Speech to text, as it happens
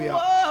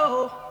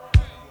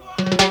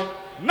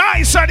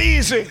Nice and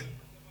easy.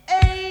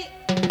 Hey.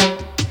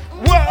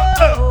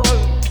 Whoa.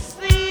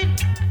 Sweet.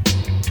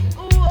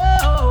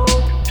 Whoa.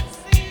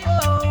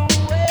 Oh,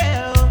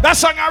 well. That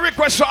song I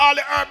request for all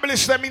the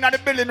herbalists them in the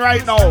building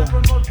right now.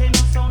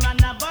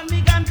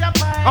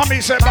 I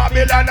me say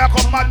Babylon I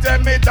come and tell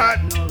me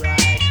that.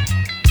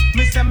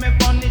 Me say me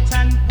burn it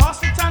and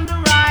pass it on the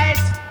right.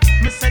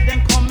 Me say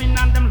them coming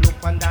and them look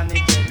under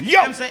the dread.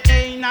 Yo. Them say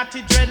hey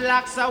natty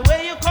dreadlocks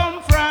where you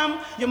come from.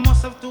 You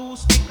must have two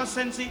stick of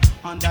sense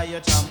under your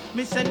thumb.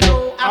 Me say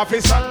no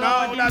Officer,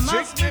 now Lord, that he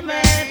must chick be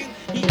mad.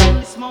 He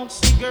only smokes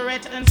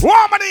cigarette and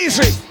warm and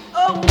easy.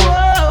 oh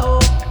whoa,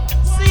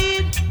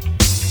 see,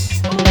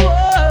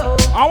 whoa.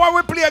 And when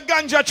we play a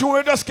ganja tune,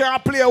 we just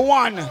can't play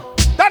one.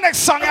 The next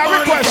song I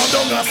request.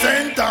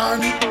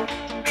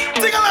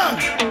 Sing along.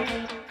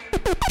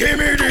 Give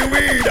me the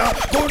weed,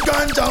 good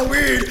ganja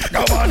weed.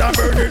 Now wanna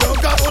burn it up,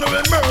 cause wanna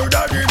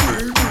murder the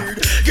weed.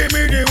 Give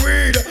me the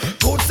weed,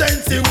 good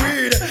sensey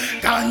weed.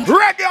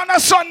 Reggae on a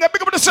Sunday,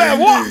 big up to say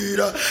what?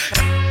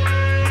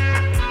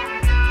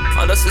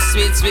 Oh, that's the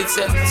sweet, sweet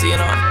sense, you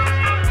know.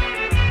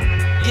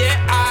 Yeah.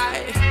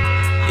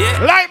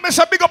 Like me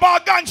say big up our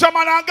ganja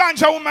man and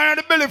ganja woman in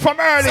the building from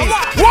early. So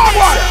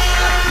what?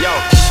 Yo,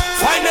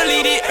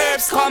 finally the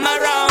herbs come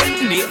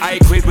around. The high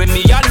grade when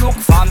me a look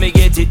for me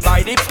get it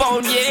by the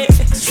pound, yeah.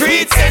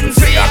 Street sense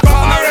we a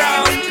come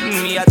around.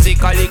 Me a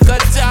take a little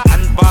jar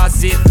and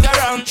pass it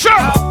around.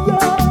 Sure.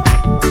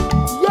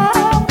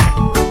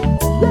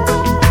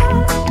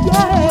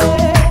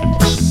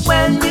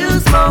 When you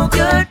smoke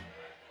it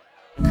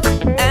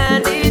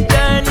and it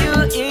turn you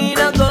in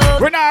a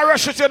gold. We're not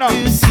rushing, you know.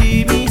 You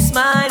see me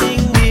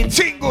smiling with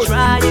Tingle.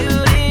 try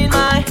you in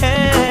my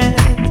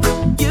hand.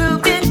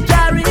 You've been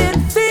carrying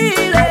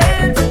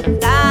feelings.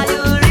 Now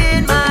you're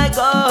in my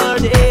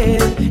garden.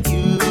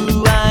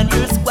 You and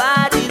your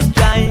squad is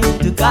trying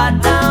to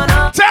cut down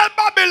on Tell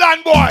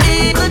Babylon boy.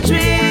 evil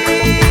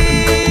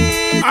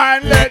trees.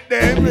 And let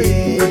them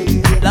read.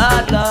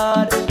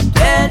 Lord,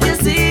 can you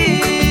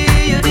see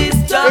you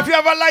destroy? If you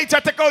have a lighter,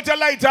 take out your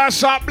lighter and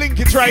start blink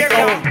it right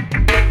now.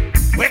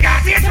 We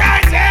got it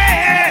right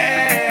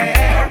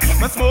there.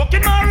 We're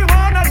smoking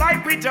marijuana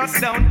like we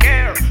just don't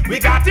care. We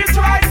got it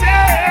right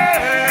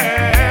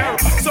there.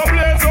 So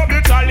blaze up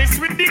the chalice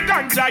with the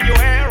ganja you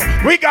hear.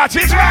 We got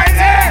it right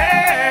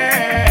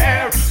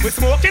there. We're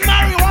smoking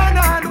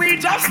marijuana and we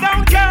just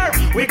don't care.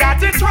 We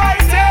got it right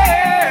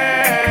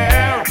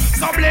there.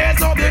 So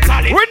blaze up the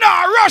chalice. We're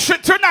not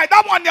rushing tonight.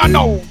 That one you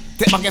know.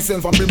 Take back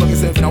yourself and bring back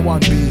yourself in a one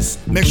piece.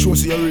 Make sure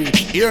you read.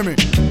 Hear me?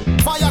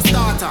 Fire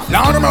starter.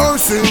 Lord of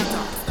mercy.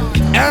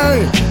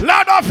 Hey.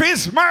 Lord of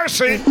His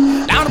mercy.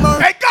 Lord of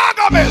mercy. Hey,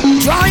 Gargamel.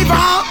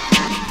 Driver.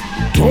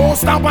 Don't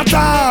stop at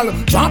all.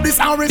 Drop this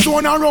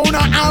Arizona round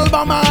an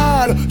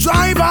Albemarle.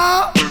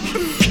 Driver.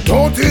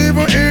 Don't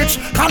even itch.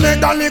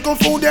 Collect a little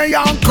food there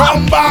and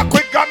come back.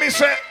 Quick, got me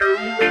say.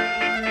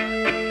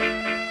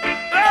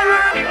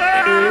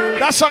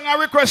 That song I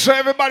request for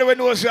everybody who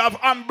knows you have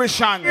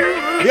ambition.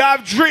 You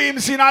have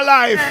dreams in a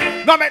life.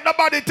 Don't make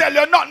nobody tell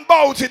you nothing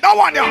about it. That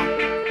one, yeah.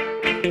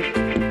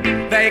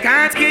 They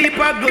can't keep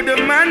a good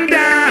man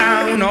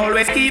down.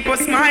 Always keep a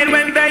smile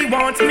when they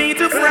want me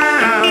to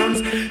frown.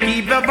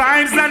 Keep the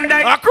vibes and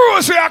they A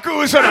cruise.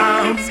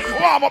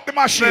 Warm up the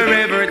machine.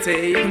 forever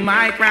take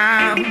my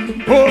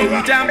crown.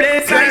 Oh, Jam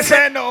blaze they and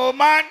say no,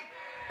 man.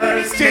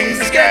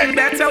 things getting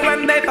better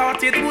when they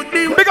thought it would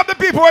be. Big up the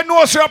people who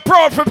know you're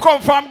proud to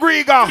come from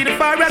Dangriga.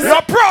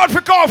 You're proud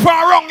to come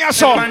from wrong, your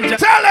son.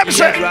 Tell them,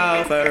 say.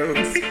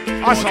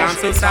 I'm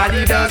so sad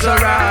he does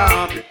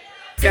around.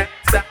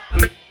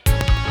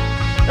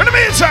 In the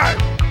meantime,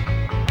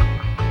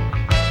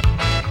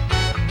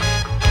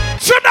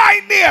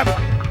 tonight name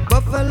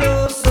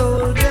Buffalo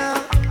soldier.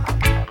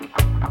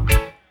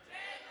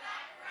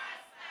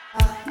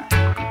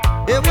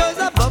 It was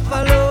a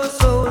buffalo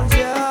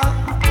soldier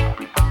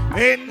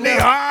in the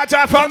heart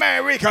of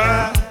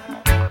America,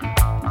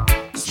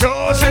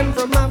 chosen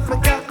from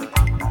Africa,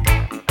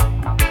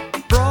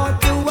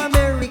 brought to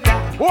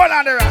America, all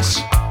under us.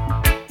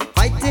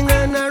 fighting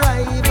an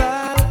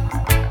arrival.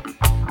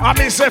 I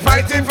miss a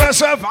fighting for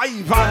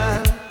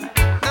survival.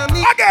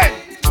 Again.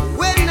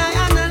 When I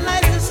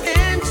analyze the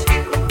stench,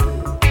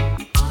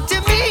 to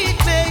me it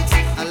makes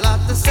a lot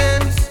of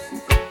sense.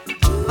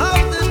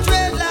 Of the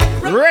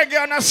dreadlock Reggae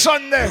on a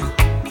Sunday.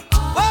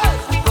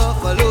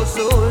 buffalo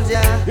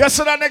soldier. Yes,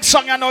 so the next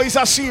song I know is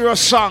a serious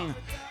song.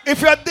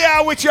 If you're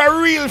there with your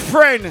real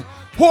friend,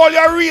 hold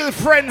your real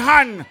friend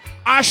hand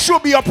and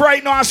should be up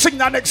right now and sing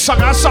the next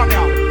song. A song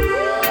now.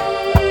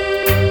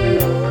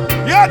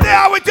 You're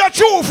there with your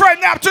true friend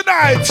now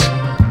tonight.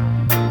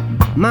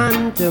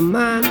 Man to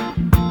man,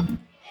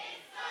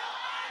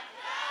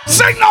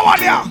 Sing no one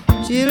here.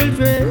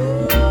 children.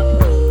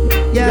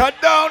 You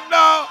don't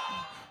know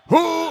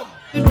who.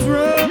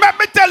 Let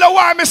me tell you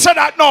why I say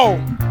that now.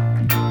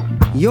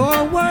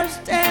 Your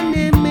worst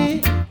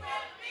enemy.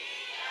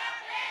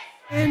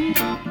 And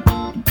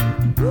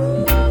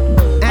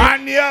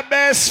your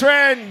best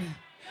friend.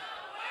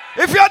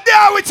 If you're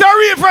there with your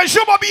real friend,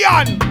 should be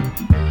on.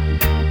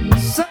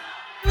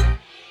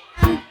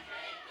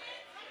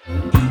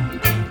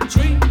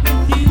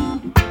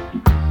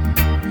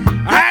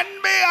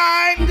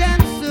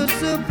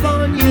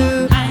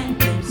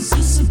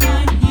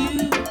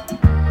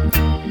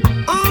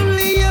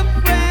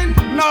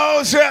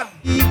 Yes,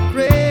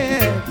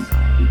 yeah.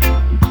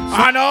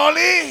 And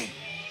only.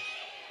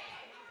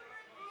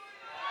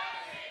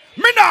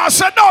 Me now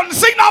say don't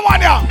sing that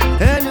one, yeah.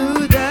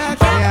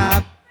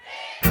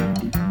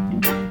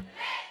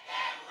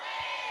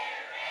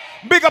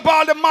 Big up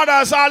all the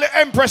mothers, all the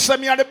empress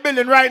them in the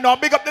building right now.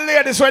 Big up the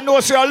ladies when know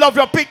say I love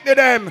your picnic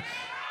them.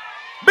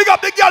 Big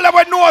up the girl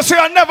when know say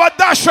I never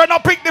dash when I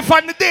picnic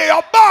from the day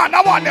you're born.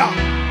 I want ya.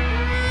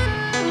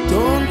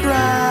 Don't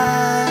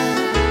cry.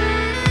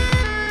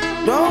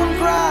 Don't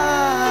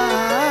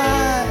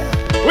cry.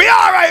 We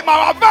alright, man.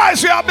 Our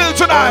vibes we are built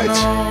tonight.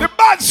 Oh, no. The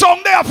bad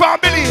song there for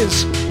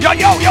Billy's. Yo. I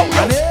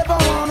never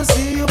wanna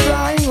see you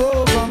crying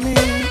over me.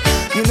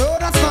 You know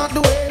that's not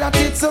the way that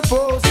it's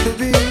supposed to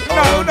be.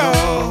 No.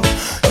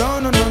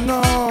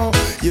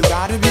 You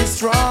gotta be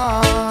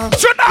strong.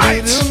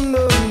 Tonight,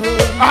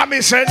 I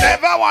say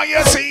never want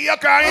you see you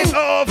crying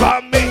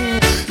over me.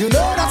 You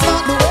know that's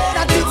not the way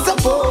that it's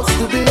supposed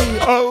to be.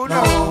 Oh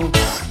no.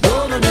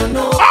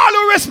 No. All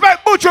who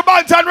respect Buju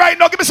Banton right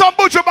now, give me some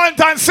Buju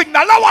Banton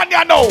signal. I want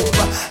you know.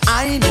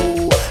 I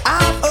know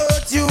I've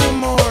hurt you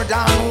more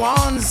than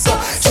once.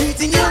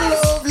 Treating your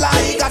love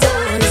like a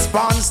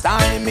response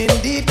time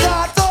indeed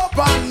got up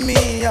on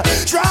me.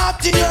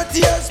 Trapped in your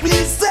tears,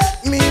 please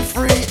set me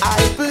free. I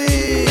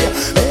plead.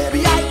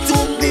 Maybe I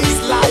took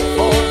this life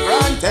for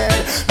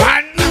granted.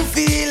 And you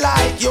feel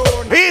like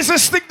you're. He's a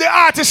stick the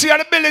artist here,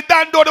 the Billy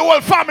Dando, the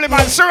whole family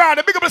man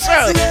surrounded. Big up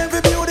yourself.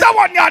 That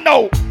one you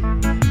know.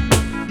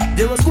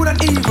 There was good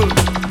and evil.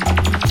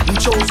 We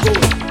chose good.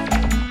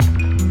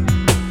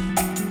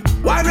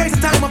 Why raise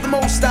the time of the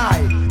Most High,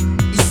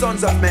 ye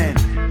sons of men?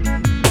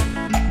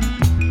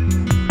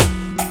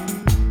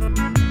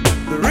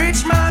 The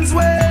rich man's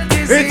wealth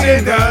is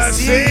in the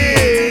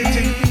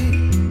city.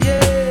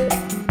 Yeah.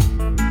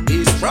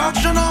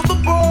 Destruction of the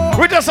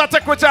poor. We just have to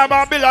take with time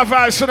and build a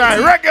vibes tonight.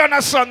 Reggae on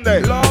a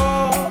Sunday.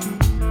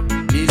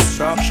 Lord,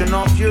 destruction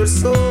of your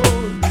soul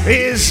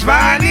is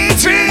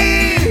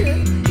vanity.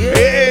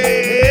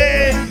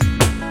 Yeah.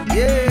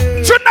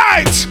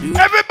 Tonight,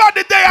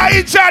 everybody there I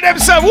enjoy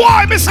themselves.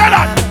 Why, Miss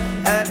Helen?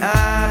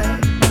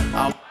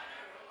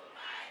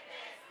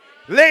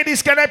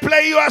 Ladies, can I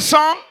play you a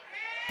song?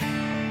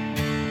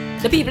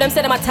 The people them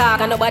say them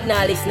attack and nobody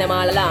now listen them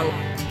all along.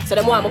 So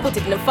them want to put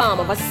it in the form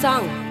of a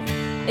song.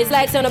 It's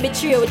like saying a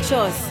betrayal with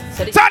trust.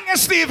 So Tanya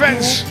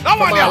Stevens, that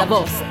one all of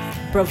us.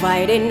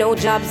 Providing no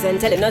jobs and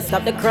telling us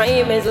stop the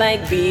crime is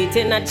like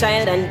beating a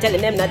child and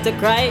telling them not to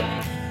cry.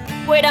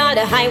 With all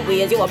the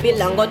highways you a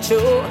belong go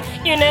through,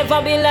 you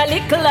never build a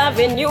little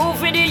avenue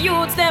for the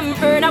youths. Them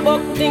burn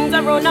about things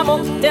around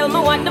about. Tell me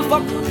what the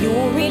fuck you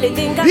really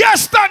think?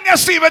 Yes, Tanya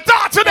Steven,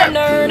 talk to them.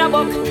 Learn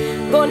about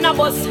gonna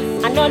bus,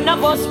 and none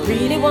of us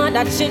really want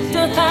that shit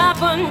to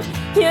happen.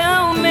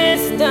 You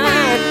missed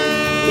that,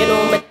 you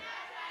know me.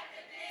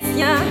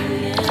 Yeah,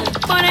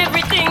 but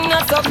everything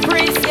not so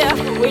crazy.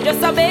 Yeah, we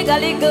just a beg a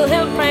little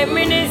help, Prime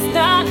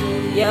Minister.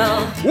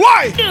 Yeah,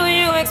 why do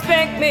you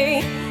expect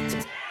me?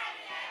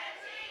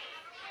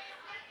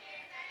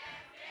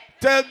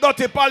 Tell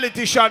dirty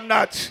politician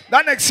that.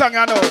 That next song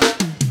I know.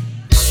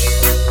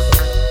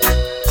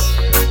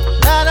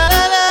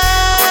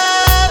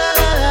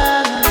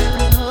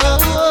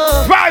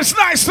 Vibes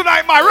nice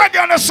tonight, my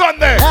reggae on a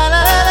Sunday.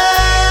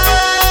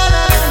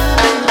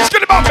 Let's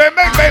get it on, bang,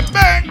 bang, bang,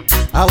 bang.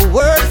 A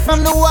word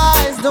from the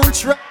wise, don't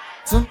try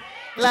to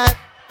like.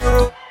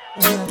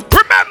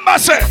 Remember,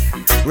 say.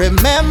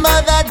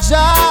 Remember that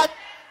Jah.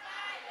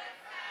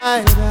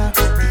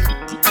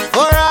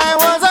 For I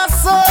was a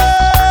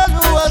soul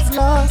who was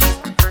lost,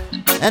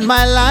 and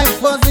my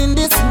life was in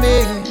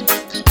dismay.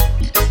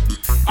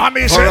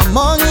 For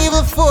among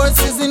evil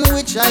forces in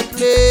which I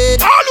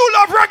played. All who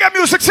love reggae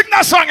music, sing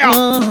that song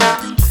out.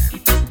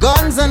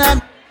 Guns and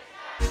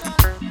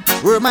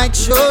ammunition were my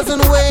chosen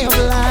way of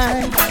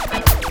life.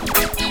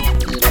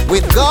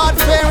 With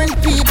God-fearing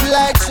people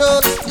I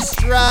chose to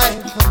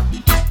strive.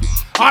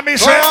 For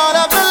all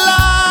of the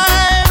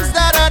lives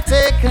that are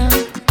taken,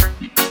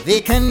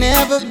 they can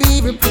never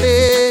be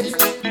replaced.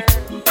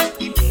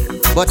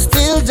 But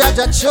still,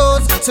 Jaja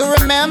chose to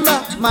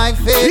remember my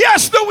faith.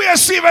 Yes, the way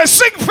Steven,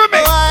 sing for me.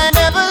 So I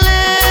never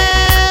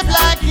lived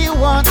like he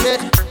wanted.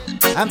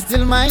 I'm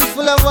still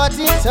mindful of what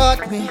he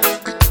taught me.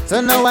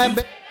 So now I'm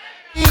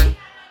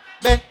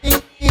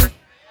begging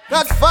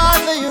God,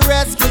 Father, you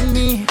rescued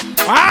me.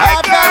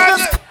 My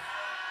God,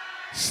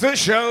 it's the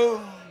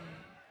show.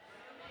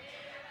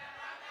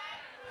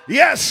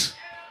 Yes.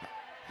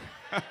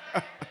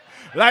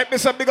 Like me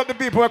say, big up the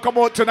people who come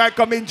out tonight,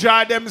 come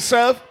enjoy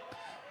themselves.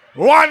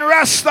 One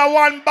Rasta,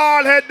 one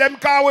bald head, them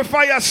call we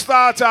FYAH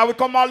STATAH. We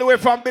come all the way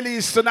from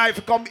Belize tonight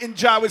to come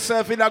enjoy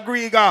ourselves in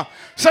Dangriga.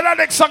 So the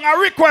next song, a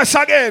request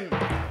again.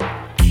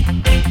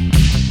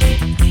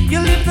 You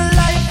live the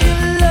life you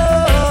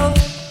love.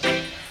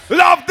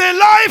 Love the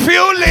life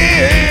you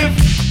live.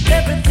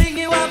 Everything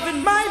you have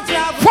in mind,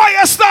 job.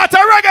 FYAH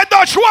STATAH, Reggae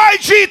Dutch,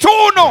 YG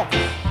Tuno.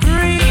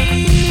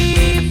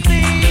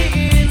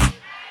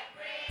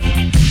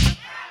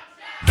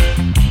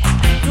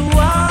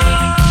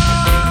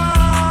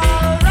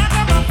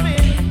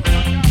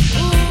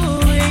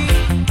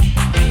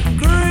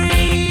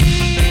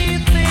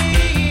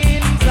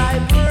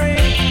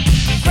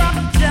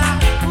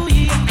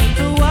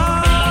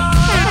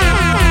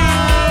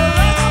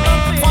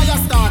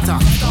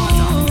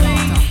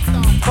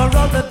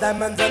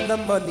 diamonds and the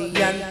money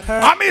and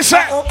pearl. I mean, say,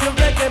 I hope your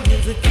reggae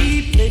music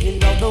keep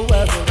playing all the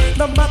world.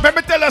 No matter let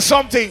me tell you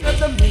something.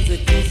 the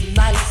music is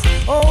nice.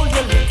 Oh,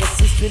 your little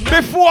sister.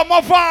 Before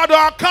my father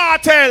a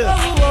cartel,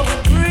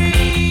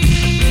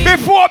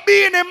 before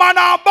being a man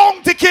a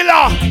bounty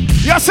killer,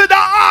 you see the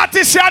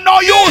artists you know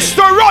used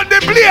to run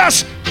the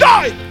place.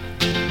 Die.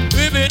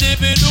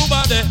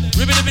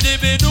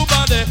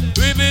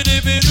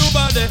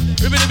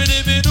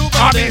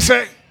 I mean,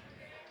 say,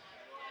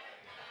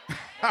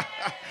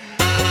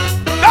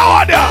 no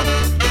one there.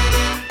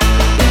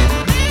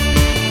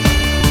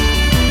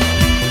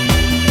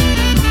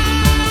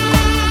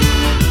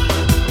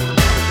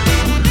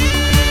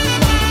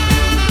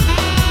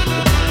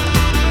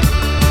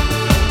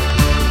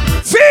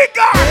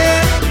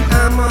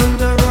 I'm on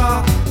the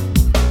rock,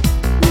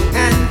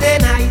 and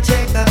then I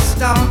check the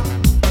stop.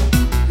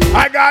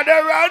 I gotta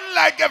run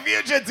like a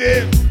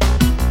fugitive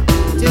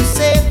to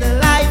save the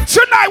life.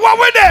 Tonight, what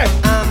we there?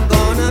 I'm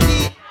gonna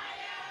be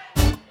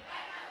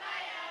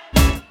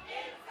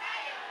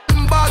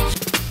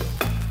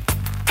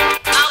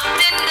Out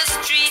in the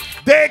street.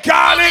 They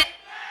call it.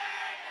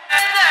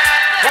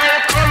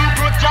 Welcome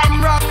to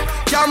Jam Rock,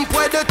 camp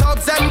where the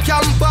thugs and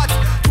camp at.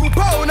 2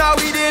 pound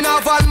within a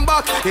van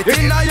back. It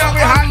in your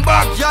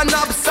handbag, your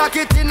knapsack,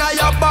 it in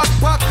your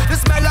backpack. The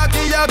smell of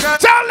your girl.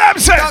 Tell them,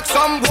 say. Got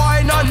some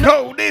boy not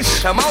know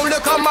this. Them only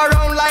come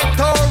around like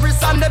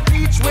tourists on the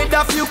beach with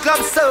a few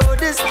club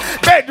sodas.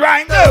 Bed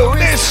right know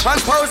this.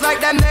 And pose like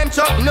them name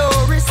Chuck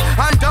Norris.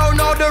 And down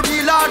now the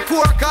real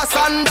hardcore cause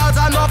sandals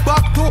and up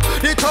back to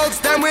the thugs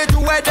them with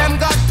where them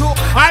got to.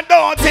 I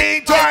don't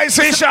think twice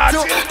a shot.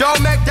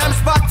 Don't make them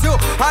spot you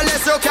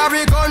unless you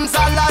carry guns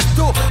a lot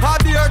too. A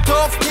beer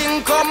tough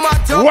king come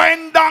at you.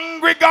 When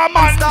Dangriga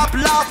man stop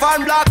laugh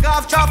and block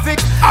off traffic.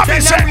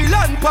 Then we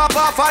learn pop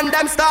off and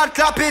them start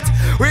clap it.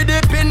 With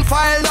the pin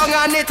file long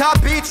and it a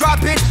beat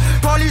rapid.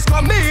 Police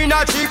come in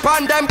a jeep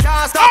and them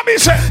can't stop.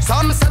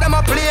 Some say them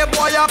a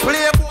playboy, a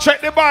playboy.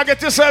 Check the bar,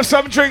 get yourself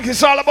some drink.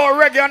 It's all about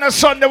reggae on a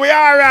Sunday. We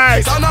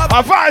alright.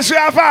 Our vibes, we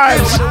have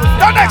vibes.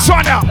 The next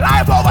one now.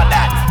 Live over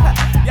that.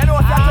 You know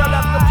what I told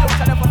them the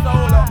future for so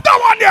long. The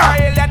one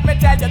there. Let me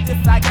tell you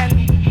this again.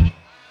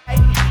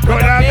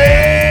 Could have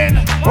been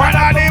one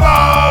of the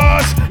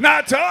most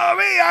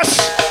notorious.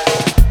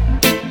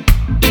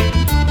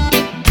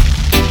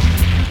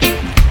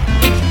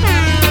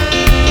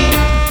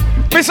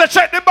 Mr.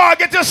 Check the bar,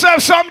 get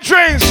yourself some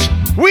drinks.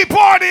 We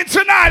partying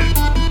tonight.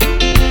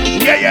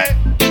 Yeah.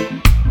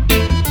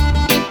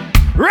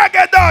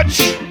 Reggae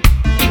Dutch.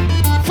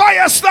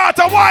 Fire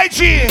starter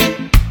YG.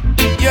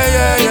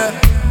 Yeah.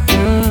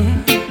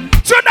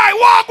 Tonight,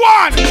 walk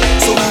one.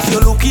 So if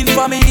you're looking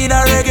for me in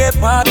a reggae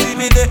party,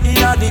 me there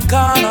in the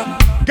corner.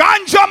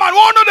 Ganja man,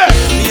 one of them.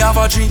 Me have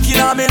a drink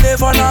in a me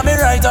left and a me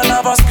right and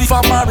have a spliff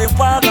of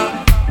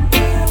marijuana.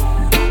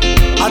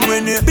 And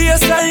when the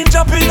bassline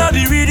jump in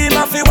the rhythm,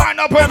 I feel wind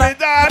up on my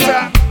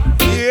data.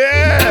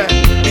 Yeah.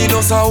 Me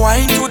just a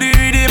wine to the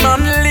rhythm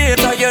and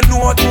later you know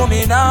what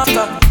coming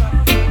after.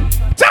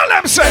 Tell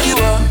them, say you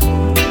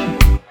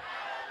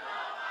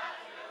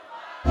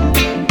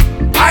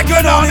I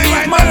could only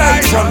make my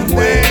life one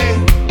way.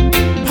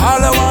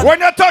 When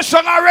you touch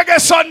on our reggae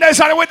Sundays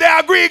and with the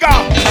Dangriga.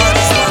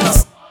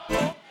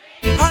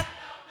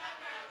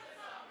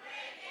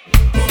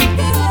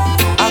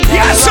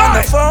 Yes,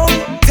 sir.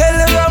 Tell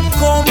them I'm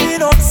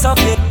coming up, so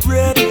get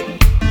ready.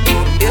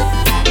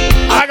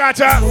 I got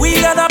you.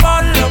 We got a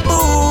bottle of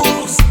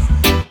booze.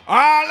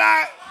 All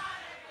right.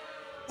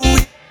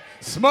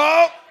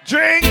 Smoke,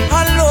 drink.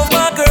 I love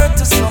my girl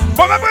to some.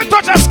 But I'm going to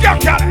touch a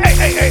skank, cat.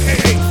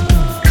 Hey.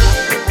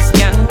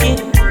 Skanking,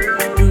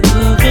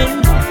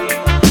 grooving,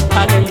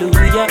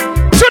 hallelujah.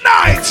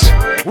 Tonight,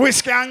 we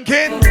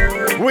skanking,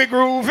 we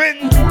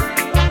grooving.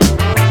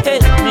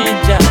 Help me,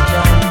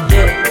 Jaja,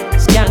 yeah.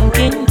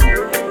 Skanking,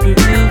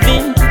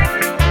 grooving,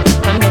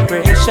 under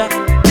pressure,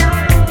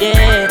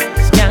 yeah.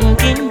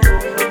 Skanking,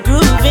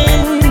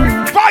 grooving.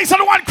 Vice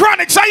and one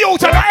chronic, say you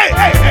to the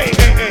hey.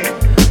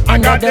 I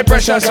got the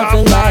pressures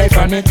of life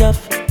and it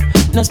tough.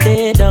 No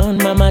stay down,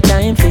 mama,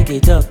 time pick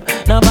it up.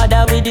 No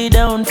bother with the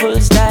down, full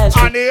style.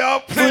 And the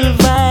up, full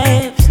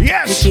vibes.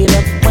 Yes. Pick it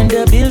up when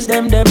the bills,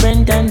 them, the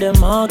rent and the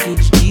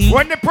mortgage.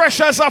 When the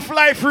pressures of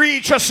life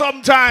reach you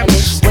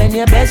sometimes. When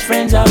your best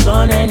friends are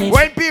gone and it's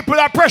when people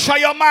are pressure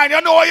your mind,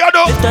 you know what you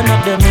do. Turn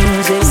up the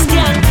music.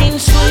 Skanking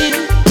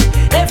sweet.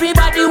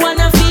 Everybody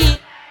wanna feel.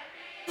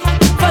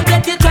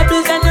 Forget your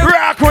troubles and the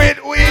rock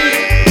with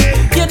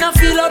weed. You know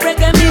feel a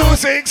reggae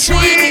music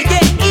sweet.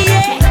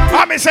 Yeah.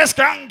 I'm says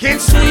skanking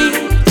sweet.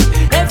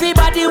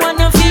 Everybody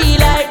wanna feel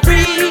like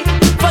free.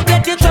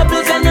 Forget your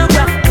troubles and the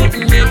rock with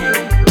me.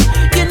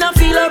 You know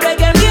feel a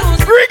reggae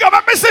music. Riga,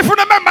 let me see if you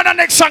remember the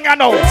next song I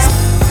know.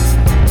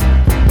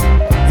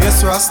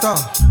 Yes, Rasta.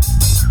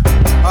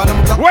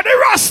 When the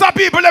Rasta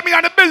people let me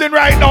on the building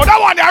right now, that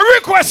one I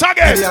request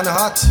again. Heavy on the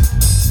hot.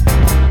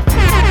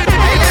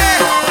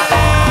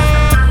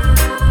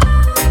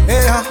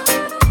 Yeah.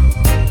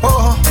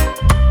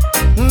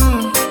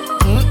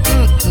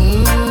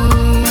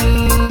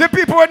 The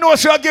people who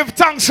knows you give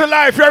thanks to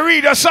life, you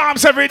read your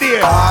Psalms every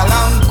day.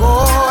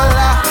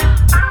 Angola.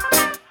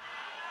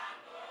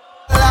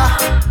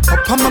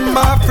 Come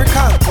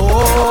Africa,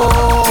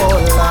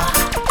 Angola.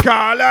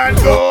 Call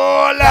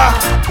Angola.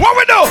 What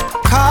we do?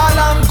 Call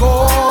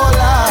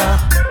Angola.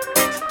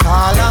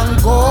 Call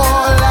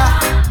Angola.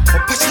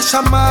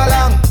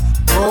 Shamalang.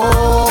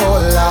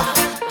 Angola.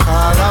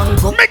 Call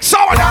Angola. Mix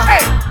someone.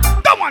 Hey,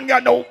 come on,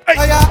 you know.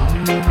 Hey.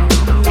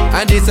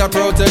 And this a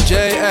protege,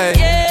 eh?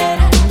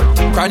 Yeah.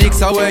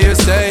 Chronics are where you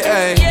stay,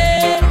 eh?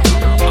 Yeah.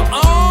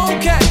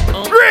 Okay.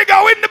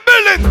 Reggae in the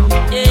building.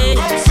 Yeah.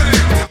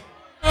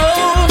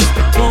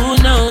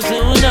 Who knows?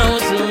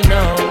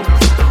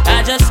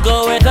 I just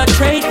go where the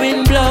trade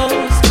wind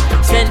blows,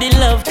 sending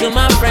love to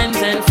my friends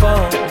and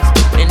foes.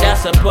 And I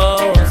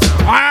suppose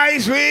I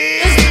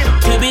sweet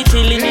to be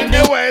chilling in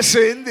the West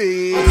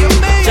Indies.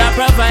 Jah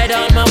provide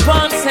all my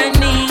wants and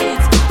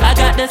needs. I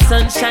got the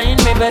sunshine,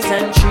 rivers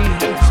and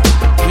trees.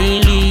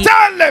 Really?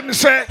 Tell them,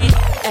 say.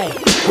 Hey.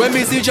 When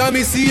me see Jah,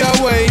 me see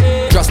a way.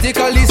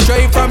 Drastically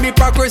straight from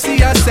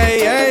hypocrisy, I say,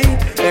 hey.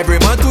 Every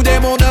man to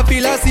them on a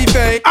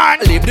philosophy.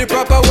 And live the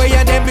proper way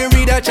and then me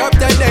read a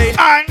chapter 8.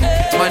 And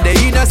man,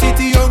 they in a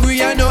city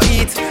hungry and no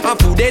eat. And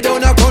food they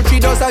down a country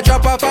does a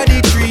drop off of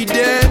the tree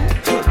then.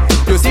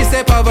 You see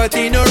say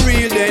poverty no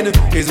real then.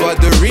 Is what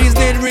the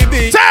reason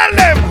repeat. tell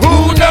them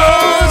who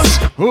knows.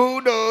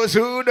 Who knows,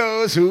 who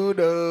knows, who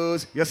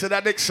knows. You see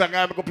that next song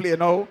I'm going to play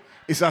now?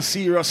 It's a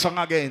serious song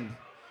again.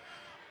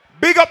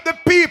 Big up the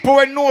people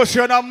who knows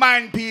you're not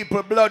mind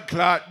people, blood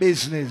clot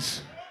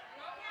business.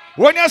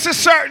 When you see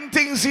certain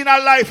things in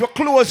your life, you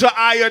close your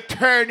eye, you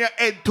turn your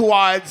head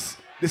towards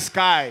the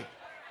sky.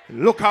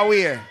 Look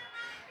away.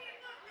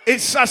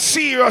 It's a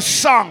serious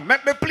song.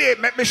 Let me play it,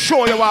 let me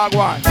show you what I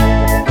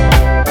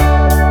want.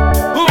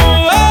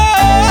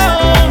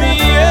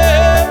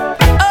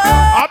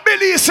 I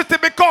believe city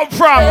me come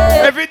from.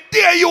 Every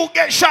day you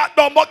get shot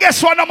down, but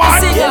guess what, man?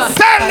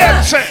 Tell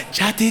them, say.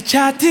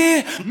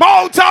 Chatty,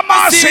 Mount a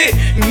Massey.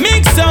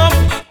 mix up.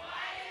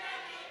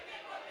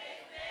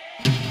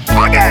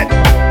 Again.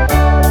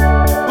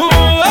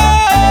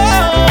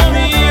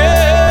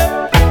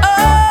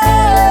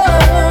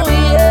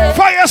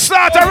 Fire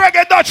starter,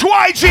 reggae Dutch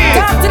YG.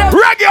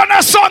 Reggae on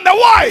a Sunday,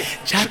 why?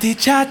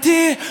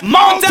 Chatty,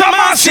 Mount a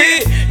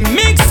Massey.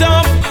 mix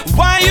up.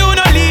 Why you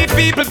don't leave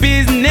people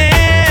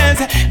business?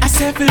 I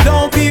said we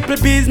don't people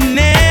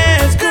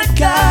business. Good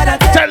God, I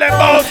Tell them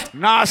about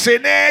Nasty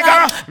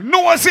nigga,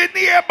 nosy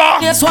neighbor.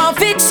 Just want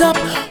fix up.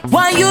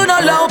 Why you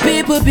don't allow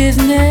people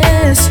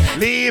business?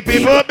 Leave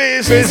people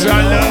business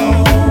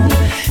alone.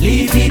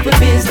 Leave people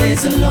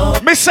business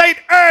alone. Me say it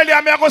earlier,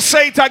 I'm going to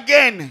say it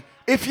again.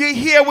 If you're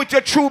here with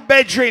your true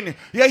brethren,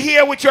 you're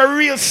here with your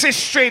real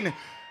sister,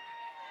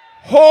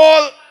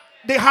 hold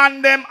the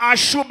hand them and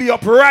should be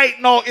up right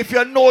now if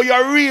you know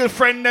your real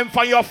friend them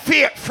for your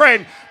fake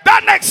friend.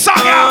 That next song,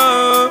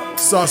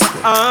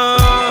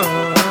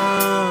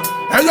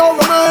 Hey, yo,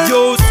 man.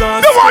 Yo,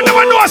 son, the one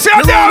that knows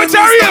you're there with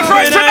your real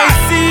friend when tonight. I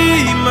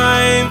see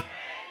my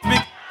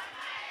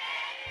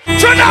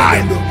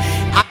Tonight.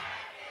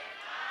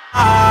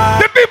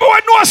 The people who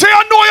know say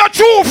you know your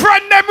true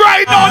friend them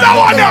right now. That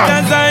one there.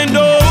 Cause I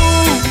know.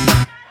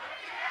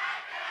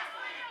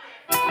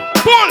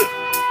 Pull.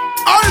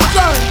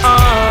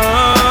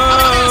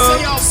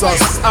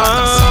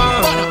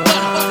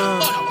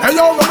 Hey,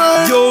 yo,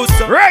 man. Yo,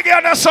 son, Reggae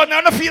on the sun,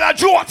 you don't feel a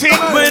jolting.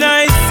 when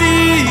I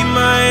see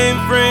my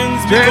friends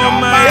They become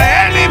are my my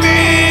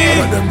enemy.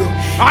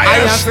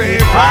 I stay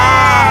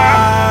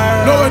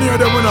far. No one here,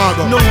 them will not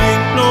go. no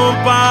link, no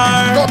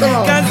bar. Got them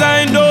out. Cause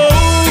I know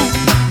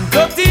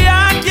dirty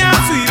heart can't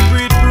sweep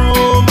with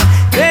broom.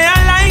 They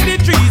are like the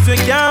trees we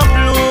can't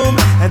bloom,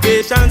 and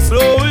they shall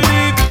slowly.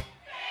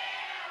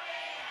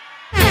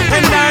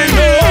 And I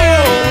know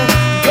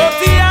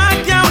dirty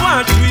heart can't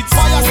wash with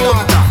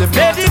soap. The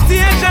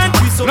meditation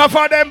we so. Enough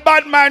of them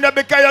bad mind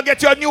because you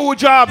get your new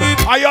job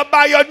or you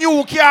buy your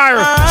new car.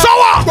 So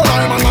what? Well,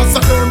 I'm a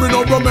massacre, me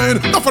no remain.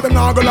 Enough of them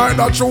not go like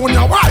that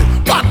junior. Why?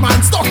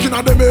 Batman stuck in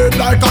a them head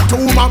like a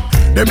tumor.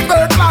 Them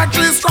fake like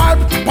three stripe.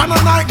 One a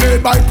night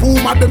made by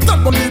Puma. Them tell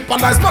me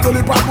paradise, not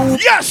only prabhu.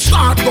 Yes.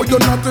 Start go you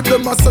not to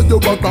them, I say you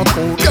work a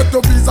phone. Get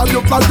your visa,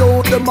 you fly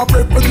out. Them a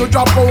pray for you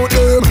drop out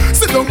them.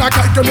 Sit down like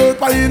calculate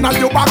by in and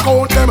you back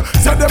out them.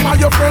 Say them are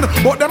your friend,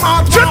 but them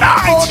aren't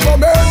Tonight. for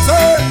me.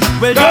 Say,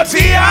 Well,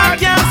 dirty heart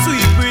can't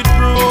sweep with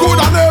broom. good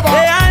and never.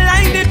 They are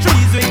like the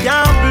trees we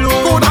can't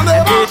bloom. Good and And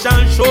they never.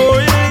 shall show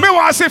you. Me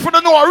want to see if you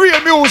don't know real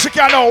music,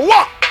 you know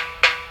what?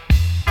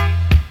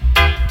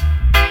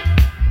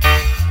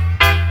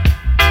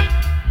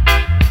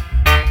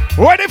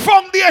 Where the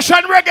foundation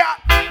reggae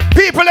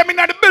people let me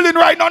in the building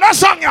right now. That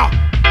song, yeah.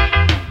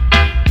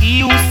 He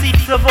who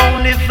seeks of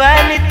only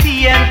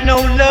vanity and no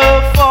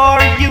love for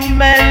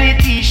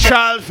humanity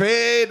Shall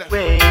fade.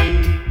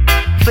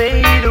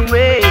 fade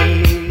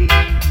away.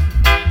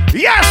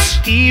 Yes.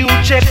 He who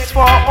checks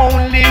for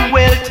only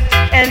wealth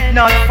and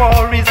not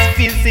for his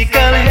physical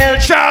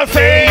health Shall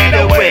fade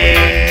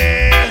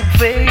away.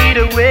 Fade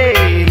away.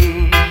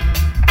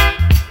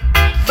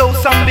 Though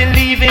some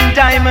believe believe in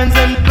diamonds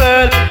and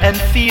pearl and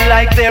feel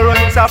like they're on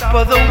top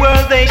of the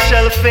world, they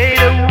shall fade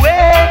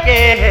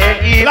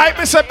away. Like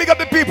me say, big up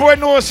the people who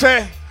know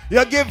say,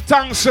 you give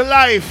thanks to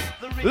life.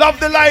 Love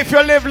the life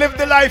you live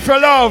the life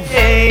you love.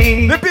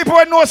 Hey. The people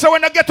who know say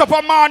when you get up in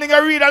the morning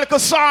you read a little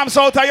psalms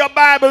out of your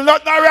Bible,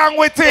 nothing wrong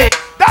with it.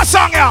 That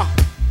song, yeah.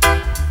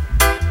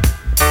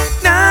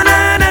 Na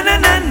na na na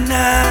na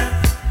na.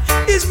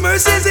 His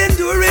mercies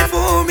endure it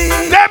for me.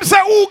 Them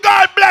say, oh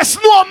God bless,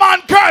 no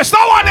man curse.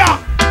 That one,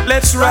 yeah.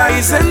 Let's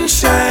rise and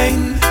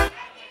shine.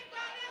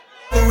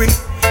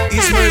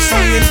 His mercy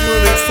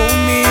endure it for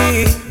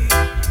me.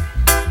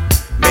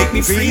 Make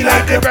me feel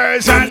like the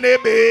birds and the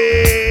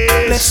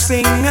bees. Let's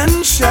sing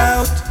and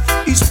shout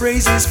His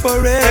praises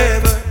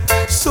forever,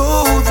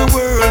 so the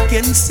world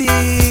can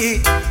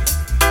see.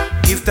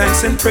 Give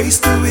thanks and praise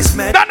to His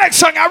man. That next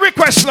song I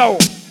request now.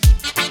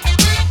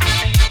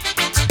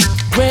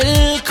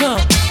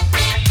 Welcome.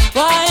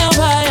 Why?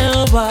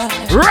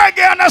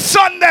 Reggae on a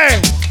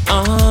Sunday.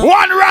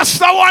 One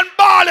Rasta, one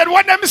ballad.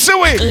 When them see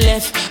we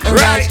Left and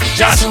right,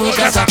 just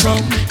I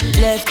come.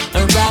 Left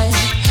and right,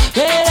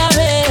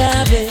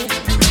 baby.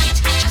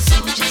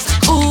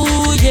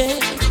 Ooh yeah.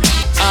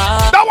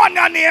 That one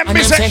your name, and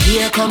me say.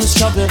 Here comes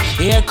trouble,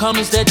 here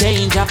comes the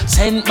danger.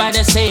 Sent by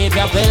the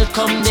Savior,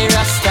 welcome the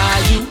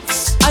Rasta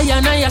youths.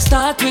 I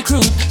start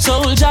recruit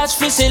soldiers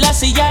for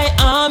Selassie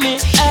army.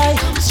 Hey.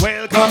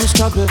 Welcome comes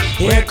trouble,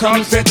 here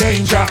comes the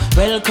danger.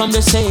 Welcome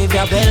the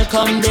Savior,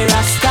 welcome the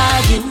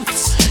Rasta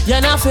youths.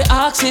 You're not for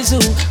axes who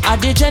are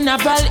the general.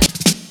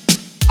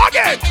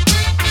 Again.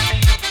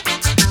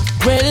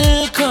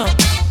 Welcome.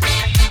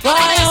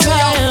 Why?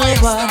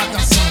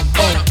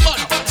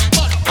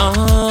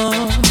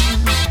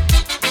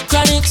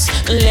 Chronics,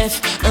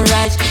 left and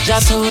right,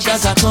 just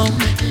soldiers are come.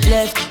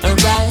 Left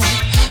and right,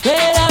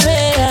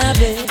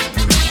 baby.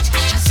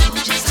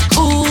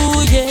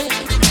 Ooh yeah,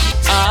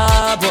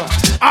 boy.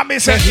 I me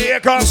say here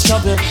comes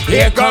trouble,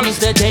 here comes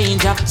the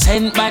danger.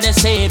 Sent by the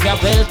Savior,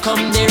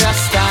 welcome the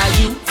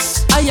Rasta youths.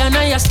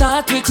 I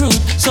start recruit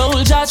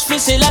soldiers for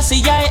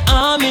Selassie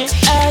army.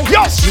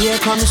 Yes. Here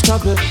comes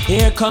trouble,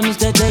 here comes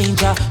the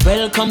danger.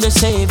 Welcome the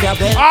Savior.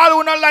 All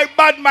who not like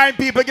bad mind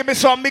people, give me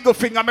some middle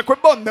finger, make we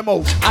burn them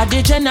out. At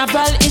the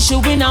general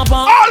issue in our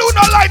bond. All who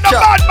not like the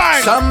bad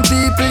mind. Some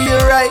people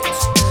you're right,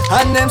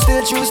 and them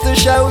still choose to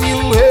show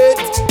you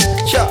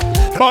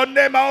hate. Burn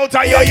them out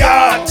of your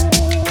yard.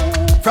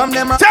 From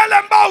them, tell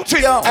them about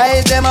it.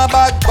 I them a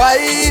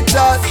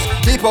backbiters,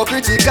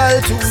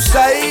 hypocritical,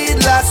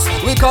 two-sideless.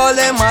 We call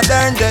them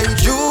modern day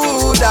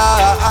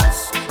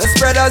Judas, the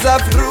spreaders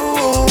of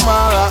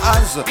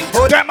rumors.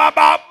 Oh, them a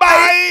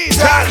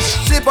backbiters,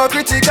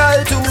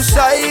 hypocritical,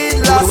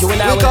 two-sideless. We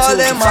call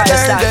them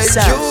modern day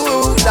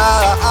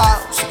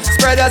Judas,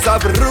 spreaders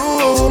of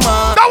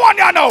rumors. That one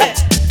you know.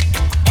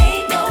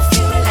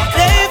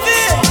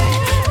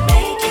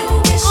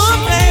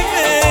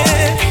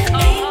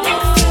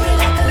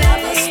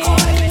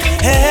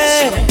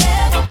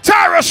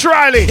 Tyrus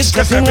Riley. It's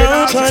stepping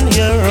out on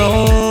your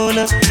own.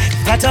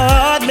 Got a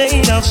heart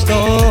made of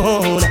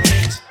stone.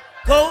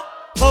 Go,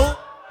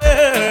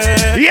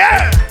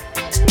 yeah.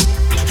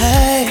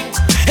 Hey,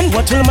 and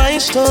what will my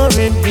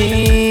story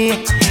be?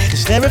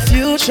 Is there a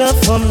future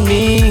for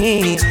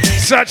me?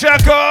 Such a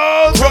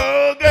cold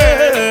girl.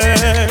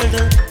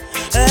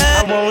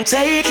 I won't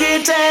take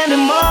it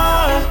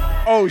anymore.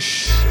 Oh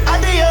shit.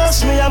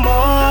 Adios, me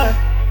amor.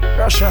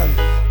 Russian.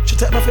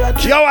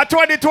 Yo, at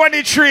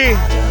 2023.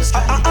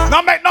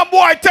 Now make no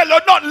boy tell you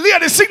nothing.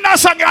 Lady, sing that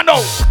song you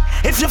know.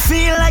 If you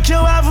feel like you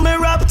have me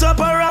wrapped up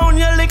around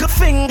your little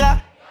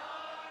finger,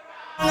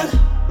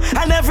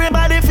 and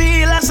everybody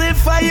feel as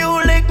if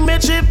you lick me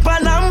chip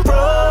and I'm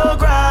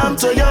programmed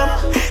to you.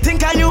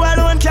 Think you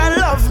alone can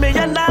love me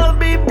and I'll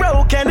be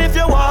broken if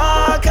you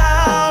walk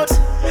out.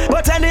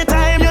 But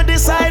anytime you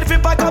decide to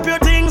pack up your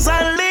things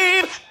and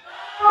leave,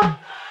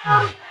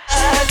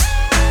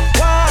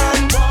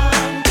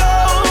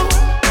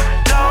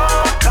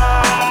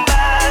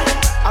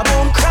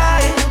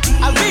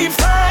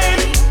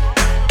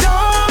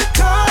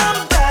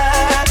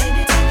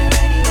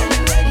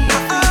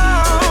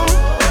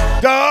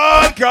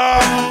 don't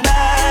come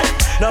back.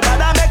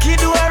 Nobody make you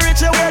do a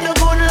rich where the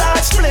good Lord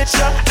split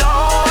you.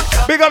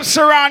 Big up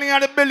Surrounding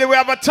on the building. We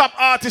have a top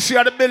artist here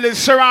on the building.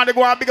 Surrounding,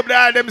 go on, big up the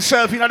eye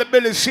themselves in the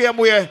building, same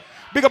way.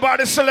 Big up all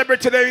the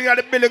celebrity there in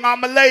the building. All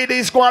my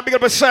ladies, go on, big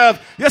up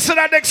yourself. You see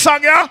that next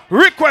song, yeah?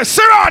 Request,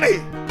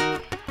 Surrounding.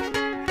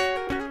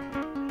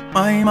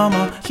 My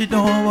mama, she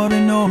don't worry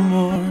no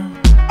more.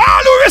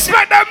 All who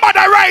respect their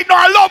mother right now,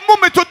 I love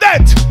mommy to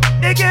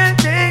death. They can't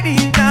take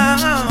me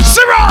down.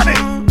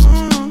 Surrounding.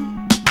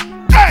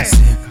 Hey.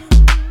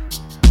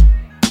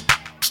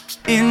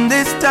 In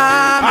this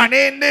time and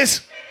in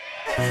this,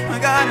 I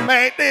gotta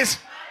make this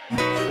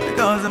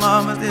because the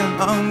mama's still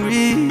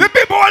hungry. The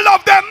people who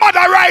love their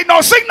mother right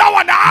now, sing that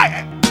one.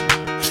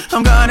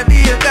 I'm gonna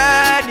be a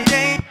daddy,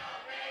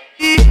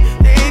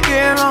 take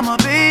care of my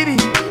baby.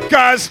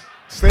 Cause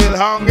still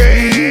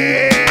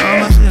hungry.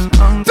 Mama still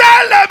hungry.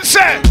 Tell them,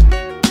 say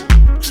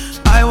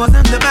I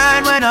wasn't the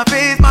man when I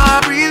faced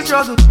my real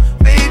struggle.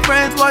 fake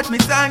friends watch me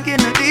sink in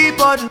the deep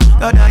puddle.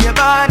 God, now you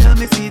bad, help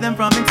me see them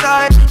from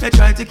inside. They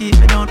try to keep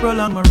me down,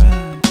 prolong my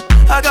ride.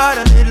 I got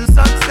a little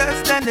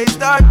success, then they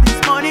start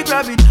this money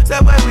grabbing. Say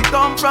where we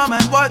come from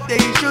and what they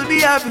should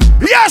be having.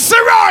 Yes,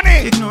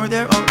 Ronnie! Ignore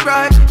their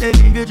outcry, they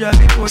leave you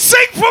driving for.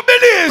 Sing for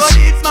Billy's! But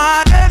it's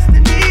my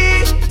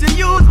destiny to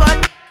use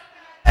my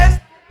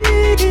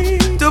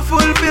destiny to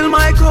fulfill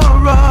my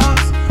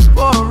chorus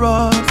for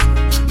us.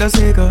 The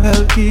sake of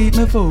help keep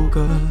me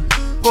focused.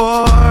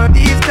 For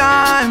these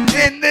times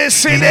in this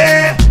city,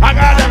 I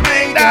gotta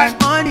make that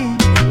money.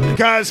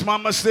 Because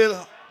mama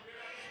still.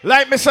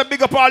 Like me say,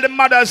 big up all the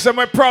mothers them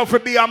we proud to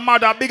be a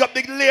mother. Big up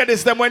the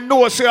ladies them we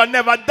know so you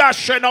never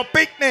dash no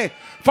picnic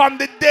from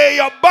the day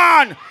you're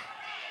born.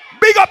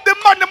 Big up the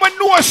man them we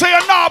know so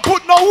you not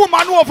put no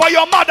woman over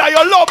your mother.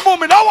 You love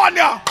mommy, no one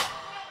ya.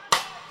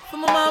 For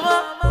my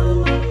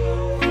mama,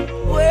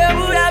 where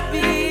would I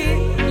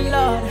be,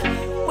 Lord?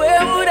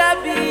 Where would I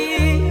be?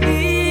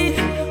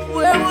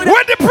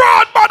 Where the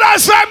proud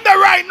mothers them there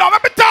right now?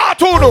 Let me talk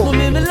to you.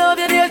 Mommy, me love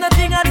you. There's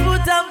nothing I'd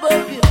put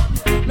above you.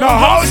 No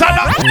house and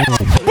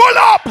pull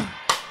up!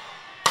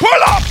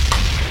 Pull up!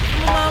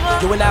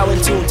 You are now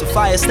in tune to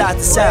FYAH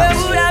STATAH sounds.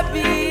 Where would I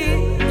be?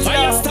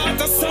 FYAH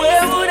STATAH sounds.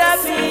 Where would I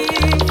be?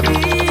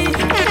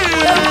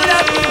 Where would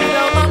I be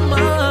without my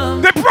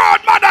mom? The proud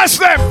mothers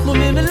them!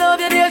 Mommy, me love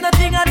you. There's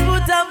nothing I'd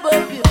put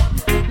above you.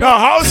 No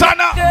house and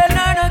girl,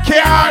 no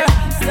care.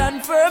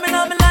 Stand firm in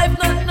my life,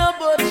 nothing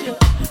about you.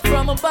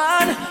 From a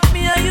band,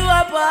 me and you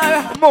are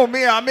bar.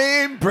 Mommy, I'm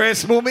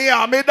impressed. Mommy,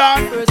 I'm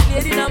done. First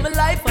lady in my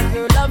life, and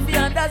girl, love me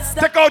and that's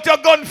take out your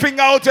gun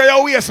finger out of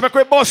your waist. Make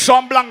we bust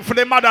some blank for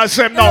the mothers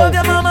them now. Love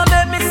your mama,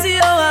 make me see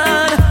your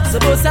hand.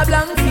 Suppose a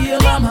blank for your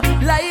mama,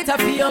 lighter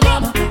for your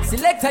mama.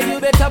 Selector, you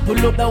better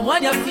pull up the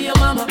one you for your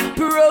mama.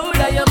 Proud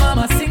of your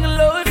mama, sing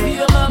loud for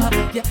your mama.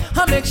 Yeah,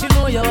 I make you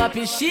know you're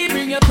happy. She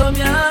bring you come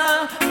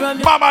here from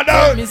your mama.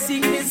 Let me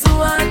sing this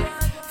one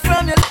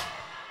from your.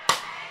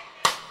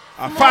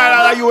 A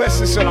 $5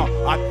 US, you know.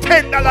 A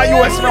 $10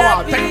 US, no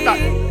one. Take that.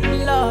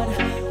 Lord,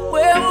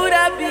 where would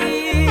I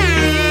be?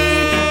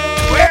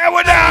 Where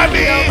would I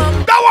be?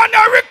 That one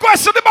the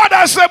request to the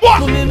mother say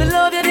what? Mommy, me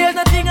love you. There's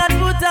nothing I'd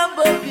put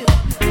above you.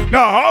 No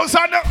house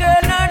and no.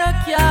 Girl, no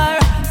care.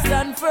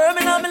 Stand firm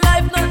in my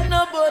life, nothing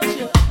about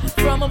you.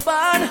 From a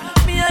barn,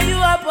 me and you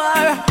are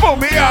bar.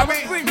 Mommy, I'm a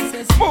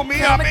princess.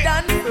 Mommy, I'm a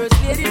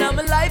first lady in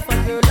my life,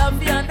 and girl, love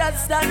me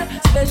understand.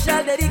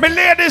 Special dedication. Me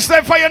ladies,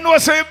 them for you know,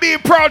 so you be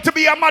proud to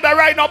be a mother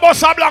right now.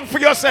 Bust a blank for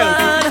yourself.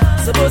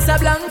 Suppose a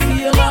blank for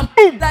your mom.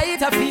 Boom.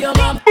 Lighter for your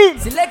mom. Boom.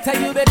 Selector,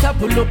 you better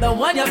pull up the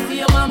one you for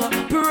your mama.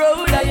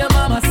 Proud of your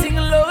mama, sing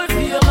loud for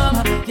your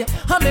mama. Yeah,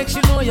 I make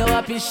you know you're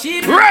happy.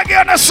 She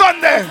Reggae on a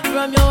Sunday.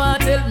 From your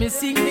heart, tell me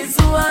sing this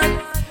one.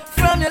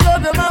 From your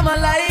love your mama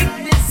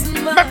like this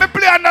man. Let me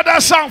play another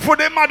song for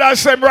the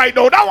mothers them right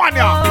now. That one,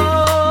 yeah.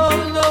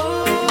 Oh, no.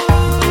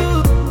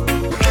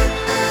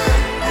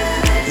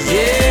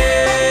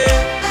 Yeah,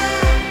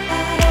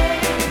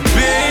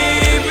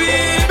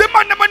 baby. The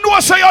man never know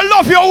say you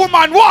love your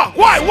woman. What?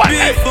 Why?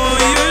 Before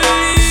you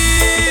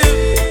leave,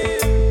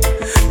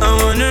 I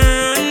wanna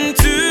run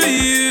to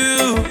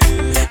you.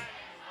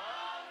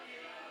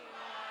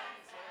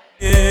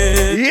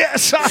 Yeah.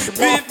 Yes, sir.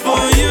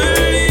 Before you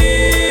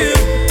leave,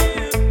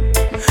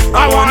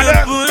 I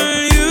wanna pull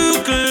you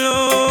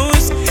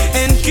close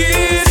and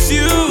kiss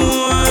you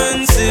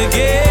once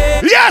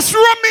again. Yes,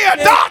 Romeo,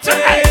 daughter.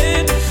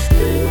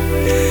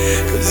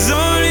 Cause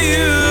only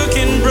you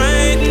can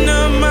brighten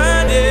up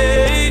my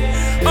day.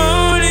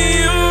 Only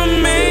you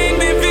make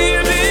me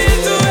feel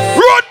this way.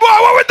 Road boy,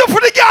 what we do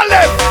for the girl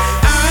then?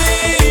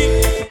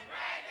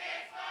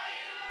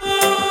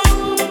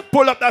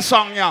 Pull up that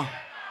song, yeah.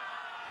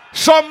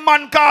 Some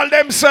man call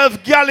themselves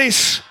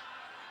gallis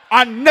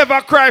and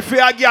never cry for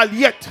a girl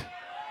yet.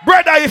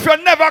 Brother, if you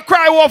never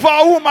cry over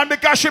a woman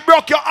because she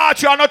broke your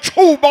heart, you're not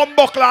true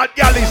bumbuckler at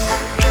gallis.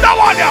 That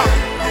one, yeah.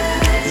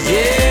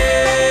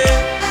 Yeah,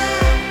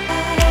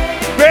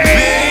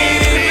 baby.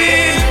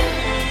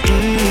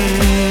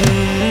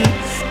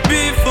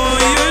 Before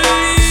you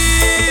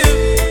leave,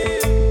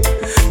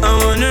 I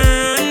wanna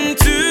run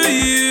to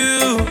you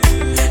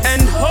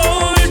and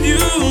hold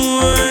you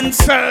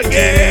once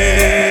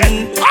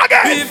again.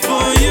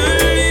 Before you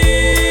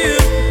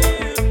leave,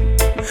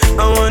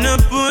 I wanna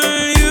pull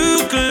you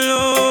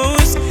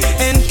close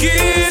and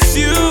kiss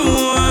you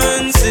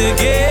once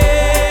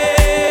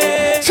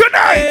again.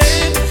 Tonight.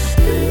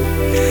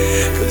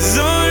 Cause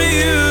only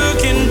you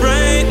can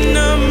brighten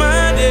up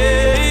my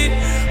day.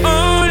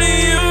 Only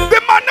you. The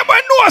man never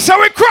knows how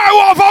we cry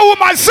over a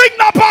woman. Sing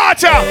the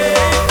part, yeah.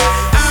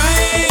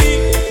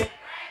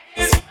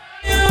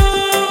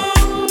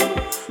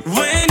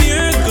 When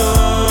you're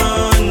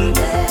gone,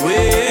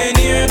 when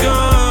you're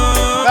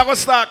gone, that will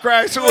start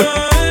crying soon.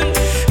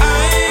 I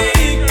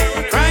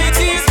cry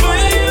tears for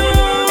you.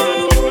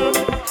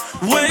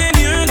 When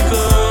you're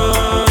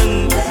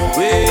gone,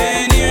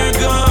 when you're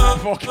gone.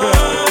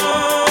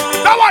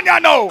 That one you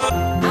know.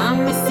 I'm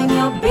missing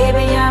you,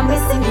 baby, I'm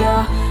missing you.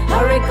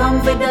 Hurry, come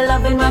for the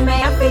loving when me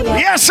I feel.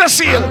 Yes,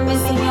 Cecile. I'm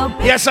missing you.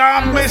 Yes,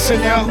 I'm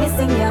missing you. I'm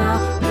missing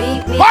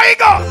you. Where you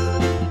go?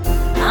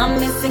 I'm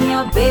missing you,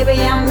 baby.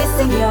 I'm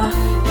missing you.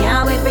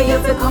 Can't wait for you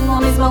to come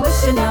home. Is my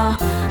wishing you.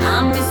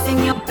 I'm missing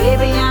you,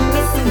 baby. I'm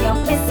missing you.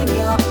 Missing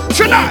you.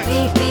 Tonight.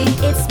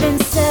 It's been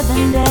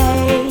 7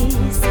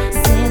 days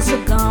since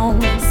you're gone.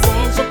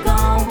 Since you're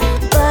gone,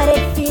 but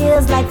it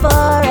feels like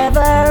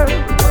forever.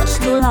 Much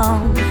too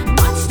long.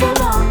 Much too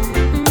long.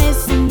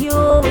 Missing you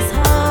is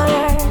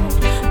hard.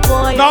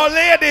 Boy, now,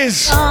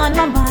 ladies, on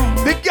my mind.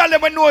 the girl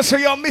never knows so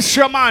you miss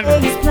your man.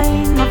 He's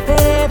playing my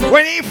favorite.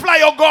 When he fly,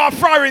 you go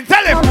foreign.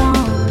 Tell him.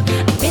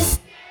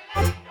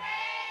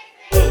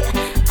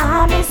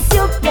 I miss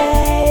you,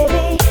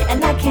 baby,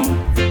 and I can't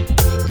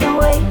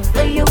wait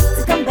for you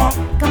to come back,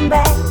 come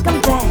back,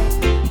 come back.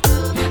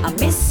 I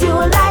miss you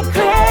like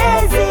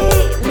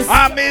crazy.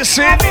 I miss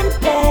it,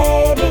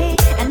 baby,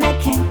 and I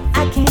can't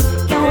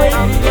wait.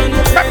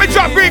 Let me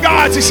drop Reggae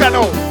artist, I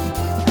know.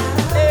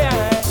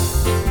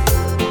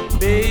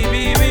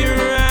 Baby, we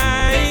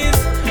rise,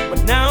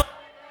 but now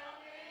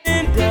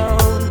and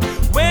down.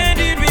 Where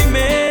did we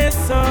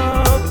mess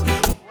up?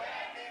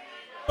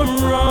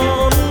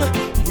 Wrong.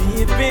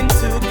 We've been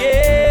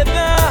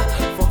together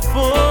for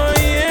 4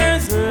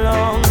 years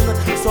long.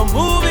 So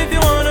move if you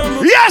wanna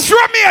move. Yes,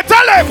 Romeo,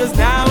 tell him. Cause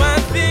now I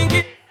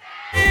think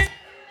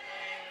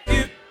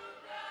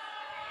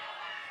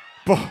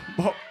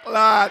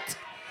Lad.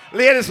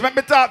 Ladies, let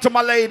me talk to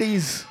my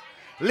ladies.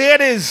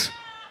 Ladies,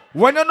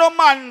 when you know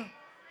man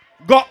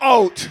go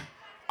out,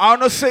 I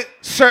don't see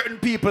certain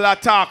people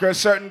attack or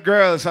certain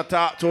girls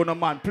attack to no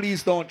man.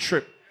 Please don't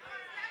trip.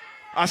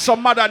 As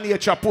some mother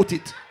nature put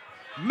it.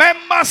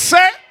 Remember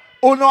say,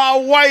 uno a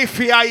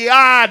wifey a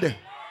yard.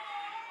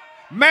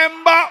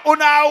 Remember,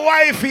 uno a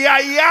wifey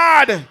a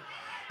yard.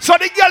 So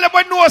the girl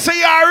ever know say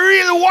you're a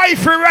real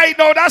wifey right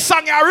now. That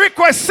song you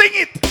request, sing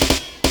it.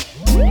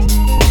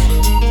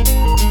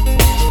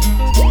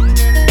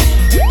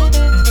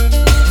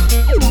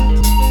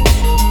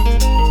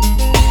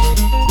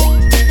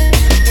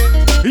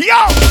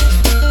 Yo!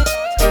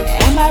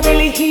 Am I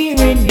really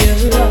hearing your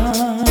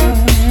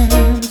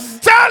love?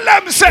 Tell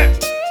them, say.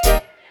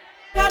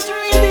 That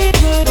really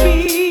could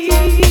be. I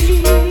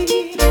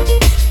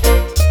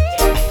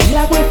feel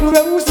like we're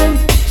frozen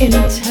in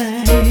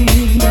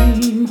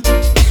time.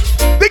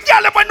 The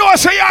girl ever know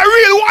say you're a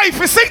real wife.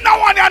 Sing that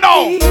one, you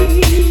know.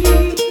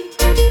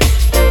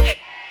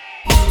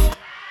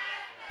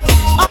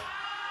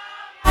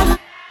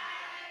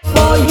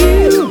 For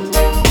you.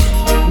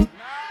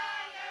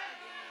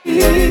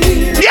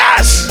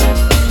 Yes!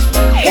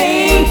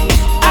 Hey,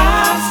 I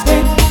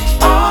spent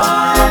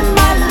all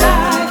my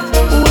life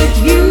with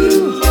you.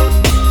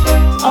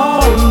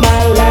 All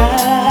my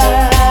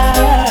life.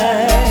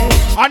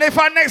 And if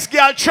our next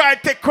girl try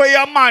to take away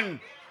your man,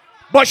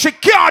 but she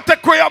can't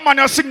take away your man,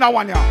 you sing that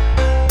one, yeah.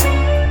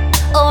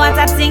 Oh, what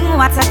a thing,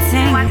 what a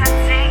thing.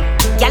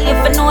 Girl,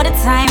 if you know the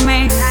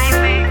timing.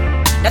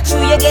 That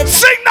true you get.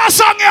 Sing that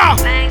song, yeah.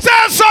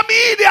 Tell some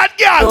idiot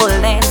girl.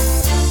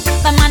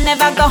 The man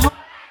never go home.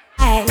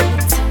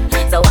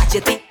 So what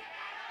you think?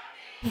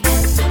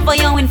 For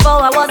your info,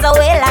 I was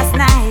away last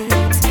night.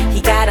 He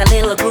got a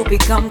little groupie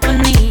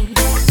company.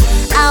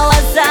 I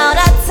was out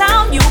of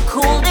town, you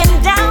cooled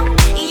him down.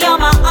 You're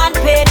my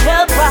unpaid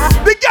helper.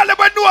 The girl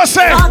never know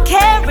say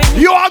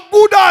you are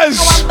good as.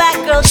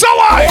 So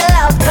what?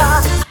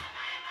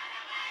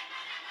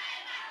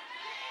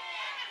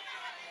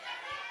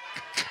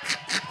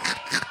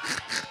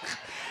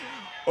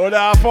 Oh,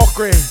 that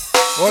fuckery.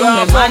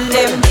 Man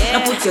them,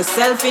 now put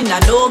yourself in a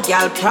no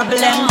girl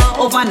problem.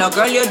 Over no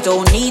girl, you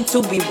don't need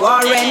to be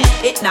worrying.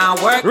 It now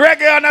work.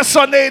 Reggae on a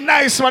Sunday,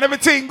 nice man,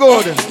 everything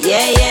good.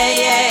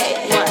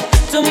 Yeah.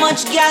 Too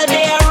much girl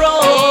they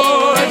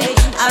road.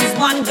 As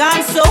one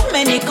gone, so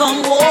many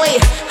come boy.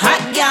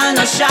 Hot girl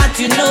no shot,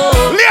 you know.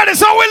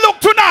 Ladies, how we look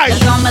tonight?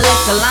 I'm a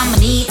little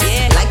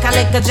lemonade, like a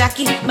liquor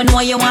jacket. But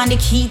know you want the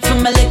key to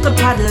my little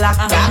padlock.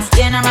 That's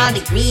general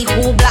degree,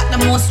 who block the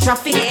most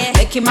traffic.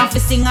 Make him have to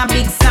sing a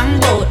big song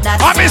about that.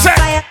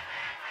 Fire.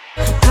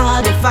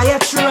 Call the fire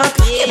truck.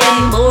 You've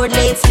been bored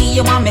lately,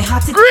 you want me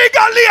hot to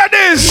Reggae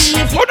ladies,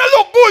 wanna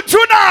look good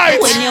tonight.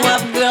 when you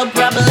have girl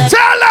problem.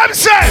 Tell them,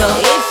 say. So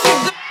if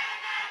you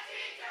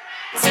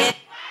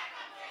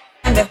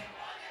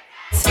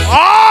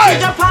Alright.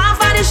 Take a palm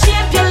for the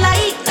shape you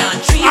like.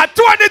 At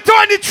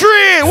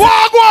 2023,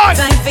 walk one.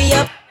 Time for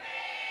your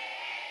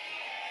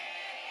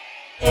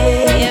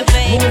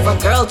move a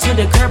girl to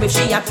the curb if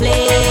she a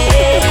play.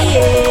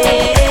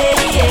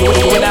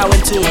 When I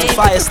went to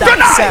FYAH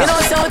STATAH. You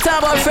know, so we talk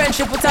about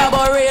friendship, we talk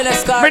about real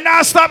escort. Me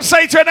not stop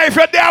saying to you, if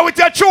you're there with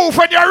your true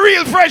friend, your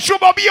real friend, you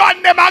must be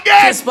on them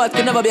again. This spot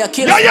could never be a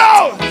killer.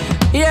 Yo!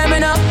 Yeah, me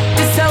know.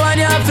 This is one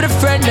you have for the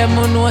friend, them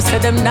who know, say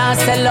them not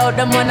sell out,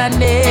 them one I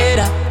need.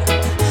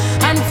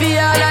 And for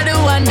all of the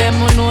one, them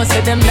who know,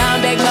 say them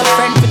not beg no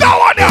friend. For that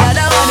one,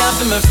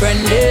 for my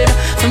friend,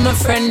 for my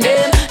friend,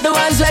 The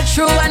ones that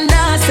true and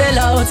not sell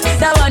out.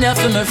 That one you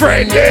for my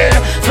friend.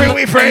 Free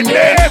we friend.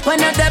 When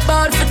not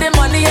about for the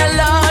money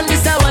alone.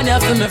 This a one you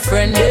for my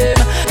friend.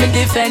 Me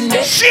defend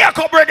it. Shake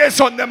up Reggae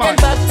Sunday, man.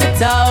 Back to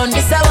town.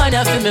 This a one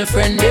you for my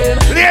friend.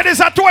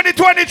 Ladies at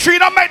 2023,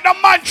 don't make no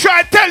man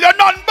try tell you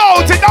nothing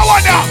about it. No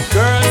one ya.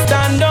 Girl,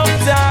 stand up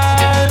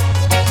tall.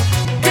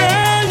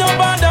 Girl, no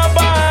bother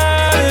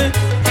ball.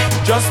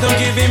 Just don't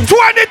give him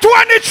 2023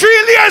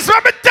 years,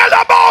 let me tell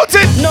about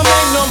it. no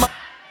make no man.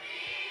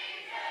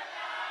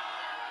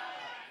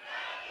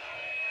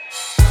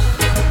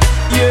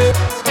 Yeah,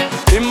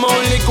 him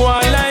only go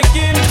on like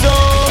him so.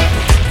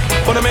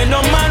 But I make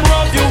no man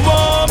rub you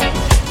up.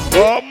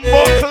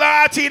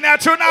 Clatina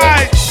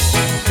tonight.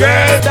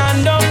 Girl,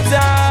 stand up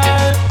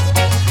tall.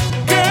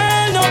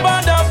 Girl, no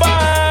bother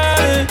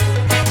ball.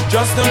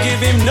 Just don't give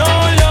him no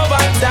love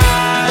at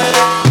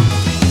all.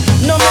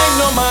 No make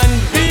no man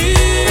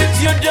beat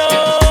you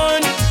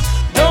down.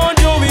 Don't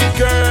do it,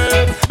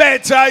 girl.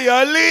 Better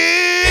you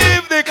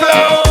leave the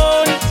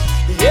club.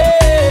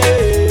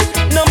 Yeah,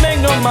 no make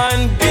no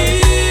man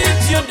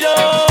beat you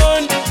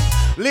down.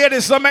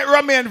 Ladies, don't make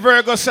Rami and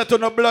Virgo set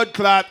on a blood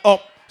clot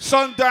up.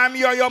 Sometimes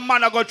you and your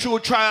man go through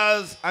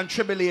trials and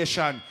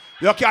tribulation.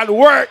 You can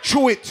work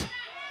through it.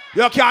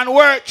 You can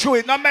work through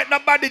it. Don't make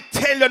nobody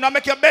tell you. Don't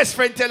make your best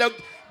friend tell you.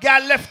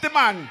 Girl left the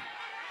man.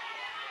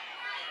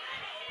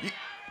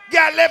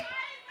 Girl left.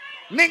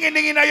 Ninging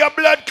in your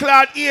blood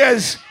clot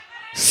ears.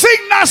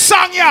 Sing that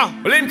song, yeah.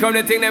 Well, in come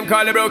the thing them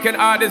call the broken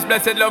heart. This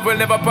blessed love will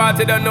never part.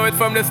 They don't know it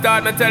from the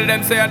start. Me tell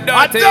them say I'm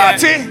dirty. I'm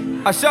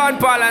dirty. A Sean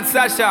Paul and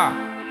Sasha.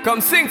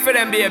 Come sing for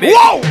them, baby.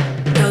 Whoa!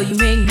 Though you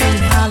make me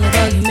holler,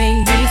 though you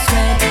make me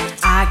sweat,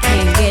 I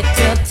can't get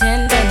your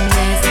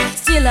tenderness.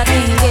 Still I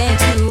can't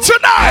get you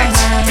tonight.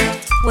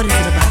 What is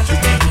it about you,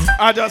 baby?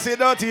 I just say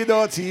dirty,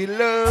 dirty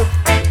love.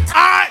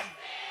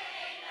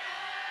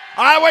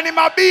 I when him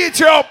a beat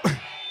you up.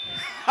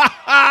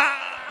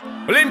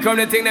 Well, in come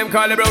the thing them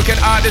call the broken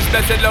heart. This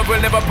blessed love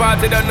will never part.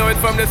 They don't know it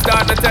from the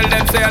start. Me tell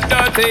them say I'm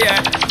dirty,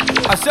 yeah.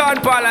 A Sean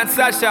Paul and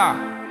Sasha.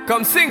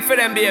 Come sing for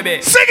them,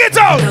 baby. Sing it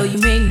out. Though you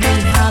make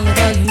me holler,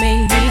 though you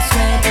make me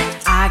sweat,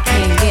 I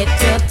can't get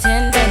your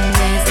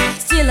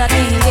tenderness. Still I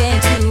can't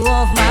get you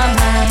off my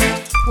mind.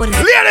 What is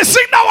it? Ladies,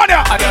 sing that one,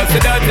 yeah. I just say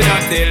dirty,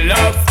 dirty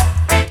love.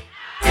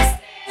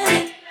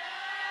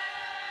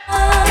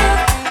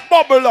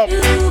 Bubble up.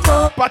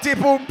 Party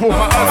boom boom.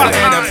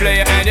 I'm a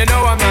player and you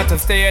know I'm not a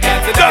stayer.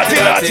 That's a dirty,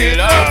 dirty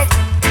love.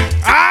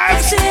 I'm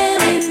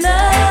still in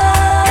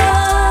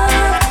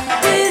love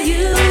with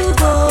you,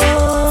 boy.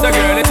 So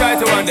girl, they try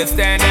to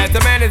understand that a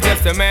man is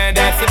just a man.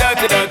 That's a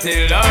dirty,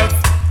 dirty love.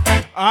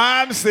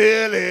 I'm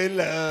still in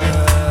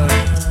love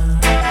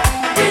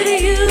with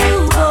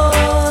you,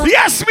 boy.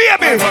 Yes,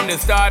 baby. From the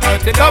start,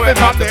 but you know it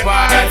from the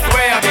part. That's the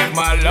way I give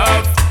my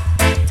love.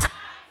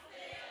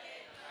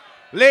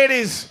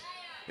 Ladies,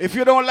 if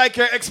you don't like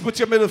your ex, put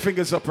your middle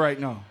fingers up right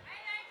now.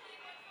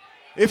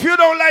 If you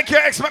don't like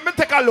your ex, let me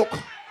take a look.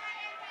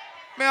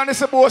 Me on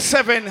this about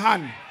 7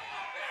 hand.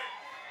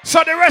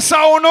 So the rest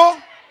of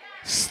uno,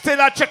 still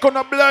a check on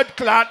the blood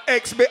clot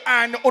ex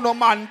behind uno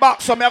man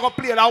back. So me go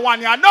play that one,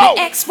 you know.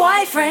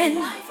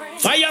 Ex-boyfriend.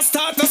 Fire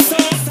start the song.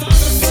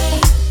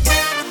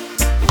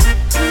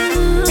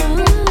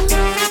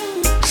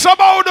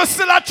 Somehow do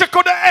still a check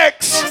on the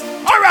ex.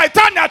 All right,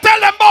 Tanya, tell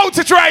them about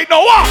it right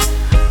now. What?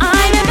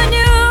 I never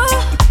knew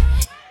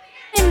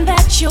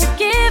that you're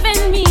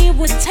giving me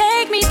would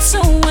take me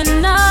to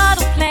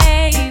another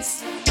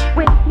place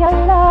with your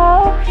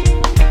love.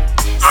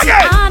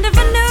 Again. I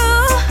never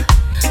knew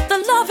the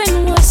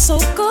loving was so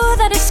good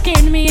that it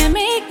scared me and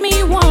made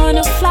me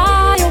wanna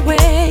fly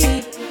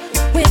away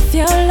with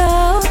your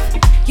love.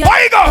 Your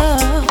Where you go?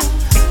 love.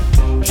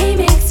 He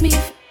makes me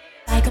feel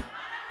like a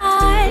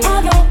pie.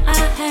 Although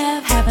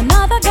I have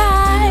another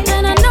guy,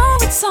 and I know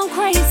it's so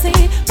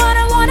crazy, but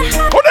I wanna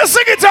have. Who does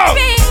sing it out?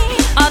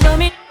 Although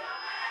me.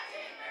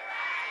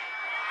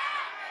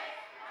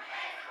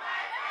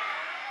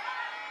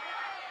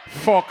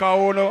 Fuck a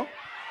uno.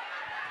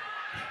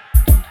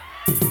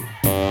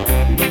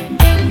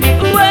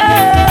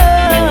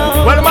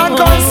 Well, the man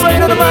called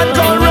Slade and the man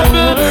called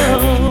Rebel.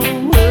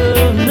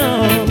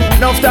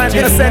 Enough time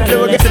innocently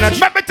we're getting a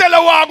Let me tell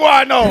you what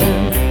I know.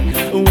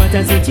 What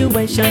a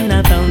situation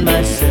I found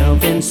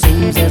myself in.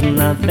 Seems there's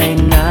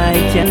nothing I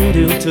can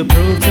do to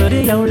prove to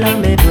the old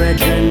lovely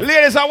brethren.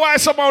 Ladies, I want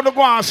someone to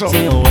go on so.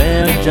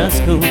 Well, just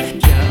who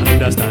can't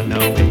understand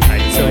now.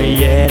 So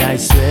yet I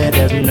swear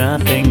there's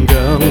nothing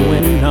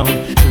going on.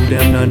 To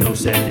them no no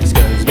said this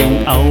girl's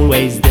been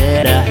always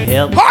there to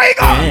help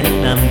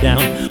when I'm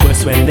down.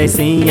 Worse when they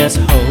see us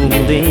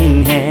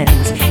holding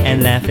hands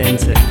and laughing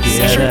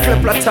together.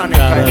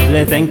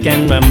 Probably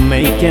thinking we're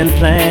making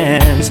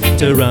plans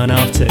to run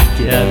off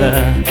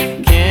together.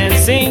 Can't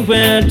see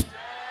we're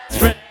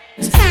friends.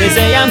 They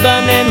say I'm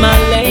bumming my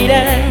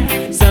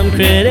lady. Some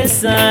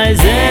criticize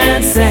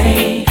and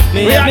say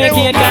me and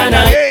Mickey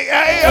kinda.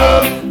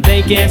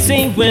 They can't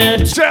sing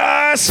with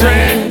just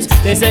friends.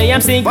 They say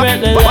I'm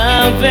secretly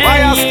loving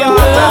you.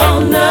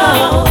 Oh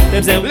no.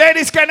 Them say,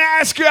 ladies, can I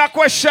ask you a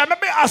question?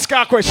 Let me ask you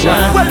a question.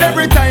 Well,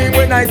 every time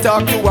when I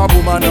talk to a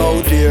woman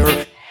out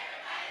there,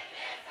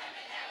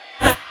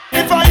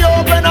 if I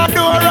open a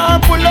door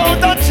and pull out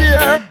a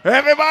chair,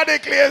 everybody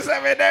clears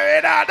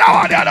everything. That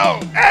one you know.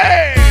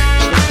 Hey.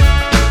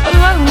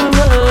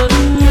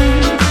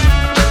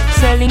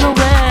 Selling away.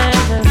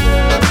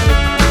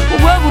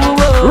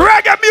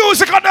 Reggae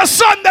music on the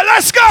Sunday,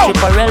 let's go!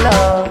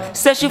 Chuparella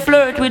says she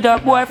flirt with her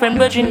boyfriend,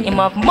 virgin him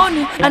of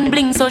money and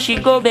bling, so she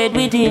go bed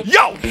with him.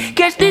 Yo!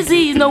 Catch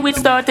disease, now it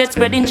started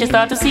spreading. She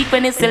start to seek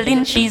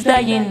penicillin, she's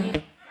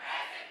dying.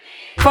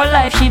 For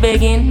life she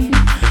begging.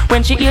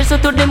 When she hears her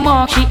to the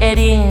mark, she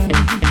heading.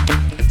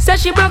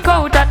 Says she broke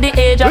out at the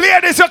age of...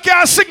 Ladies, you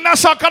can't sing that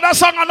song, cause that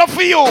song enough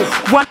for you.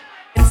 One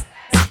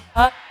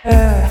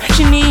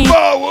she needs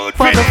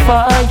for the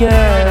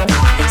fire.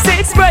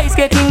 Six price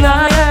getting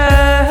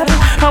higher.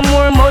 And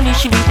more money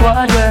she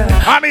require.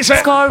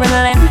 Scoring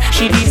length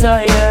she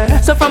desire.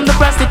 So from the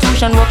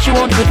prostitution work she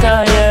won't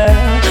retire.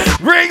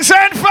 Rings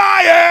and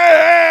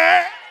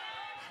fire.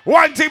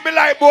 One thing me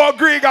like about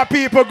Dangriga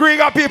people.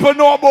 Dangriga people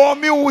know about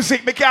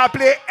music. Me can't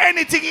play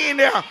anything in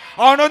there.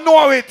 I don't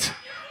know it.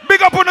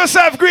 Big up on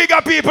yourself,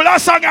 Dangriga people.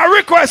 That song a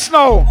request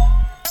now.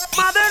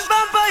 Modern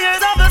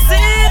vampires of the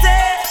city,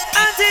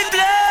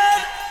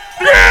 anti-blood.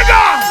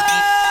 Dangriga!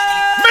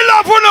 Me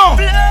love you now.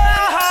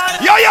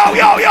 Yo, yo,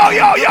 yo, yo,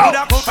 yo, yo.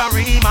 Coulda come from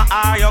Rima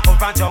or you come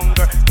from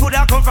jungle.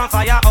 Coulda come from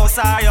FYAH or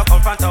you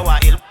come from Tower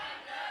Hill.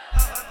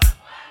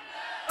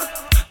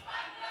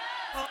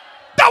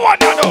 That one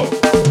you know.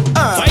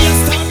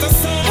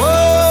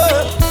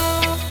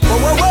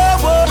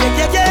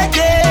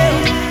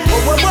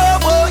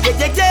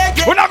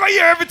 We're not gonna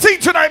hear everything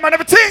tonight, man.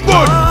 Everything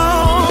good.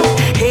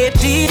 Hey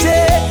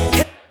DJ.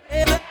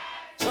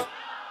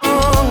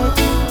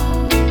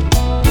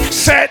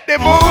 Set the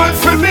mood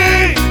for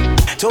me.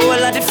 To all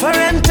a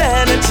different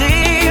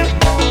energy.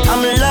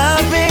 I'm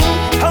loving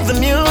how the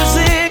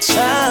music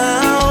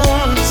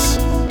sounds.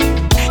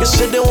 You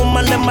see the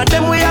woman,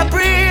 them we are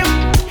brave.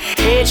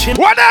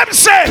 What them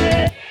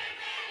say?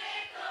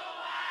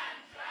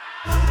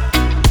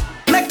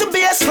 Make the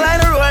bass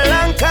line roll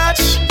and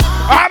catch.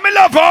 I'm in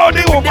love all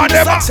the woman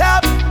them.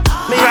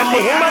 Me and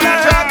the woman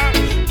attack.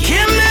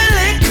 Give me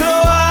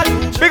little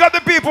one. Because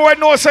the people who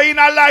know say in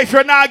a life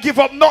you not give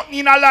up nothing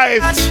in a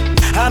life.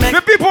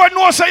 The people who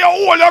know say you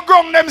hold your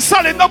ground them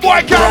solid, no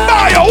boy can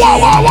buy you. Wow,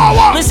 wow, wow,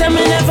 wow. Me say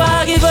me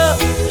never give up.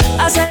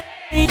 I said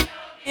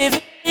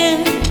give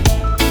in.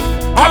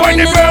 And when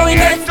the going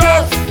get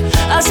tough,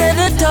 I said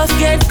the tough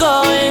get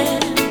going.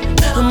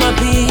 My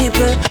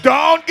people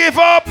don't give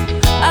up.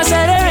 I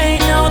said there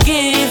ain't no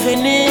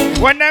giving in.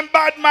 When them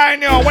bad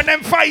mind you, when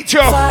them fight you.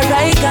 For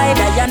right guy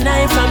that you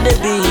know from the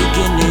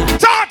beginning.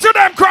 Talk to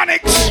them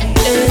chronics.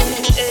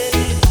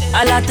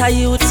 A lot of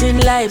youths in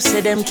life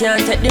say them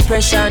can't take the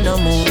pressure no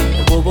more.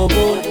 Bo, bo,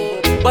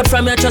 bo. But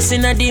from your trust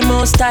in the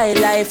most high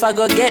life, I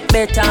go get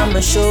better, I'm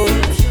sure.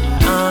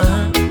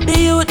 The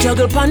youth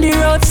juggle on the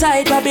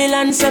roadside,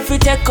 Babylon say fi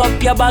take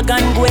up your bag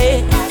and go.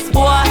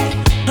 Boy,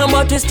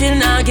 but we still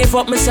not give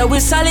up. Me say we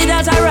solid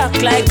as a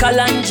rock like a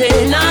Kalanje.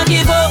 Not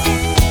give up.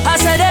 I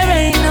said there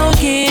ain't no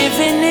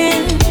giving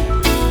in.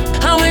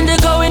 And when the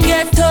going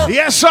get tough,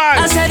 yes, sir.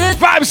 I said it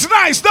vibes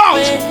nice,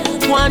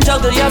 don't. One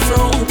juggle your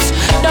fruits.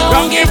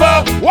 Don't give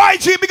up.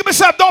 YG, big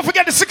myself. Don't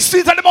forget the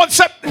 16th of the month,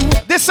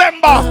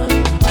 December.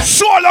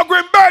 Solo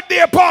Green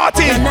birthday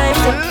party.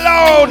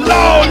 Loud,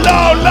 loud,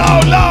 loud,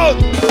 loud, loud.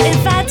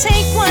 If I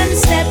take one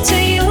step to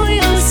you,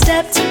 you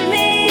step to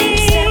me.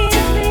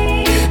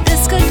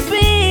 This could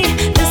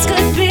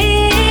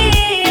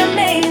be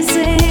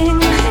amazing.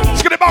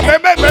 We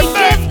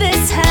give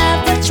this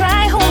half a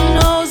try, who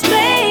knows,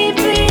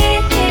 baby.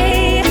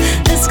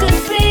 This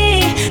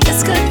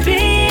could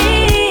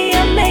be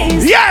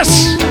amazing.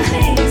 Yes.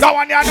 That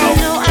one you know.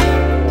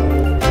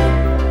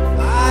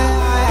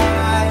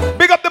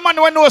 Big up the man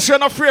who knows you're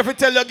not free to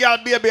tell your girl,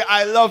 baby,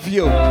 I love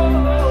you.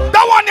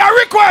 That one your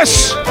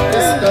request.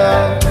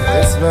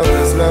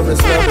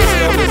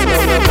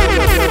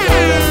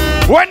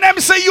 When them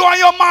say you and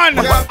your man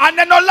and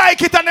they don't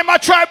like it and them a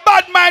try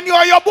bad man, you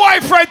and your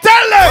boyfriend,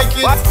 tell them.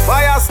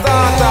 Fire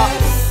starter.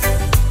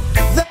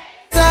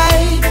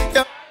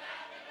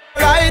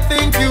 I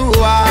think you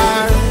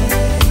are.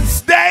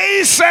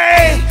 They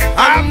say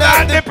I'm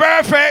not the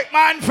perfect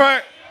man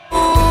for.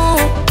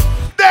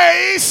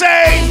 They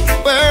say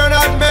we're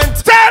not meant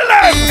to. Tell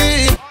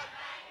them.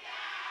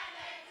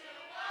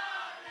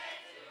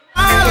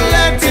 I'll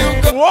let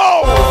you go.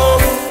 Whoa.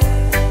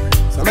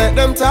 So make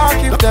them talk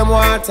if them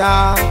want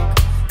talk.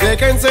 They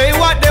can say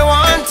what they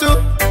want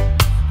to.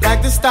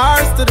 Like the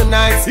stars to the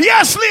night.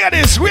 Yes,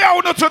 ladies, we are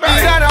on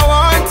tonight. That I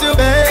want to,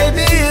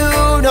 baby.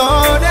 You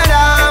know that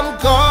I'm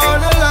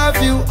gonna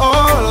love you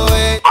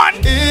always.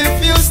 And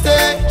if you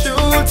stay true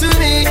to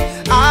me,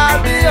 I'll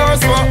be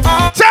yours for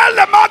all. Tell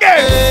them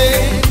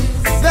again.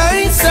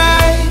 They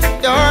say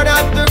you're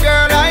not the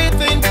girl I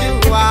think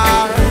you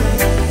are.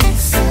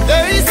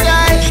 They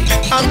say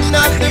I'm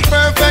not the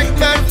perfect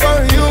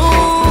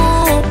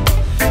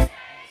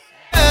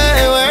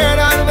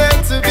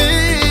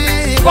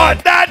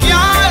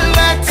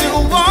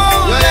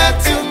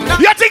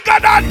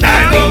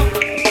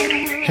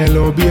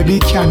Hello baby,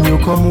 can you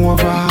come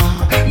over?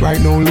 Right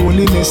now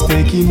loneliness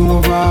taking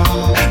over.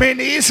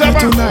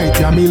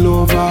 Tonight I'm me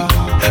lover.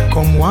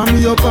 Come warm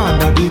me up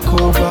under the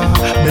cover.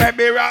 Let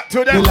me rock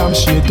to them. The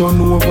lampshade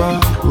turn over.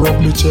 Rub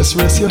me chest,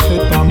 rest your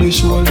head on my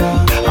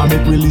shoulder. I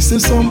make we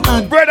listen some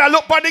ad. Brother,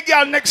 look for the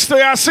girl next to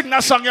you and sing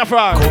that song you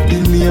from. Cup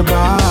the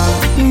neighbor.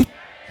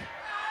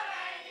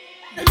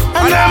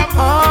 And I'm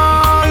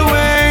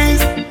always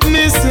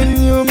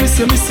missing you, miss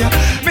you.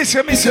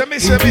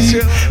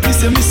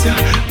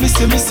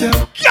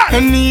 I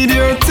need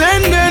your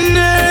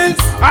tenderness.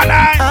 And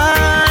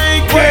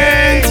I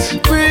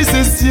can't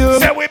resist you.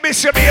 Say we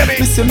miss you, baby.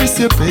 Miss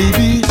you,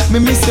 baby. Me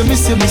miss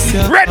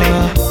you. Ready?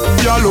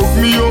 You love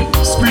me up,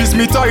 squeeze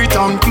me tight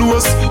and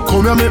close.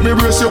 Come here, make me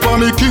brace you for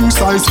me king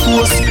size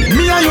force.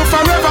 Me and you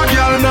forever,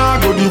 girl. Now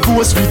go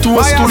divorce. We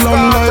toast to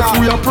long life.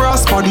 We are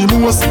prosper the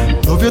most.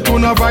 Love you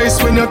tone of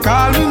voice when you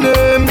call me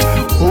name.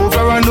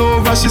 Over and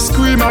over, she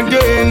scream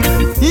again.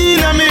 In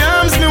my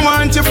arms, me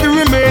want you to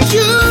remain.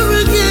 You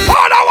again.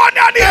 Hold on, one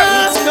down here.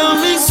 It's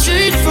coming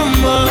straight from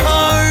my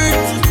heart.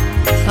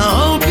 I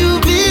hope you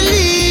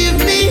believe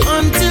me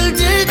until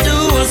they do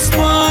us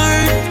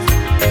part.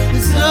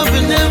 This love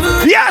will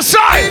never. Yes,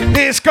 I.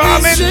 It's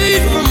coming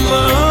straight from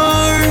my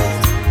heart.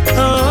 I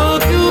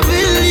hope you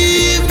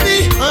believe me.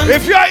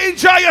 If you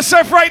enjoy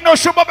yourself right now,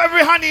 show up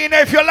every honey in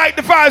there. If you like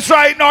the vibes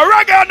right now,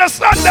 Reggae on the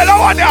Sunday, I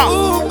want you.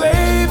 Ooh,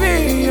 baby,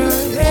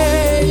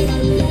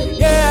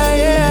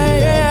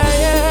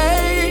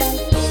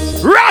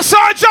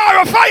 Rasa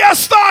Jara, fire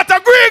start,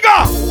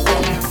 Dangriga.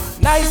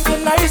 Nice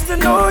to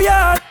know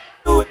ya.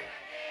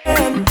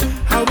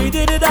 How we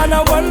did it on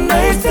a one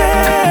night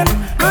stand.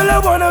 Girl, I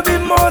wanna be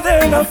more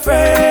than a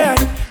friend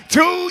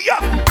to ya.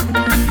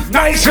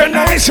 Nice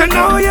to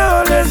know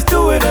ya. Let's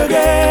do it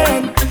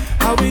again.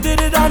 How we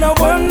did it on a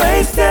one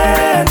night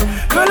stand.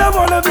 Girl, I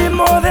wanna be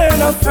more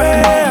than a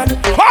friend.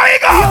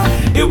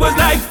 It was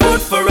like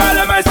food for all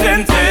of my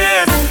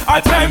senses.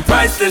 Our time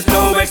priceless,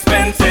 no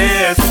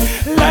expenses.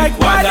 Like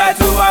water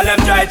to all them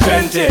dry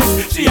trenches.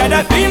 She had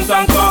a theme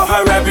song for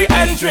her every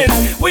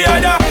entrance. We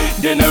had a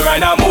dinner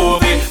and a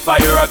movie.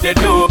 Fire up the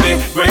doobie.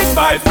 Great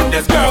vibe from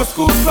this girl,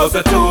 school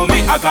closer to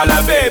me. I call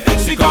her babe,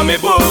 she call me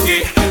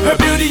Boogie. Her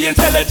beauty,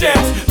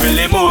 intelligence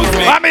really moves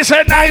me. Let me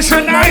say nice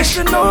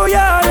to know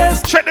ya.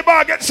 Let's check the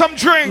bar, get some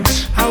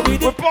drinks.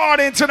 We're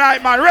partying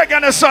tonight, man. Reggae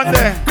on a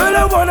Sunday. Girl,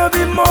 I wanna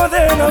be more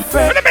than a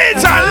friend. In the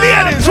meantime,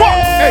 ladies, what?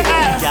 Hey.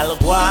 Y'all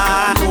go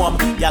on home.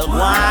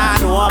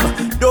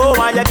 Don't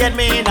want you get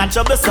me in a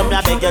trouble, so me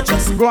I beg you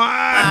just go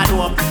on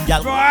home.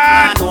 Y'all go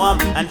on home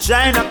and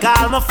try to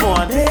call my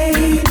phone.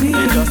 Baby,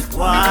 you just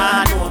go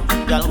on home.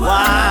 Y'all go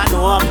on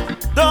home.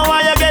 Don't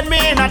want you get me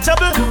in a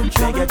trouble.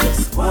 Beg you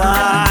just go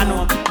on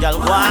home. Y'all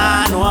go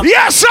on home.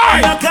 Yes, sir.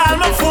 You call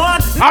my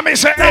phone. I mean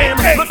say, hey.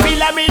 But feel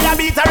like me a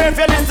beat her if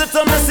you listen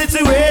to my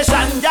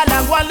situation. Y'all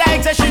have one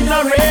like say she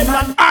no raid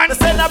man. And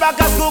send her back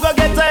to school go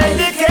get her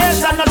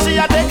education. Now she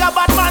a take a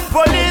bad man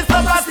police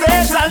up a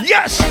station.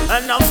 Yes.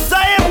 And now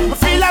time, I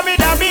feel like me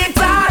da beat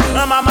her.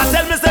 My mama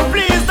tell me say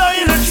please don't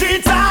you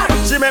treat her.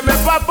 She make me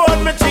pop out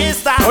me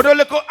 3-star. Oh, the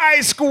little high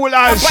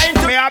schoolers.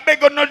 Me I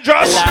beg you no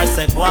just. Y'all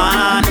say go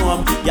on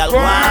home, y'all go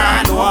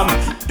on home.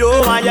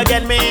 Don't want you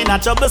get me in a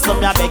trouble, so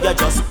me I beg you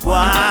just go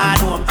on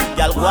home.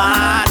 Y'all go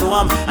on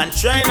home and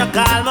try to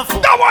call my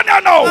phone. That one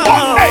you know.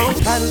 Hey.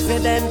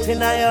 Confident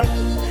in you,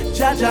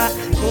 Jaja,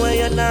 when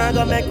you not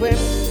gonna make me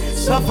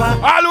suffer.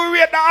 All who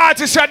rate the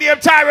artist are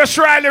named Tyrus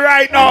Riley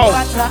right now.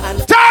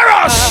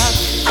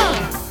 Tyrus!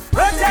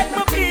 Protect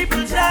my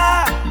people,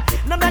 Jah.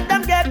 No let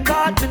them get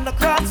caught in the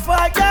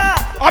crossfire.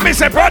 I mean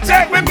say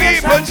protect my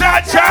people,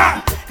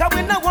 Jaja. Cause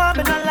we no want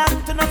me no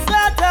land to no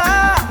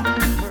slaughter.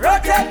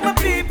 Protect my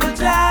people,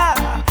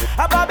 Jah.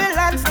 A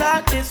Babylon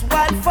start this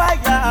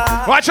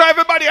wildfire. Watch how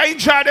everybody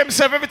enjoy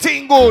themselves,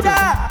 everything good.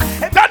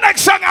 The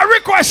next song I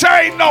request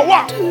I ain't know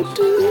what.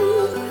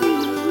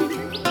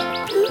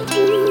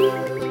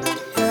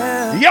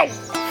 Yo.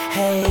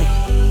 Hey,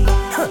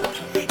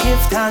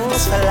 give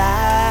thanks for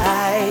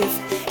life.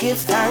 Give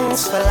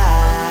thanks for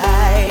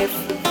life.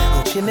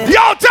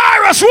 Yo,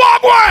 Tyrus,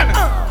 walk one.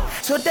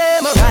 So day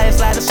my rise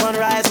like the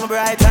sunrise, my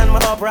bright and my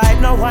upright.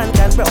 No one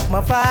can break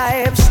my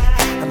vibes.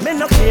 I'm in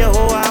no fear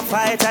who I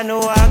fight, I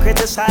know I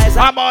criticize.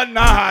 I'm on the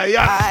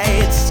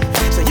heights.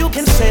 So you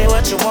can say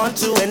what you want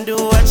to and do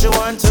what you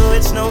want to.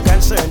 It's no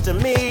concern to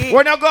me.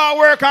 When you go to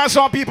work and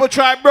some people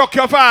try to break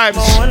your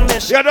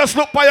vibes, you just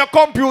look by your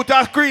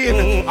computer screen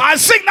and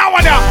sing that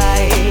one down.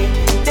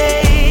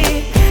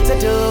 To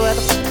do what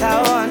the fuck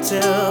I want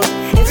to.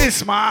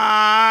 It's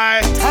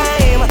my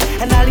time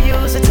and I'll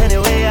use it any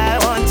way I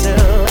want to.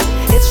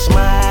 It's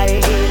my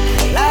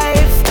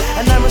life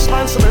and I'm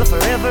responsible for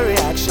every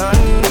action.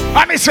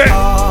 Let me say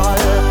all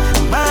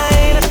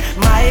mine,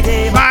 my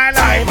day, my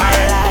life, my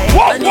life.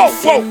 Whoa, whoa,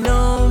 whoa. You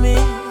know me,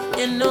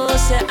 you know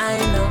say I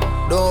know.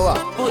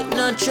 Put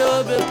no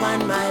trouble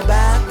on my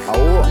back.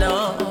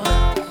 No.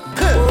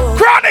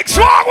 Chronic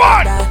swag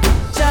one.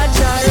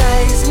 Jaja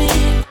rise me.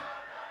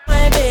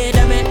 My bed, I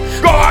mean,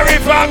 go a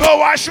river and go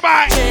wash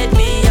my. Treat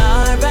me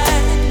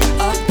alright,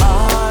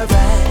 alright.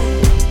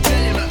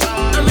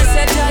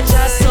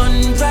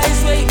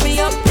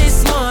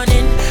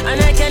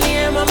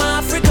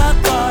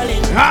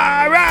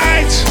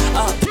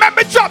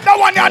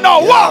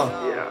 What?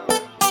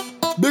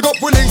 Big up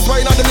we links,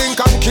 wine on the link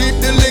and keep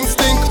the links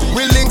stink.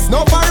 We links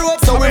no far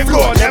up, so we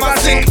flow never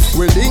sink.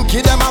 We link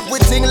it them up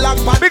with thing like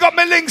pan. Big up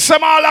me links,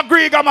 some all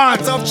Dangriga, man.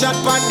 Tough chat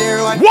pan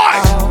there one.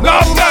 Why?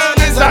 Love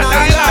girl is an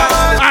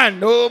island, and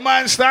no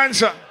man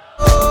stands up.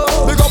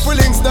 Big up we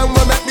links, them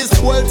we make this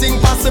whole thing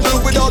possible.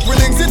 Without we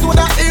links, it would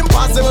have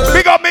impossible.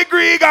 Big up me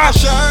Griga.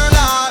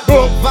 Sherlock,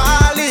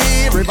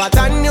 Valley,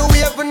 Riverton, New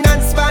Haven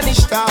and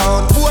Spanish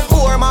Town. Fort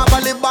Moore,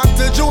 Valley back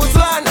to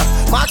Jerusalem.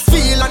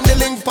 Maxfield and the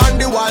link pan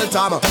the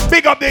Waltham.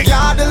 Big up the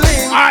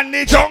gardening and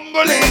the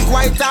jungle link.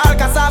 White tall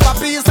cassava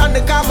peas and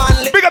the common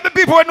link. Big up the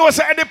people who know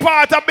say any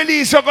part of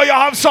Belize you go, you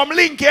have some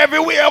link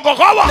everywhere you go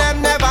cover.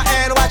 Them never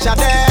end watch a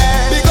day.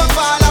 Big up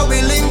all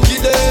we link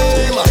it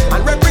them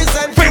and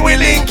represent we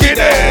link it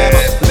them.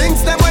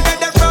 Links them when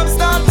they're from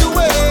start to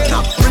end.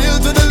 Real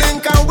to the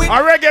link and we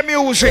reggae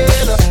music.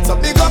 So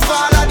big up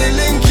all of the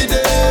link it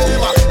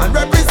them and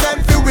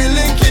represent we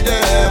link it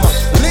them.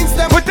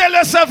 But tell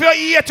yourself you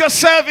hate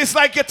yourself, it's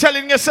like you're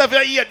telling yourself you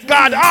hate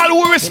God. All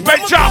who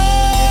respect you.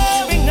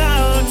 Going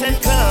out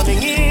and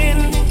coming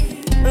in.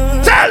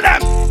 Tell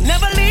them.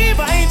 Never leave,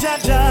 I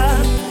jaja.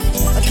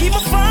 I keep a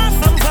far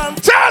from come.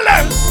 Tell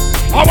them.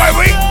 How are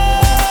we?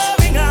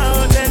 Going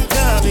out and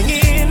coming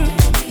in.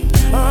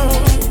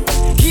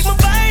 Keep me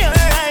by your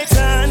right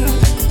hand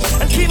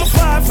and keep me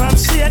far from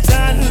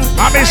Satan.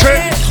 I'm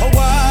say.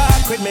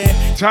 Walk with me.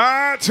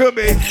 Talk to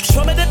me.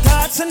 Show me the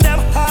thoughts and them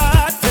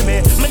heart for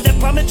me. Me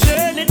dip on my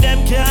journey,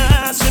 them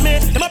can't see me.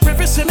 Them a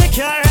preface me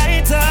can't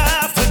write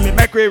off with me.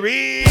 Make we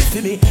read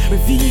for me,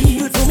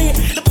 reveal for me.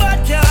 The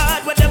bad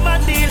card, what them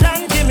man deal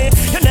and give me.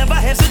 You never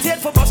hesitate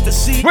for us to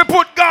see. We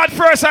put God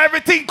first,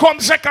 everything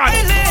comes second.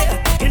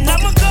 And I'm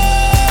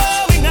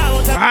going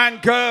out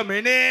and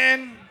coming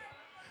in.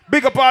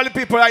 Big up all the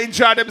people that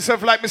enjoy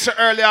themselves like Mr.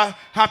 earlier.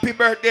 Happy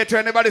birthday to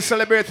anybody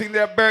celebrating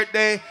their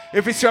birthday.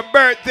 If it's your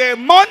birthday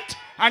month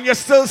and you're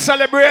still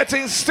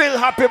celebrating, still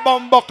happy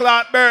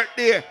bumbuckler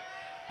birthday.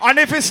 And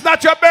if it's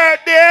not your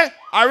birthday,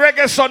 a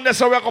reggae Sunday,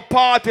 so we're going to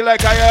party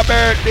like a your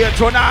birthday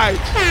tonight.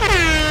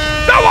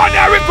 That one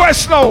their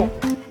request now.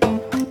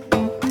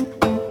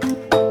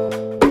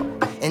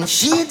 And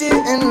she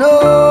didn't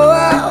know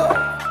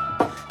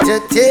how to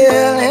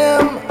tell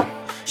him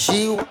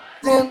she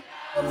wasn't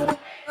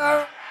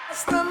her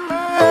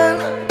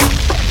man.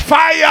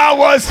 Fire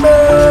was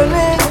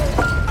burning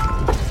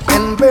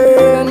and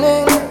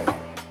burning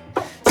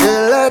to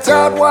let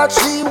out what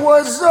she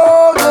was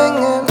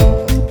holding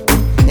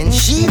in. And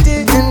she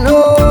didn't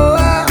know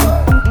how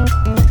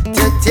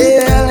to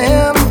tell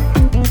him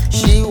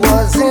she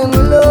was in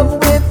love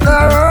with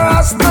her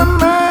Rasta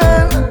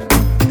man.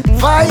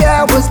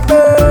 Fire was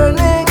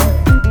burning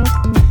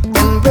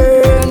and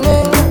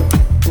burning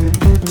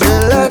to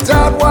let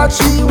out what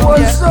she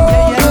was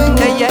holding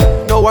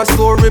in. Know a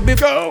story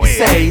before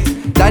say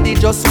daddy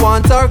just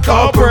want her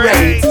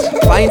corporate.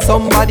 Find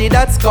somebody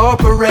that's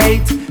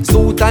corporate.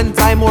 Suit and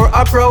tie more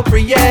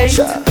appropriate.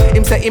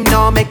 Him say him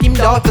now make him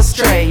daughter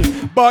stray.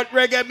 But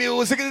reggae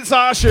music is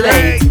all she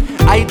rate.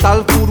 I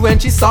tell food when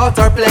she sort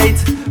her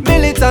plate.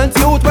 Militant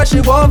youth where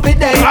she want be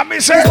day.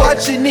 Is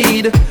what she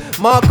need.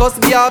 Marcus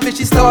Garvey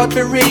she start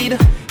to read.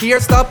 Here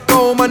stop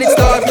home and it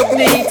start look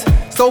neat.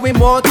 So we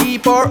want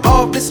keep her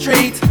off the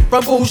street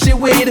from who she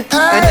with, and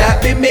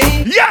that be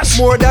me. Yes.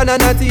 More than a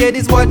 98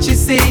 is what she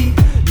see.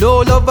 No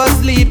love or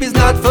sleep is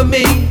not for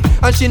me,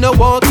 and she no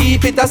want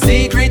keep it a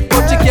secret,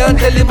 but she can't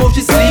tell him who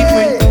she sleep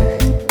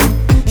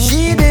with.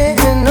 She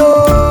didn't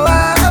know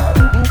how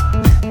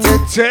to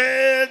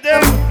tell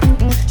them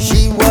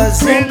she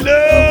was in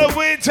love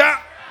with her.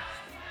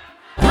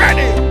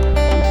 Ready?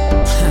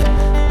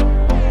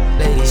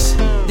 Ladies,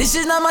 this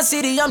is not my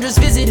city, I'm just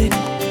visiting.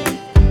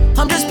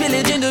 I'm just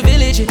pillaging the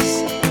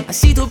villages. I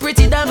see two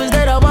pretty diamonds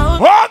that I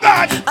want. Oh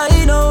God!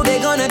 I know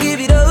they're gonna give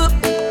it up.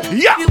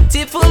 Yeah.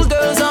 Beautiful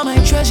girls are my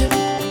treasure.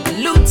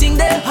 Looting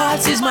their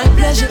hearts is my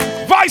pleasure.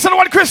 Vice and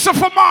one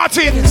Christopher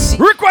Martin.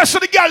 Request to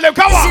the girl, them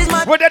come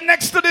on. We're the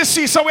next to the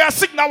sea, so we are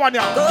sitting now one,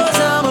 yeah. Cause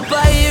I'm a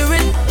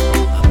pirate.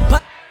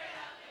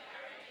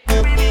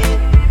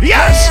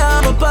 Yes! Yeah,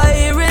 I'm a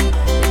pirate.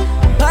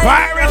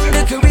 Pirate from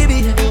the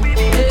Caribbean.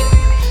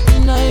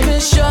 And I'm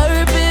as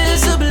sharp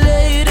as a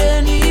blade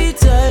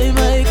anytime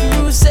I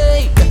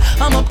crusade.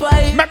 I'm a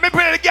pirate. Let me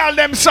play the girl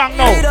them song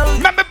now.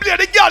 Let me play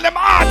the girl them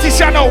artists,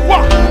 you know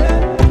what?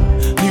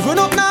 Me run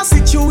up now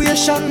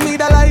situation, me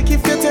da like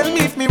if you tell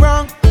me if me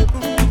wrong.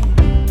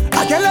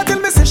 A girl tell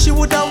me say she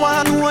woulda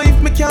want to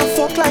if me can't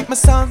fuck like my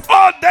son.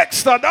 Oh,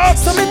 Dexter, no.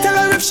 So me tell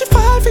her if she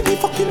fall for me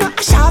fucking a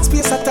short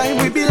space of time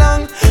we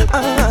belong.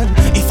 And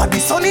if I be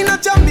son in a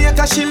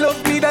Jamaica, she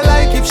love me da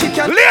like if she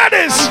can.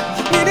 Ladies,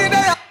 me need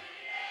a.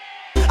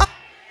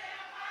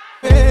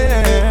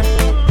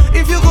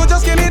 If you go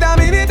just give me that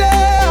minute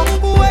there,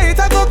 wait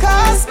I go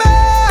cost me.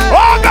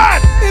 Oh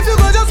God! If you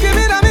go just give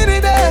me that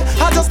minute there,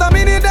 I just a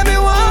minute that me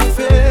want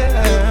fair.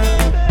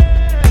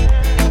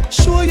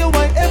 Show you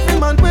why every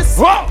man was.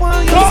 Don't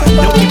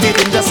keep it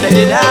and just let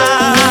it out.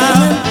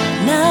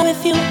 Now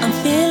with you I'm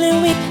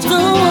feeling weak.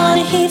 Don't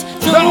wanna eat,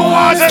 don't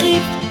wanna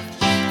sleep.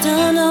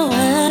 Don't know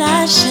what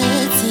I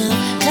should tell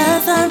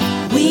 'cause I'm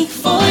weak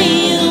for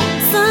you.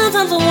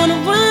 Sometimes I wanna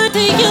run to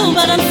you,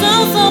 but I'm so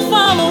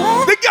far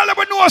away. The girl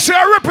ever know say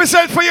I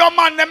represent for your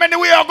man them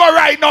anywhere I go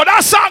right now.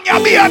 That song you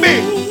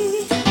baby.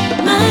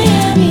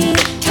 Miami,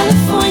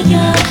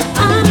 California,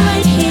 I'm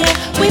right here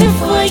waiting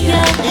for you.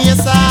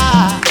 Yes, I.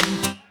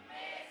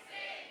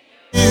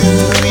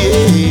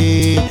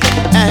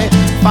 Hey,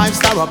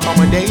 5-star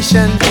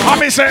accommodation.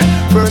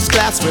 First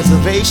class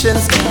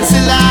reservations.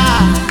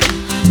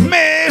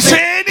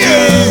 Missing you.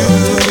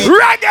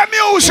 Reggae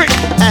music.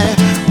 Hey,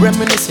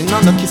 reminiscing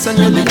on the kiss and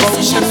your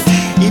devotion.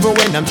 Even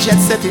when I'm jet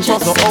setting for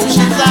the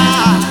oceans.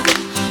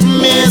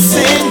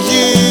 Missing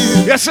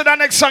you. Yes, so the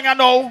next song I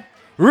know.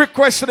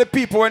 Request to the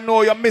people who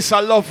know you miss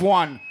a loved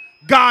one.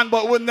 Gone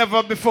but will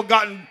never be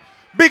forgotten.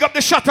 Big up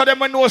the shot of them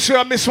when know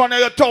you miss one of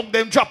your tongue,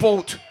 them drop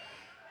out.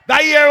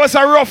 That year was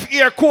a rough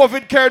year.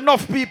 COVID cared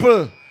enough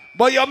people.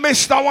 But you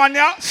missed that one,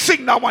 yeah?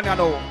 Sing that one, you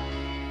know.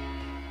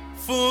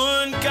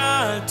 Phone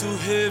call to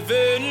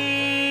heaven.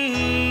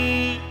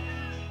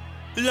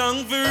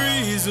 Long for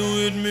reason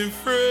with me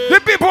friend. The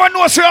people who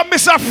know you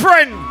miss a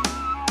friend.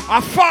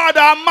 A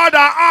father, a mother,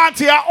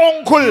 auntie, a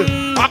uncle,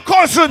 a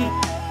cousin.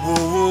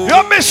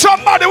 You miss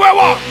somebody where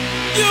what?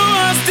 You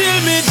are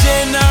still me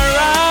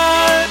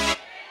general.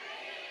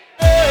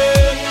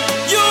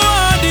 You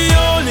are the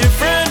only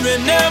friend we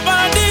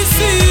never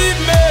deceive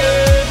me.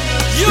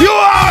 You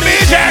are me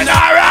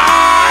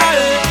general.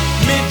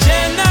 Me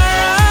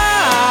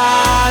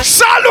general.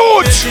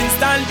 Salute.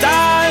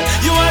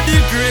 You are the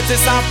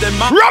greatest of them.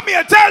 Romy,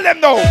 tell them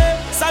though.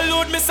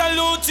 Salute me,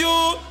 salute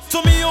you.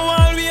 To me you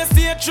always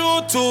stay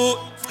true to.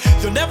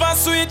 You never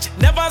switch,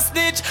 never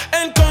snitch.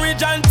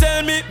 Encourage and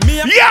tell me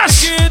I'm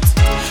yes. Kid.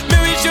 Me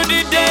wish you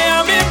the day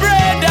I'm me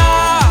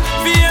brother.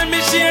 Feel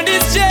me share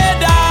this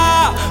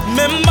cheddar.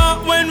 Remember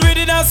when we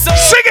did a song.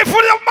 Sing it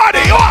for your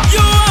money. You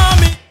are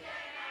me.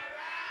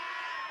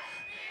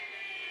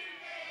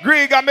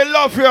 Dangriga, me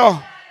love you.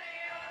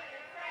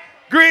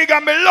 Dangriga,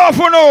 me love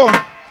you no.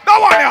 That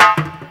one yeah.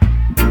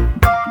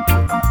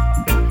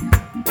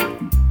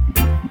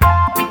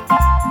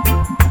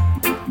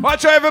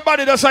 Watch how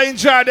everybody does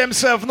enjoy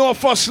themselves. No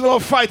fuss, no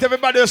fight.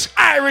 Everybody is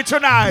airy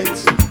tonight.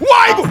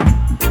 Why go?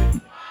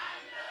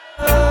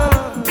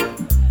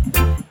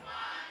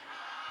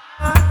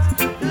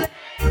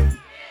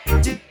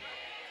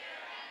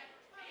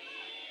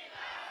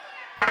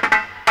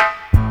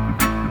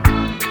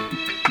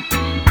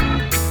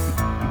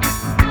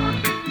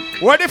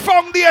 Where the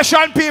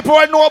foundation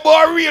people know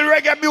about real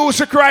reggae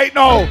music right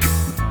now?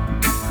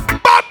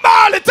 Bob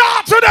Marley,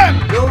 talk to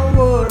them. Don't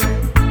worry.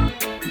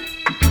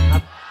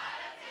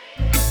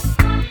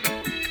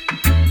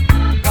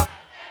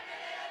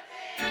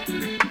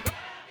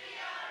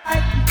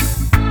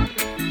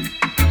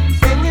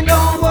 Singing,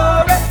 don't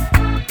worry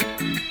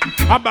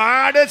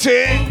about the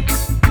thing.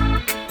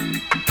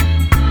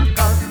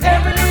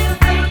 Every little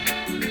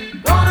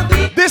thing gonna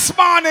be. This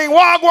morning,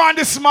 what go on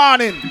this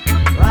morning?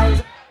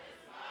 Rise.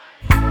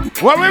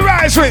 What we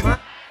rise with?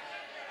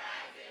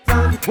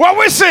 What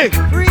we sing?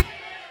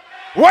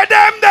 What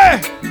them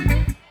there?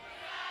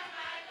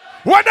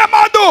 What them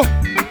I do?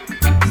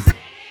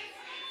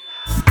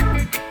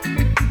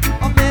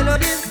 A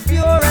melody's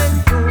pure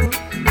and true.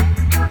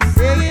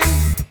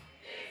 Saying.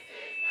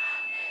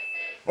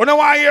 You know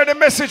why I hear the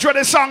message with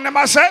the song them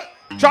I say?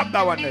 Drop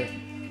that one there.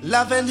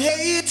 Love and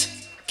hate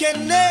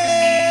can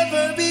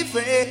never be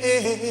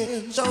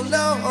friends. Oh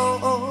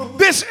no.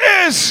 This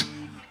is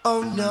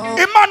oh no.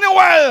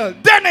 Emmanuel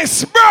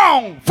Dennis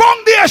Brown,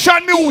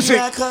 Foundation Music.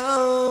 Here I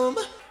come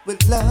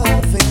with love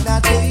and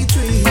not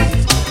hatred.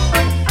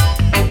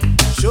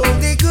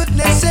 Surely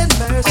goodness and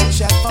mercy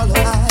shall follow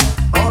I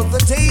all the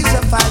days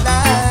of our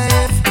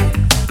life.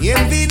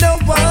 Envy no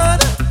one,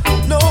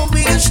 no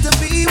wish to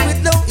be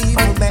with no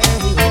evil man.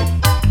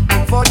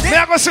 For them,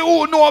 never say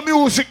who know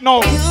music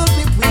now. You'll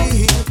be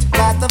whipped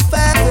by the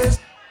feathers.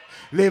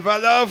 Live a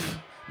love.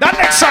 That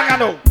next song I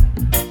know.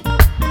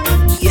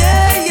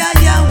 Yeah,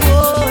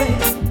 boy.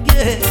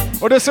 Yeah.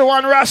 Oh, this is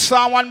one Rasta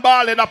and one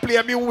ballad that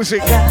play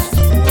music.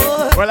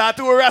 Well, I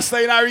two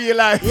Rasta in a real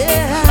life.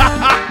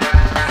 Yeah.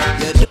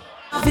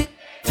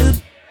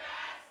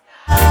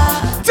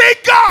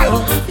 Take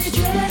God.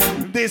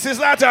 This is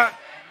STATAH.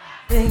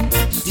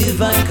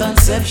 Divine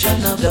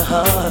conception of the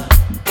heart.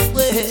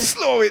 Well,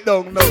 slow it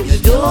down now. You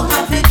don't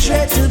have to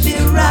try to be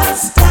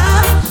Rasta.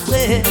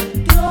 Well,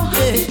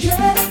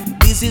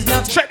 this is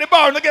not. Check the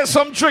bar and get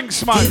some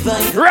drinks, man.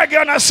 Reggae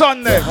on a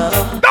Sunday.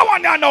 That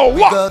one you know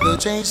what? Gotta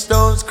change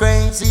those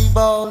crazy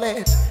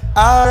ballets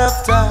out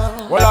of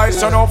town. Well, I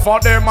stand up for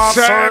them and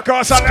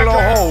circus and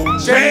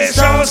clowns. Change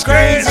those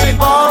crazy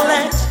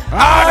ballets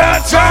out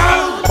of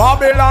town.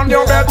 Babylon,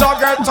 you better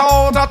get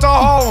out of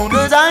town.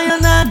 Cause I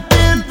am not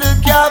built the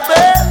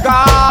cabin.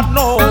 God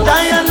knows. And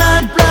I am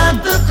not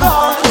plant the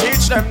corn.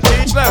 Teach them,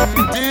 teach them.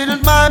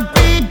 Didn't my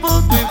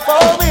people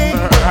before me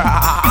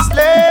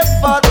slave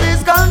for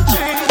this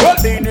country? Well,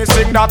 Dini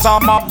sing that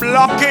I'm a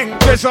blocking.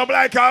 Dress up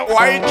like a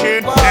white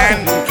kid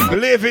and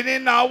living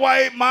in a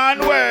white man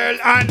world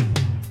and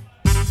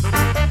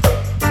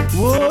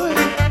Whoa,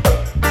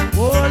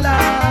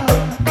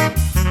 Lord.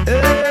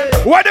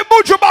 What the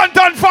Buju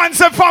Banton fans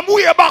say from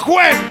way back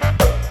when?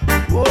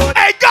 What?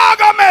 Hey,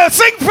 Gargamel,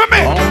 sing for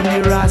me.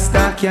 Only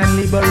Rasta can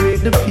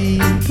liberate the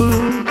people.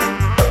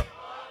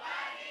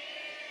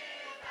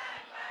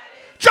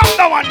 Jump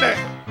that one there.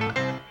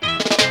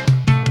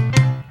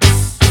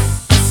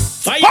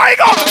 Fire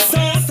go.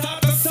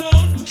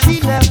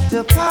 She left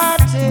the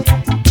party.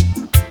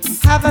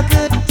 Have a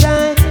good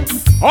time.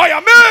 Oh,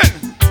 yeah, man.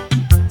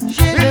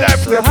 She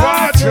left the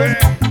party.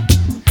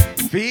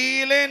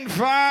 Feeling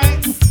fine.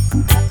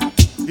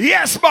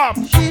 Yes, Bob.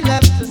 She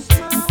left the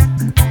smoke.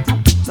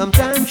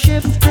 Sometimes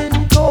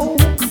shifting coke.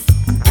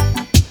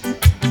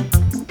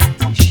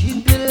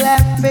 She'd be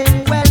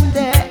laughing when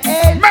there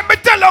ain't. Let me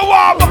tell her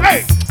what,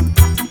 hey.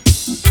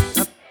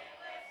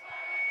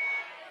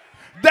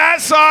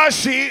 That's all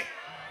she.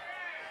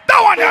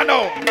 That one you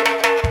know.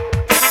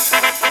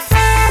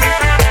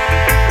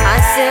 I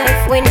said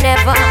if we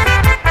never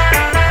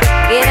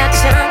get a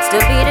chance to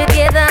be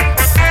together.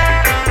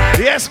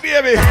 Yes,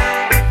 baby.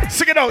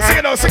 Sing it out, sing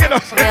it out, sing it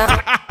out.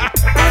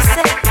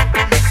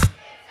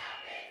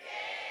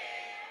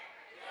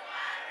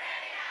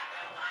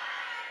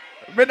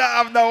 Me not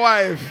have no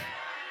wife.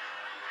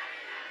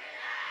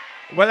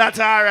 Well, that's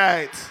all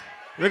right.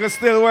 We can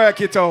still work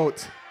it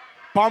out.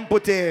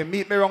 Pampute,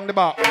 meet me round the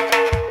back.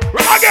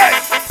 Again!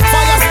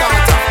 Fire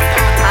starter.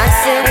 I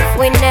said if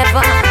we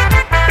never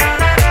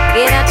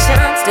get a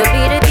chance to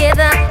be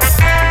together,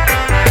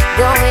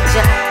 go with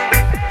ya,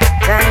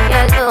 and I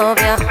love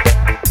ya.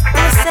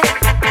 Listen,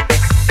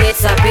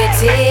 it's a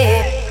pity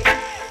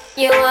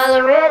you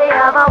already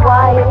have a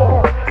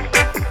wife,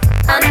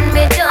 and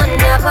me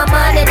don't have a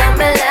man in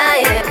my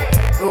life.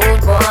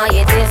 Good boy,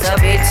 it is a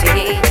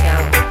pity.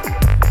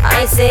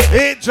 I say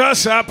it's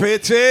just a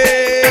pity.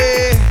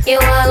 You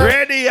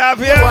already have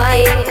your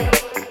wife,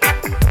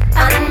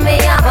 and me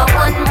have a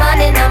one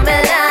man in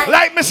my life.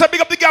 Like me say,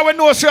 big up the guy who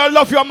knows you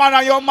love your man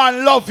and your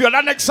man love you.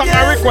 That next song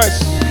I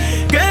request.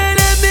 Girl,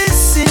 I'm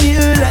missing you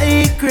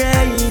like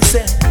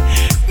crazy.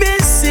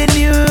 Missing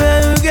you,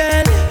 oh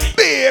girl.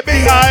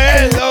 Baby,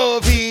 I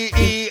love you.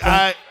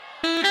 I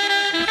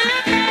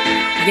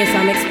guess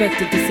I'm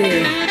expected to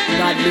say,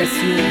 God bless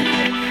you.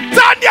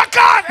 Tanya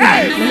Khan,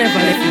 hey! I never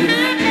left you.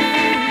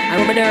 I'm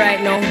over there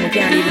right now. We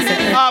can't leave this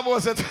at how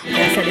was it?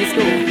 I said it's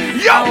cool.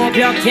 Yo! I hope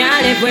you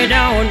can't live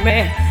without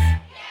me.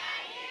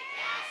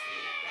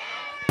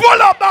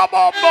 Pull up that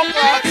motherfucker.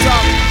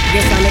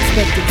 Yes, I'm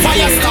expected to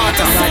Fire say,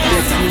 starter. God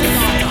bless you.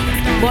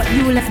 But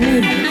you left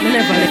me. I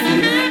never left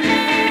you.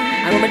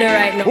 I'm over there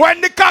right now.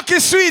 When the cock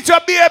is sweet, your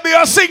baby,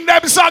 you sing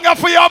them song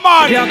for your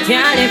man. You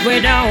can't live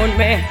without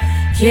me.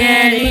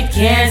 Can't eat,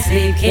 can't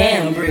sleep,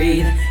 can't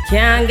breathe.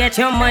 Can't get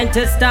your mind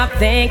to stop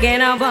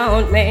thinking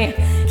about me.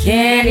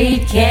 Can't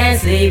eat, can't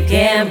sleep,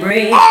 can't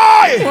breathe.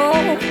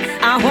 Oh,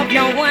 I hope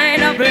you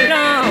wind up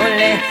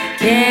lonely.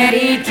 Can't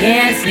eat,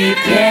 can't sleep,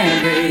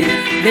 can't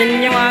breathe.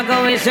 Then you walk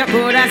away, you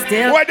could have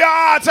still. When the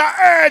heart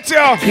hurt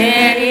you.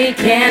 Can't eat,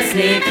 can't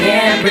sleep,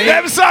 can't breathe.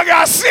 Them songs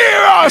are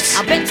serious.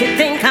 I bet you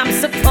think I'm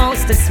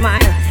supposed to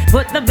smile.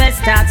 Put the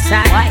best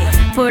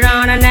outside. Put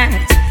on an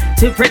act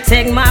to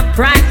protect my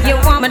pride. You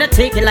want me to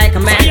take it like a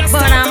man,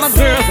 but I'm a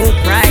girl who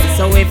cries.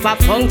 So if I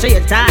puncture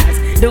your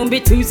tires, don't be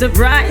too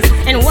surprised.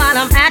 And while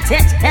I'm at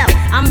it, hell,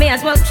 I may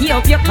as well key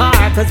up your car.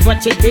 Cause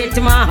what you did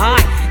to my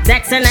heart,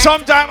 that's an act.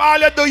 Sometimes all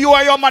you do, you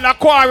and your man a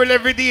quarrel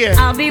every day.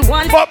 I'll be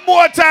one. But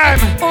more time.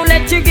 Won't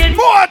let you get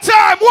more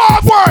time.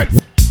 One word.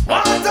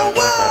 What the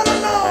world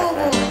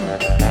alone?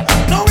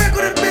 Nowhere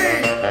could it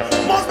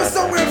be. Must be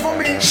somewhere for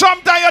me.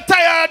 Sometimes you're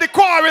tired of the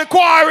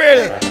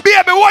quarrel.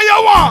 Baby, what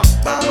you want?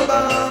 I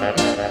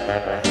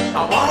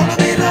wanna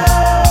be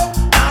loved.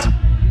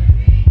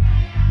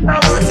 Now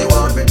what you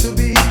want me to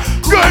be?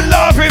 Good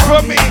loving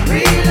for me.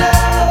 Real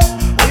love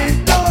with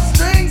those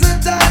strings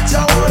attached. I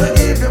wanna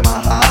give you my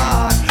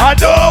heart. I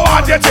don't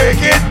want you to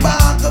take it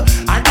back.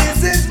 And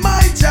this is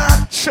my job.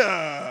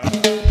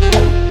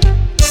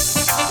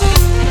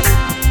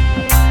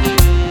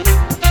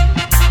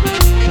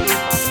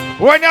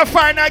 When you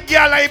find a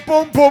girl like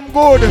boom boom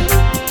good,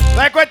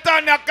 like what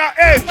Tanya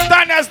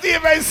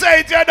Stevens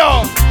said, you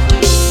know.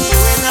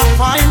 When I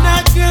find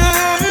a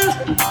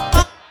girl,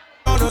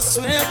 I'm gonna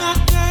swear that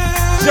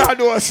girl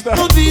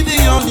will be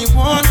the only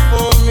one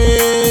for me,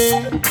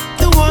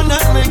 the one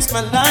that makes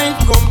my life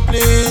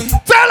complete.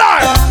 Tell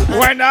her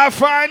when I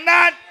find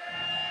that.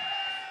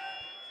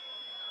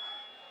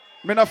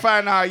 Me not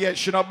find her yet.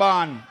 She not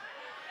born.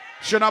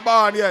 She not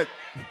born yet.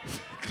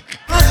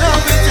 I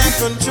love it in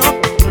control.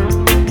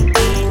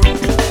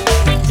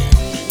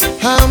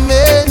 How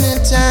many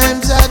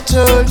times I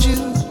told you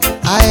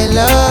I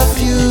love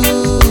you?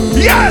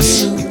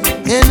 Yes!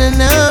 And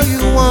now you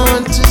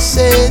want to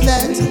say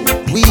that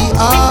we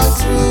are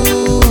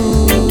through.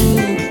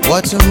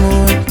 What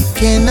more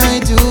can I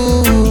do?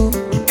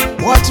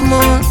 What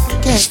more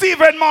can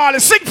Stephen Marley,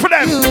 sing for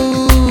them.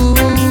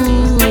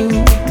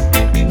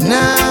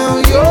 Now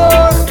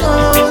you're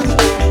gone.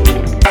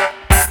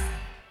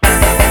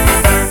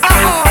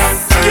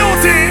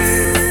 Guilty.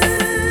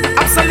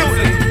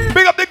 Absolutely.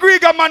 Big up the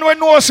Dangriga man when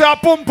knows say a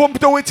pum pum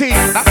to it.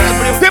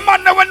 The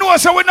man that when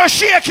knows say we no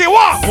shaky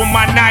what?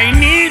 Woman, I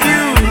need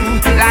you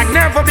like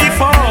never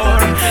before.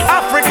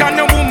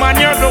 African woman,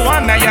 you're the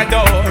one I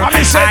adore.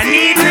 I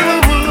need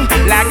you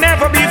like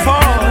never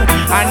before.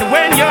 And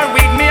when you're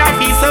with me, I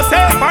feel so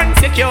safe and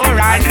secure.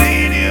 I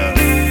need you.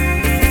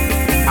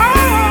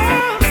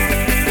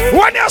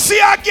 When you see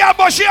a girl,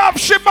 but she have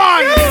she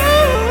man.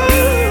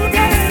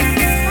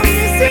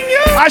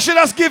 I should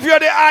just give you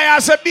the eye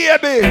and say,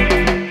 baby.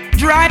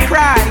 Dry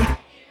cry.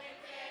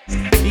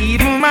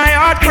 Even my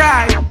heart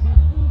cry.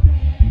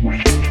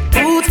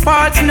 Whose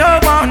fault's no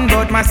one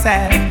but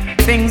myself.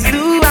 Things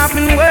do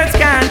happen, words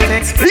can't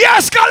explain.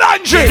 Yes,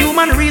 Kalanji.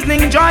 Human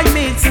reasoning, joy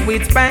mixed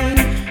with pain.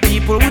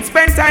 People would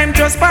spend time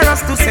just for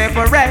us to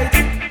separate.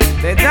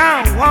 They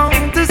don't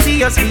want to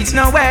see us reach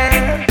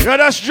nowhere. You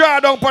just draw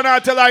down on her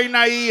till her in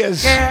her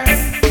ears.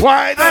 Yeah.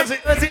 Why does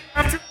it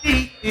have to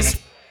be this?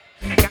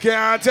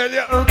 Can't tell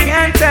you. Oh,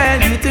 can't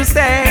tell you to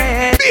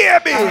stay.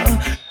 Baby.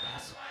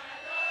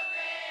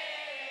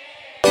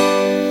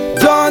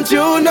 Don't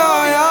you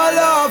know your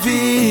love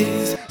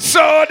is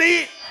so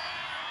deep?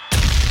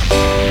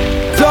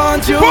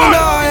 Don't you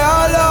know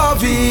your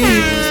love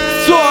is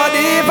so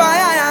deep?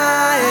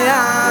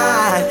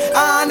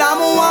 And I'm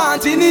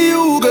wanting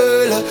you,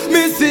 girl,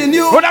 missing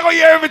you. We're not gonna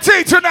hear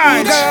everything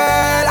tonight.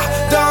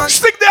 Girl,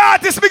 stick the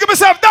artist, speak of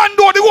myself, Dan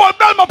do the whole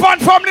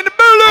Belmont family in the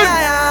building.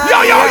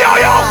 Yo, yo, yo,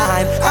 yo.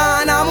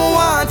 And I'm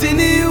wanting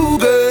you,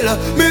 girl,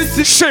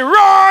 missing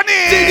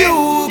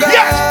you, girl.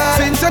 Yeah.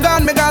 Since you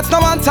gone, me got no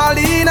one to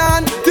lean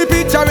on. The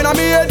picture in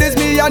me head is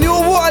me and you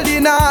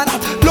holding on.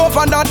 Love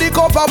under the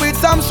cover with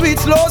some sweet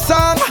slow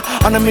song.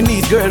 And I'm in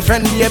need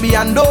girlfriend, baby,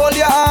 and hold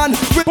your hand.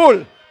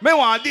 Pull. Me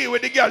want to deal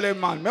with the girl,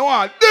 man. Me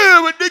want to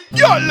deal with the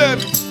girl.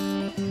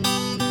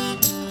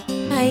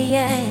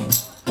 Yeah.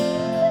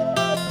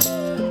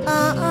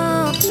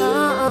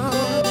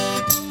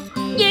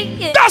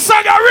 Yeah. That's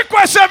how I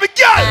request every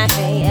girl.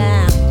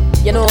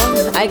 You know,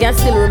 I can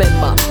still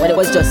remember when it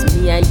was just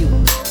me and you.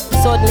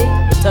 Suddenly,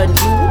 it turned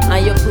you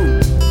and your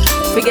crew.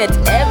 Forget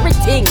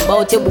everything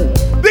about your boo.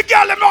 The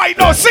girl them right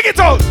now, sing it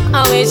out.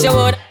 I wish you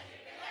would.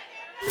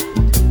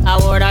 I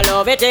woulda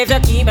love it if you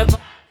keep me.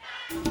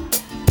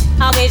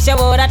 I wish you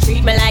woulda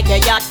treat me like a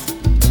yacht.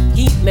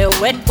 Keep me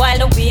wet while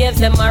the waves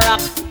them a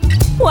rock.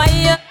 Why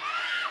you?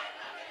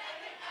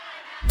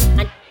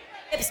 And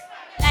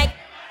like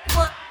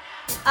what?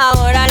 I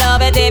woulda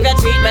love it if you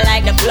treat me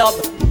like the club.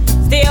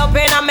 Stay up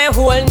in on me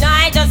whole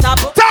night just a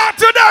talk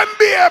to them,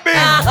 baby.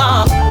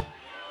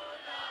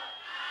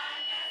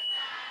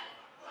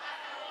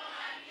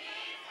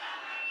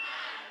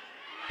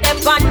 Them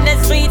on the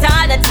street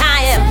all the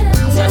time.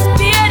 Just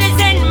spirit is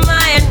in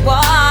my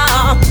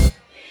wall.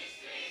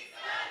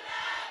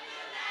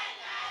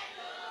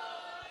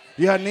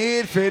 You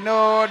need to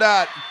know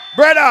that.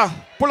 Brother,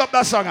 pull up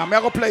that song. I'm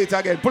going to play it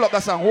again. Pull up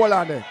that song. Hold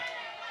on there.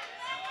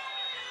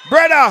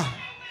 Brother,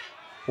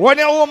 when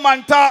your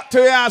woman talk to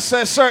you and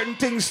say certain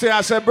things to you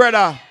and say,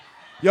 brother,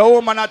 your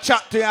woman a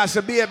chat to you and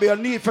say, baby, you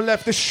need to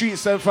left the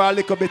streets for a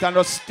little bit and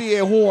just stay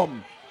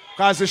home.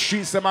 Because the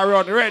streets them are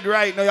run red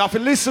right now. You have to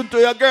listen to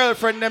your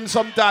girlfriend them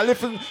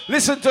sometimes.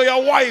 Listen to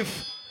your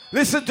wife.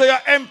 Listen to your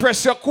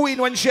empress, your queen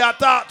when she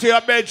talk to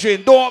your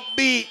bedroom. Don't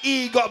be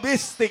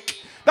egoistic.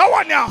 That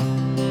one now.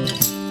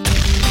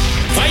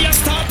 Fire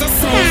starter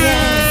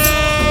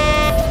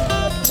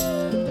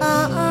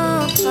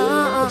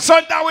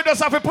Sometimes we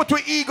just have to put our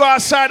ego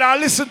aside and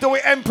listen to our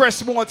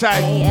empress more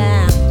time.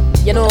 Yeah.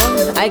 You know,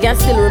 I can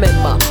still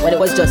remember when it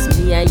was just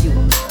me and you.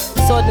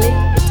 Suddenly,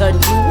 it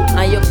turned you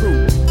and your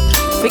crew.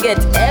 Forget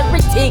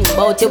everything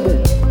about your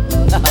boo.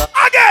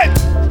 Again!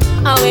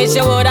 I wish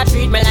you woulda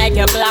treat me like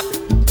a block.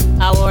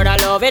 I woulda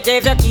love it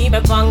if you keep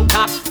me funk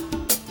up.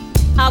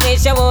 I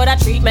wish you woulda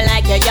treat me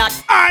like a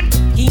yacht. And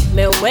keep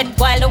me wet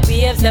while the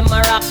waves them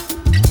a rock.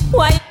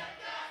 Why?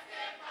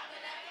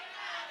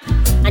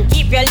 And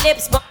keep your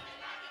lips.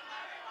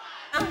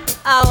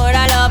 I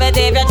woulda love it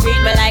if you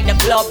treat me like the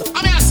club.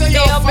 Stay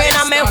up in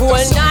on me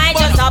whole night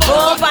just a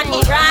bump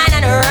and grind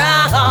and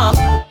rock.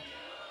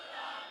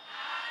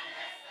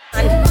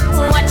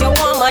 What your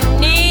woman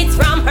needs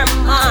from her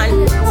man,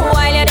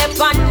 while you're up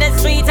on the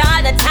street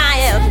all the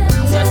time.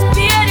 Just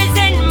spirit is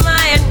in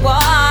my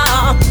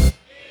wall.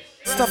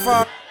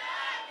 Mustafa.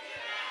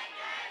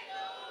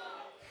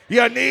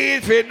 You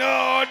need to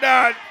know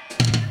that.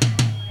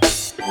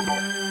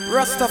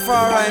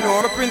 Rastafari,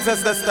 know the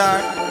princess the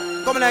star.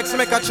 Come next,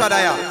 make a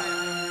chadaya.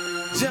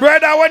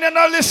 Brother, when you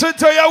not listen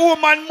to your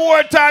woman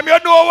more time, you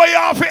know what you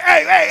have to.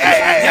 Hey, hey,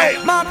 hey, hey,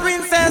 hey. My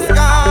princess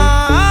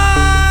gone.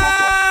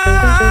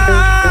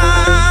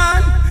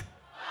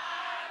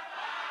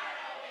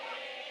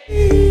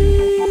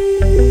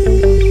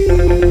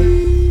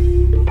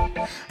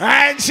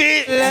 And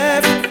she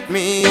left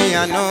me,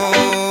 I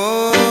know,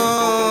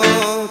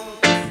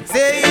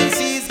 saying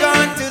she's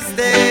going to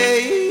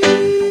stay.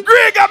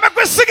 Reggae, make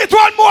me sing it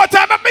one more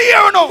time. Let me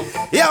hear you know.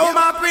 Yo,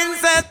 my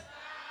princess.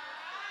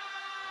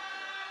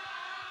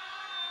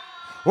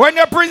 When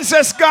your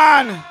princess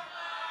gone,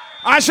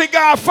 and she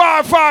gone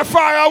far, far,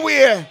 far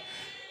away,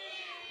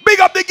 Big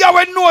up the girl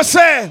when no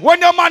say.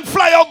 When your man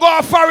fly or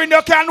go foreign,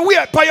 you can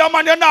wait for your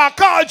man. You not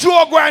call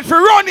Joe Grant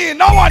for running.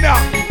 No one ya.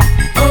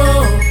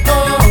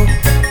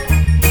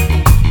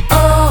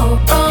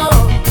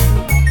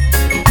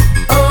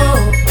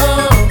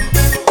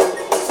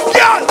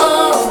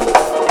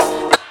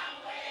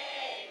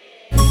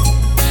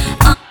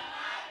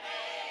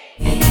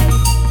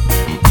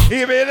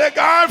 He be the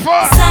girl for a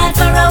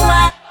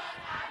while.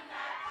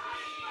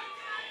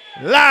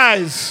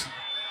 Lies.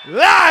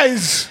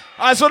 Lies.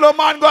 And so the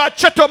man go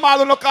chat to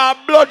man look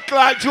at blood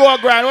clot Joe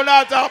Grant. We're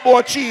not talking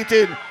about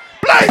cheating.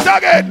 Play it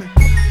again.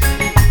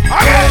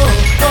 Again.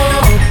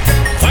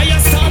 Fire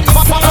start.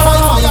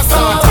 Fire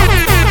start.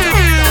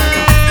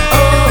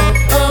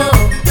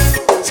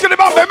 Skip it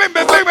up. Give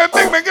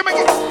me.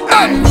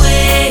 I'm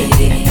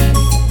waiting.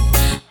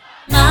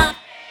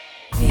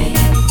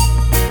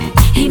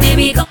 He made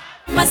me go.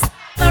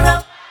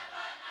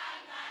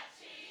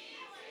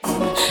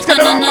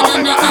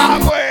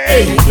 I'm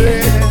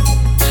waiting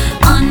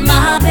on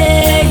my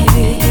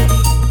baby.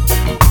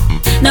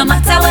 No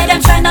matter what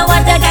I'm trying, no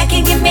other guy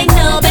can give me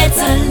no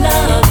better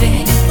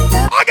loving.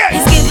 Okay.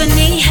 He's giving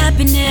me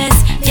happiness,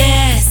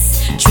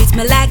 yes. Treats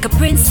me like a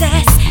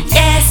princess,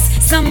 yes.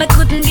 Some I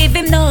couldn't give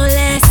him no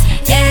less,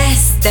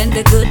 yes. Then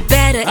the good,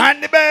 better,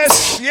 and the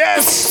best,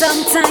 yes.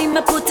 Sometime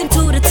I put him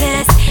to the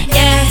test,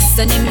 yes.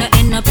 And him not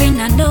end up in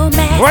a no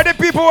mess. Where the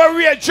people who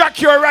read Jack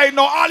Cure right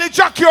now, all the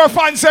Jack Cure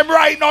fans them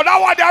right now, that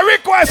was their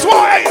request.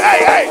 Whoa,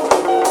 hey.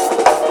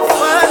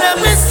 Father,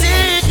 we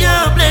seek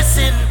your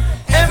blessing.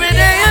 Every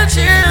day your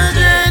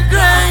children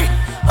cry.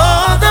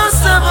 Although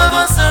some of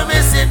us are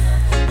missing,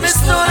 miss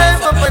no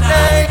life up and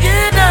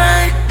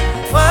die.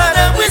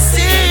 Father, we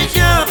seek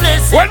your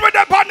blessing. When we're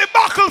up on the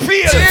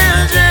battlefield,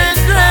 children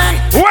cry.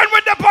 When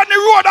we're up on the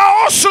road, I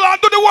hustle and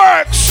do the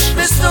works.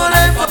 Miss no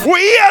life up. We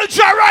hail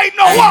Jah right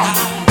now. What?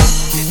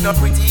 It's not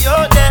pretty,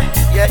 you're there.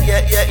 Yeah.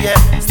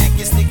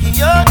 Sticky,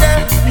 you're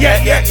there.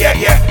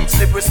 Yeah.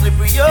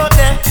 Slippery, you're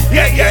there.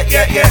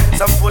 Yeah.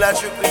 Some full of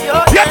trickery, you're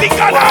there. Yeah, think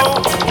of that.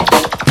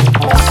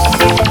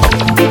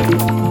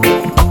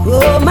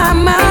 Oh,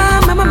 mama.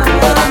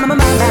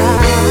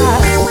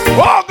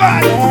 Oh,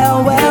 God.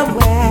 Well.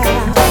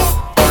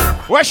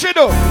 What she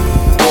do?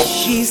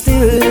 She's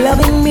still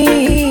loving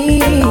me.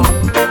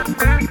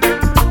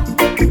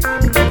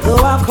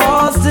 Though I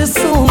caused her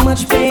so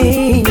much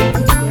pain.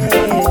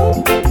 Yeah.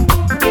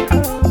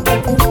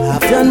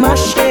 I've done my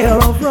share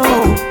of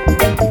wrong.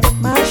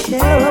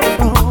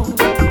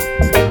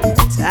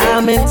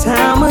 Time and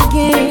time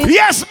again.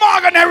 Yes,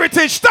 Morgan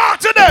Heritage, talk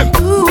to them.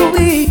 Ooh,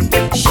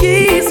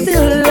 she's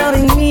still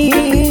loving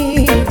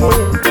me.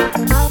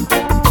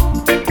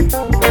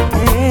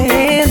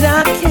 And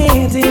I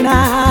can't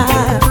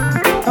deny.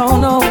 Oh,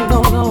 no.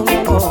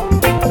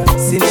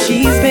 Since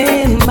she's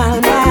been in my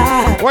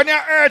life. When you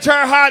hurt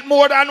her heart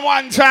more than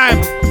one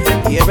time.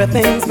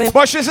 Everything's been.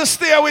 But she's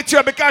stay with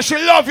you because she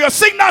love you.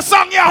 Sing that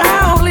song, yeah.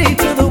 Proudly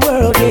to the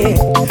world, yeah.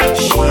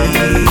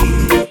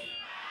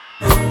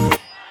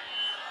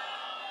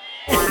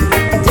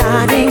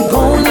 I ain't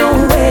going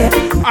nowhere.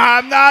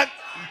 I'm not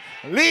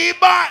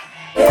leaving.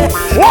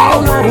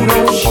 Whoa!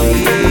 No,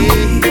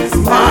 she's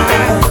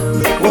mine.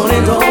 One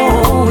and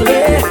only.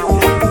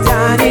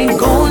 I ain't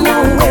going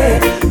nowhere.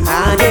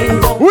 I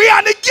ain't going. We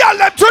are the girl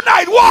them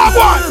tonight. One.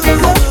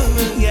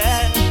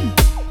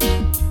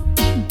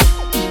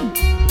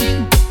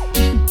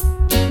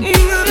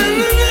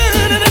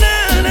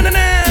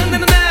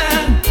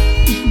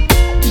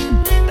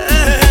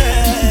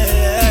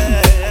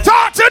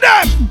 Talk to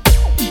them.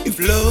 If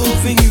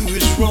loving you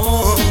is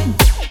wrong,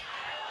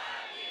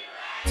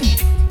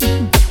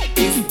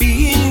 if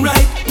being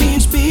right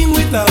means being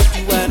without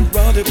you, I'd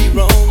rather be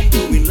wrong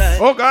doing life.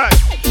 Oh God.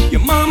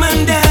 Your mom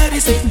and daddy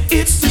say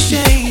it's a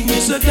shame,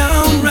 it's a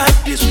downright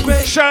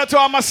disgrace. Shout out to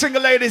all my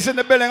single ladies in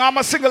the building. All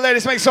my single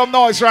ladies make some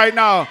noise right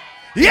now.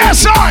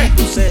 Yes, I.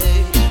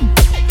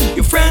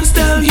 Your friends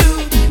tell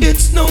you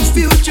it's no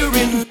future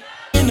in.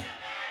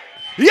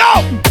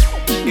 Yo.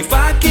 If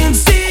I can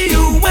see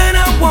you when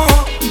I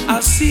want,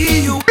 I'll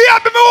see you. Be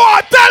happy, me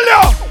want to tell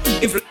you.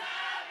 If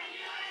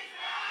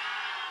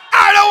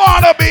I don't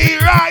want to be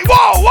right.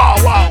 Whoa.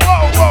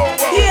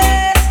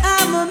 Yes,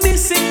 I'm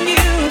missing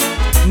you.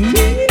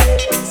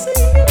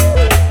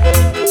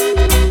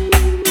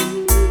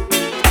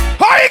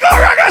 How you go,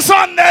 Reggae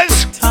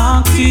Sundays?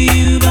 Talk to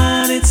you,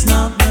 but it's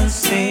not the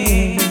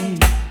same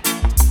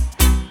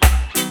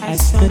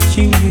as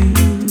touching you.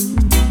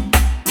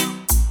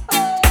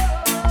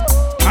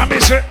 I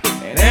miss it.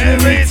 And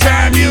every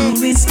time you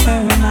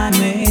whisper my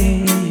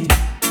name,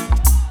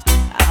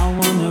 I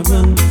wanna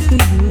run to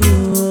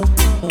you.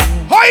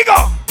 How you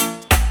go?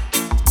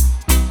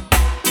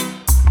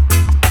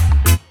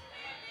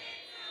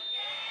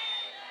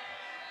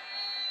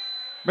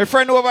 My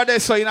friend over there,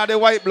 so you know the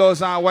white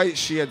blouse and white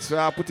shades, so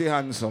I put your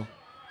hands up.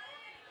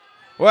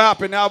 What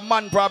happened? You have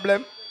man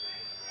problem?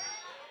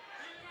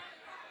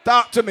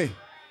 Talk to me.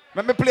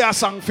 Let me play a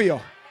song for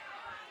you.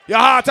 Your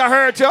heart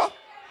hurt you?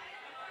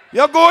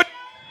 You good?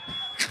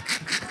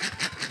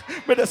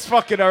 Me just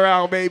fucking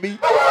around, baby.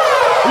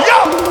 Yo!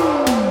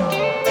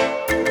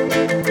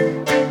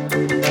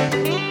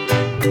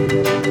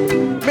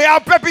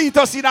 have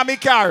Pepitos in my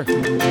car.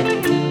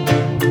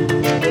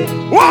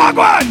 Walk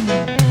on!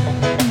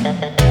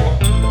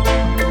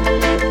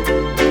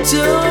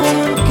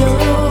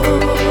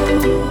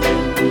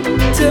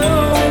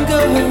 Don't go.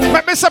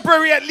 Let me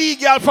separate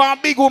legal from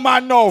a big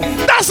woman now.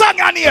 That's on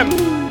your name.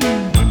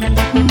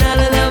 Now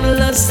that I've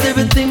lost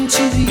everything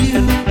to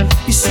you,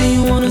 you say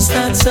you wanna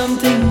start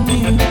something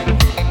new,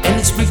 and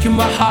it's breaking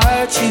my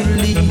heart you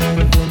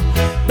leaving.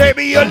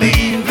 Baby, you're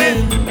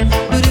leaving.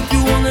 But if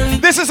you wanna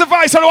leave, this is the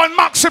voice of the one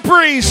Maxi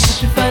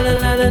Priest. you find a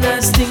lot of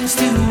nice things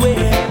to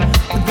wear,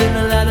 but then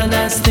a lot of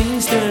nice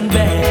things turn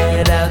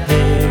bad out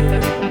there.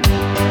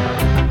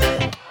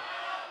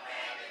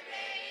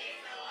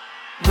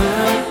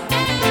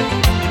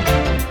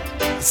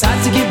 It's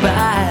hard to get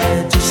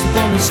by, just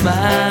upon a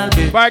smile,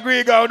 baby. By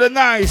Grigo, the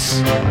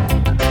nice.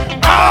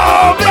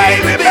 Oh,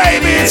 baby,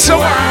 it's a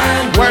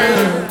wine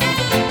world.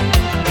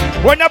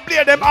 When you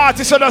play them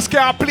artists, you just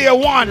can't play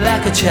one.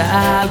 Like a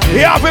child, you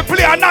have to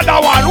play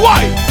another one.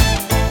 Why?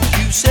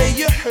 You say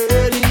you're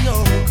hurting,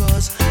 no,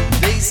 cause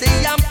they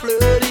say I'm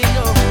flirting,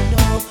 no.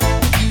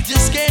 You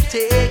just can't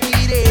take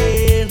it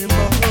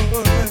anymore.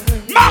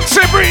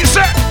 Maxi Breeze.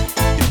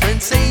 Your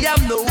friends say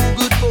I'm no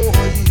good for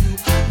you,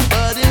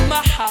 but in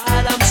my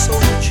heart I'm so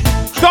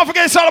true. Don't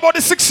forget it's all about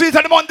the 16th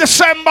of the month,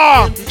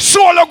 December.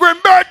 Solo Green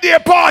birthday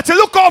party.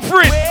 Look out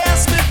for it.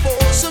 Ask me for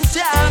some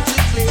time to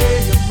clear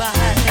your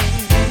mind.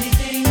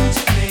 Anything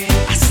to me.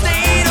 I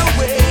stayed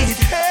away, it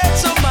hurt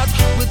so much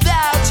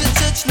without your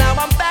touch. Now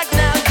I'm back,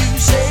 now you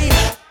say.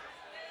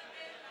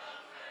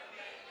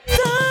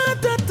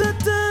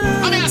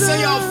 I mean, I say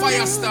your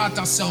fire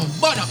starter sound.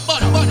 Burn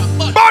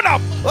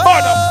up.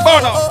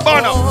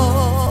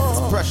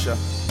 It's pressure.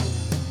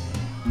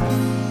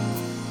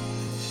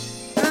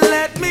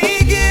 Let me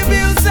give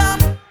you some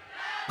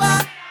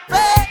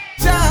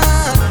affection.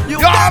 You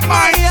got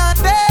my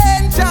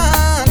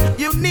attention.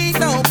 You need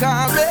no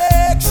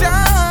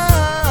correction.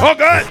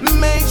 Okay.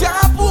 May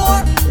your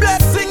pour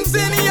blessings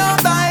in your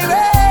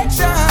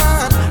direction.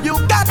 You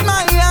got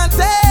my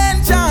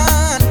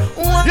attention.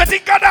 You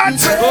think of that?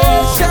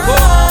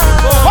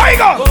 Why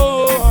go?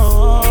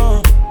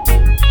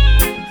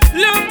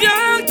 Look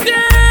out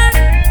there.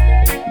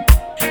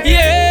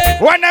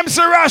 Yeah. When them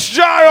say Rush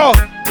Jaro.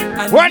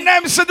 When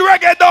them say the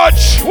Reggae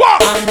Dutch.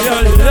 What? I'm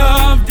your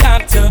love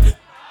doctor.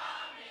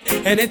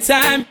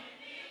 Anytime.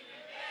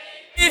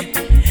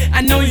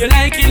 I know you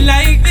like it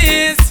like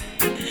this.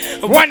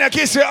 When you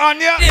kiss it on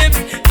your lips,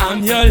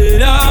 I'm your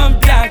love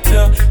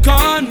doctor.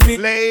 Call me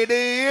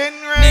Lady in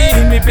Red.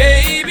 Need me,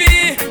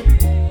 baby.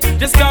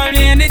 Just call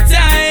me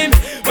anytime.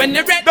 When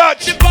the red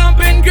Dutch the bump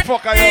and green.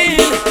 Fuck I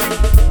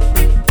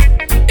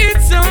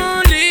It's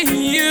only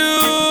you.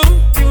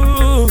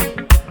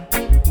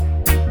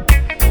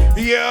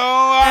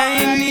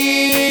 I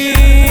need.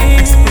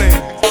 Explain.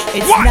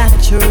 It's what?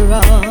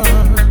 Natural.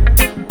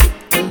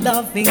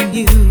 Loving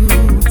you.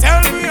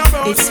 Tell me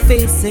about it's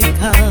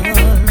physical.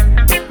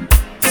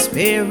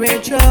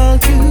 Spiritual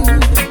too.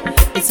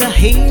 It's a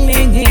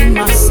healing in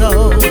my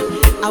soul.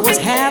 I was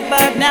half,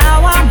 but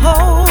now I'm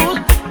whole.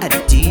 A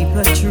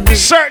deeper truth.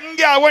 Certain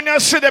girl, when you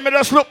see them, you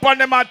just look on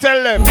them and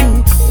tell them.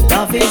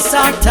 Love is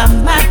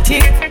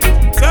automatic.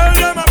 Tell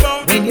them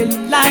about when you're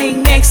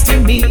lying next to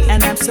me,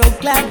 and I'm so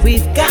glad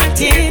we've got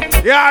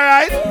it. Yeah,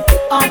 alright.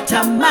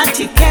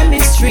 Automatic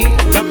chemistry.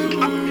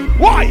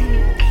 Why?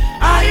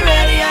 Are you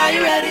ready? Are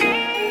you ready?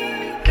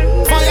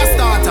 Fire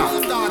starter.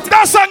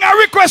 That song I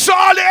request to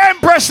all the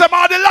empress them,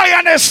 all the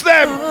lioness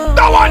them.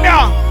 That one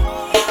yeah.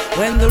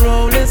 When the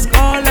roll is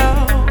called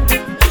out,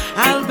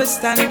 I'll be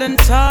standing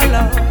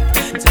taller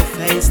to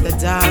face the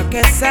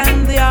darkest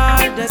and the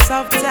hardest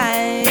of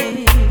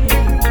times.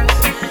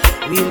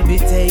 We'll be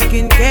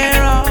taking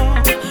care of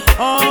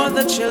all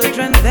the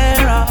children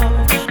thereof.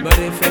 But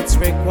if it's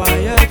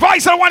required,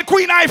 Vice of one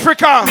Queen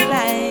Africa.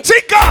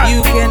 Tika.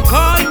 You can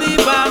call me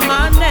by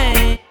my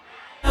name.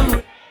 I'm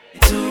ready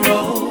to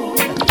roll.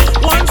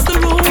 Once the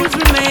rules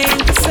remain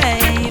the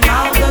same,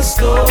 how the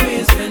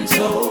story's been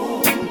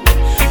told.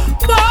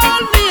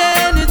 Call me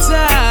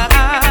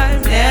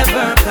anytime,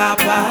 never cop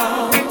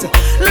out.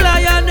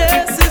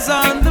 Lioness is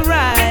on the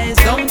rise,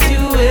 don't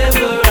you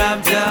ever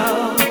have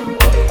doubt.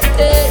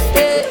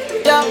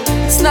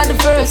 It's not the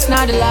first,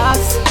 not the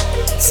last.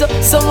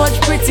 So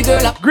much pretty girl.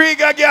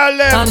 Griga girl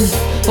them.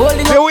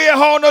 The way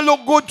how no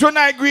look good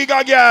tonight,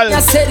 Griga girl.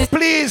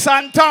 Please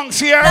and thanks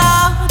here.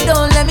 No,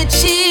 don't let me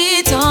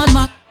cheat on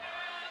my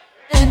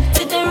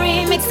to the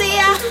remix,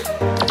 yeah.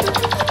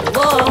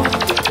 Whoa,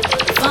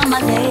 for my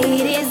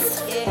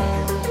ladies.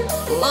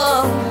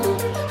 Whoa.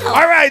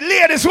 Alright,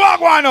 ladies,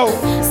 walk one out.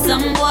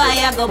 Some boy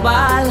I go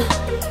ball,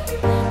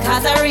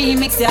 cause I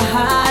remix your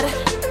heart.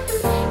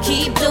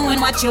 Keep doing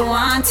what you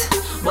want,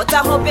 but I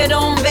hope you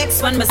don't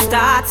vex when we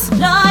start.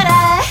 Lord,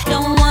 I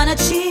don't wanna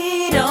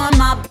cheat on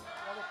my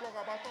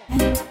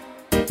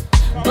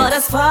but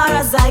as far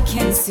as I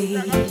can see,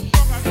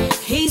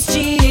 he's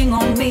cheating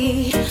on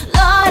me.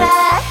 Lord,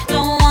 I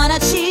don't wanna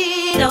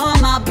cheat on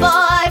my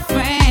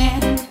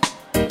boyfriend,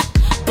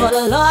 but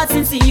Lord, But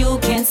since you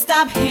can't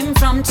stop him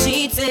from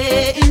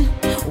cheating,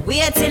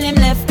 wait till him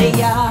left the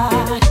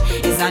yard.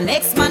 Is our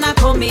next man a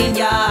coming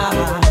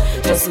yard?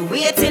 Just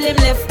wait till him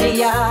left the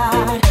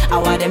yard. I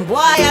want them boy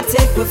I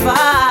take with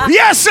far.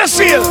 Yes,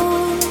 Cecile.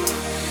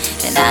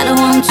 And I don't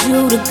want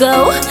you to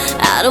go.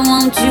 I don't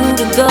want you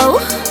to go.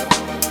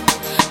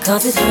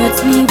 Cause it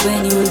hurts me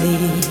when you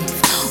leave.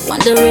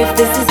 Wonder if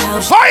this is how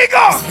she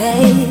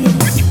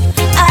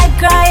I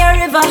cry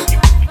a river,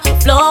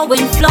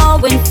 flowing,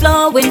 flowing,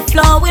 flowing,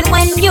 flowing.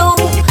 When you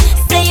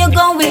say you're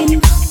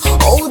going,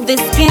 oh,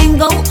 this can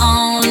go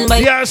on.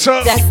 But yes,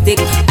 fantastic,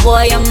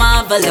 boy, you're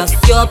marvelous.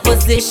 Your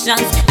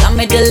positions got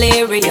me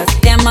delirious.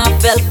 Damn, I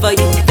fell for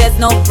you. There's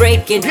no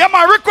breaking. Yeah,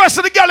 my request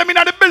to the girl, I mean,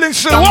 at the building,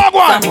 so walk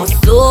one.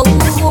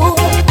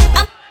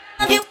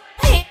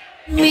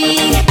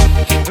 Me.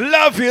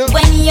 Love you.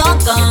 When you're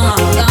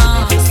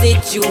gone,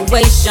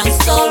 situation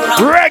so wrong.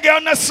 Reggae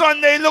on the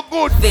Sunday, look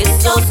good. Feel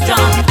so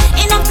strong.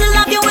 Enough to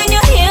love you when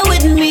you're here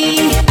with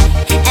me,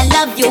 and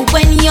love you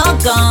when you're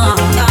gone.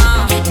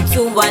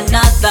 Into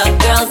another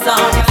girl's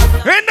arms.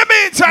 In the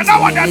meantime, I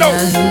want to know.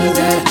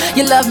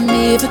 You love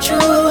me for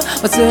true,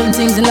 but certain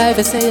things in life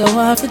I say you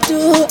want to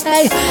do.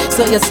 Hey,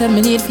 so you say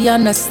me need to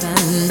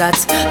understand that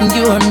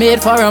you are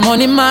made for a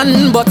money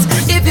man. But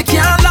if you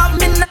can't love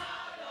me now,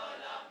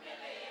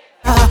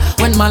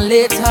 when my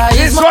later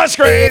is much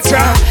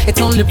greater, it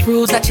only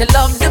proves that you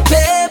love the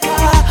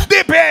paper.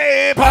 The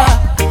paper.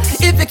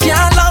 If you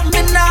can't love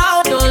me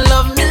now, don't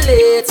love me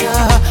later.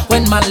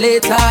 When my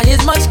later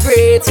is much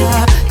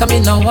greater, come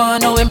in, no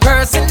one, no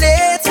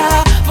impersonator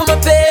for my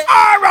paper.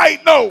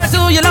 Alright, no.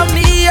 Do you love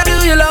me or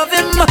do you love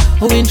him?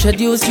 Who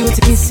introduced you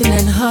to kissing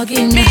and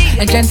hugging,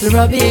 and gentle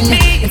rubbing,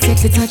 and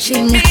sexy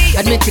touching?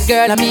 Admit it,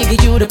 girl, I'm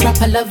give you the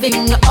proper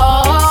loving.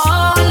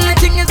 Oh, the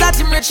thing is that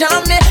you're rich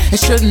on me. It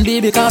shouldn't be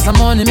because I'm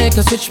only make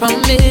a switch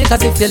from me.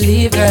 Cause if you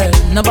leave, girl,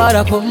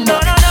 nobody come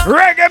back.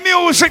 Reggae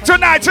music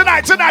tonight.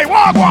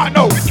 Walk one,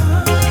 no.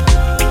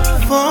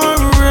 For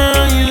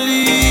you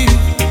leave,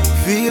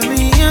 feel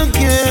me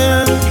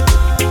again.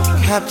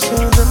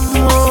 Capture the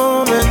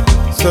moment,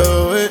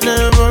 so it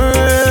never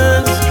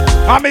ends.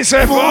 I may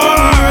say for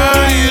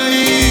you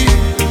leave,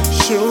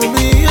 show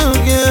me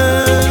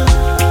again.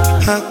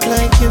 Act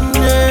like you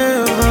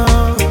never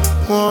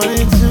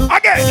wanted to.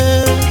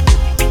 Again.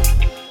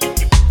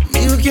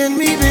 You can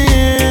meet me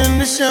in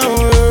the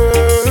shower.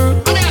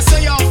 I mean, I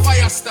say your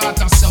fire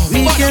starter song.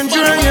 We can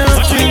dry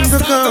up in the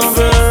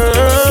covers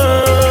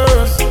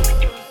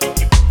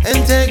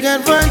and take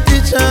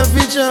advantage of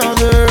each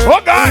other.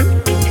 Oh God!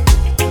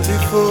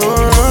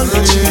 Before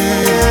the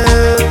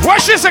chill.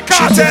 What she's a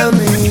cartel? She tell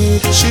me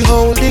she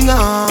holding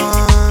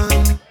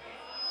on.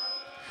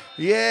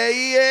 Yeah.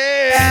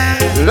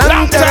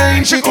 Long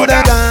time she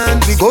coulda done.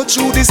 We go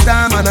through this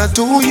time and a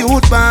 2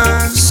 youth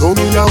band. So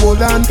me a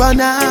hold on for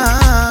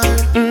now.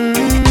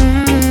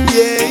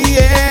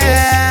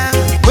 Yeah.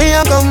 We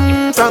a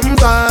come from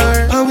far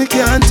and we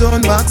can't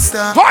turn back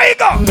star. How you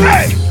go?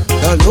 Hey.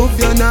 The love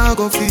you now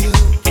go feel.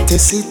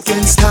 Test it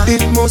can start,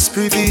 it must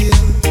prevail.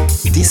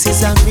 This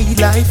is a real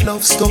life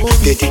love story.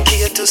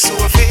 Dedicated to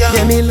Sophia.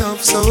 Yeah, me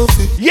love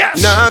Sophie.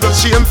 Yes. Nah, got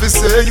shame for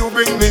say you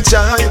bring me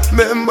joy.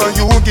 Remember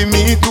you give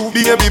me 2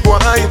 baby boy.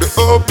 The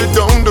up, the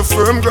down, the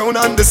firm ground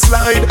and the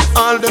slide.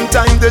 All them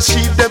time the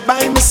sheep that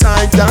by my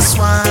side. That's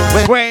why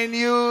when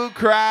you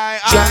cry,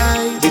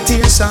 dry, the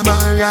tears are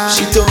my eyes.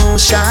 She don't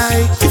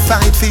shy, we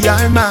fight for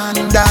your man.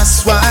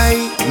 That's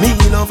why me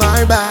love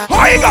her back.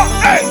 How you go?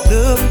 Hey.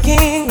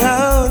 Looking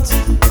out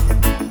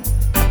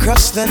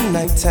across the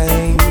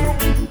nighttime,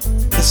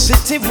 the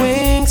city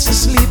winks a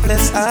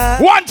sleepless eye.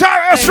 One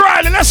time,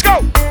 Australia, let's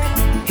go.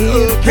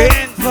 Hear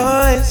that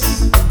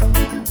voice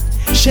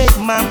shake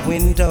my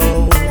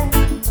window.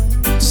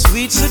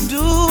 Sweet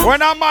seduce.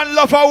 When a man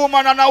love a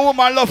woman and a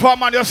woman love a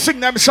man, you sing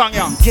them song,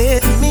 yeah.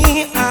 Get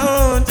me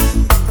out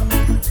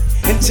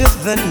into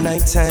the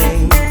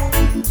nighttime,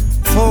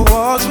 for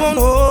walls won't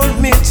hold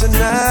me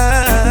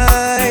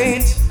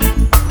tonight.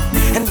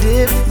 And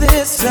if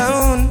this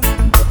sound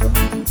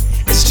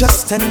is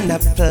just an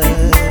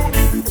apple,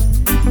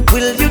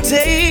 will you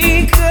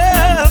take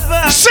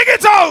cover? Sing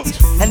it out!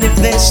 And if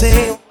they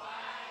say,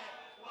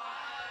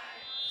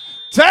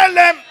 tell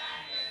them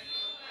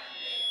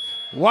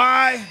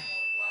why.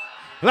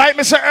 Like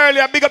me said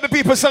earlier, big up the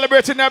people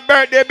celebrating their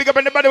birthday. Big up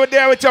anybody who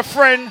there with your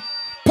friend.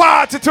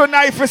 Party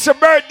tonight for your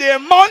birthday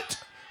month.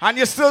 And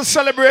you're still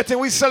celebrating.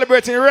 We're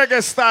celebrating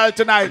reggae style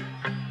tonight.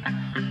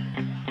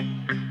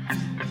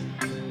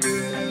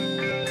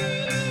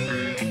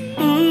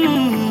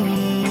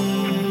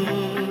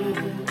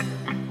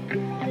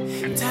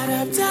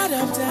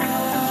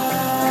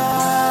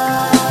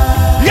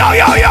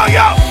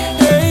 Yo.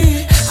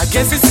 Hey, I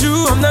guess it's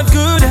true, I'm not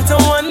good at a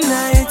one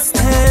night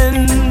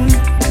stand,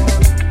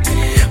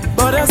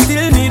 but I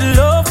still need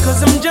love,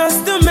 cause I'm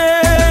just a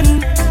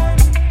man.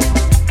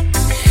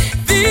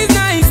 These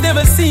nights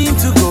never seem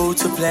to go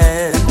to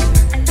plan.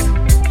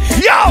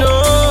 Yo!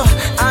 No,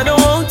 I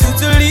don't want you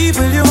to leave,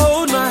 will you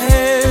hold my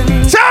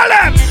hand? Tell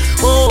them!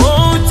 Oh,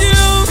 won't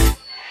you?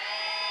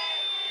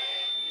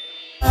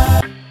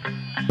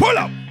 Pull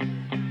up!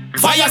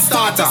 Fire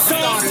starter.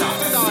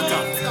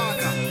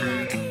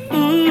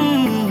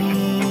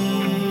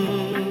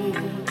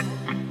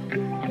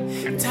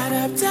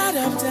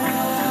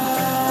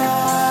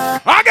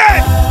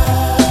 Again.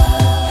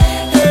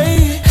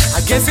 Hey,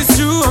 I guess it's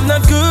true, I'm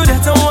not good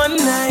at a one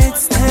night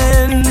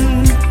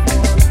stand,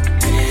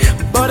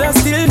 but I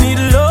still need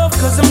love,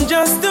 cause I'm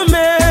just a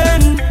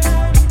man.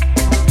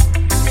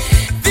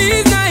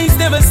 These nights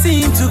never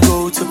seem to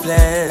go to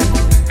plan.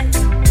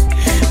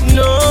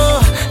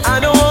 No, I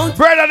don't want.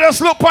 Brother, just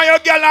look on your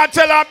girl and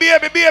tell her,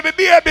 baby, baby,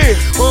 baby.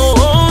 Oh,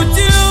 won't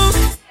you?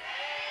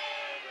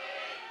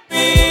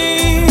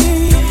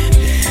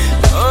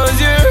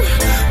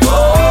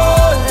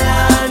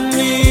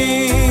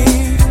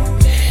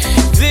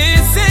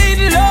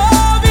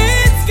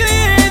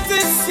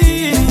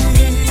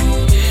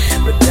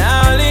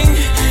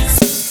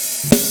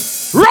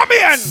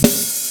 Ramian!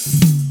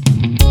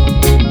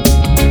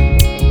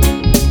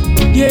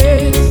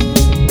 Yes,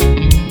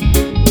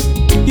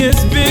 yes,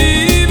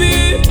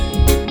 baby,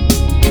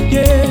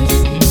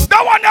 yes.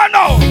 That one I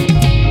know.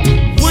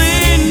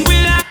 When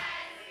will I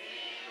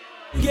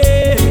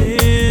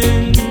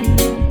again?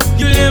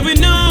 You'll never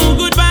know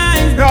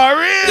goodbye. No,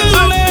 real.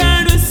 No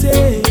word to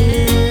say.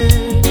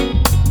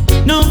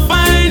 No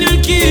final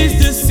kiss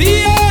to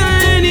see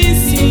any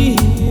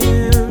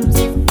seams.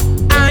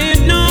 I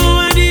had no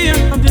idea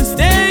of the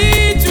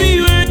state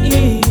we were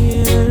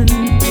in.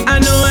 I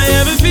know I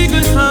have a big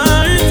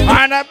heart.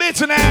 And a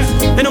bitterness.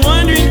 And I'm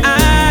wondering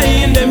I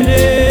and them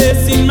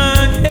this in my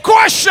head.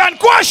 Question.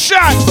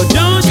 But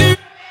don't you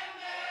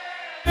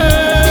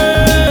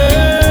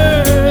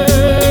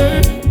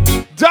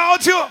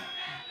Don't you?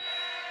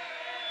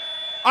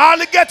 All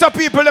the ghetto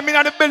people that in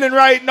the building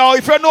right now,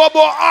 if you know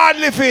about hard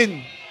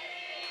living.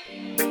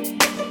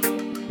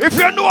 If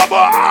you know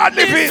about hard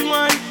living. This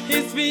one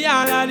is for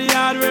all of the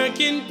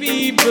hard-working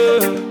people,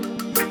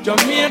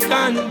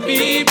 Jamaican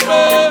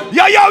people.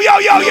 Yo.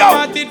 Know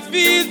what it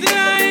feels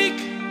like.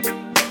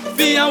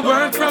 Feel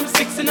work from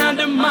 6 in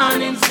the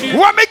morning.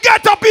 When me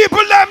ghetto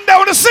people them, they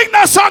want to sing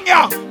that song,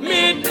 yeah.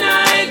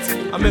 Midnight.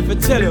 I'm here to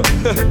tell you.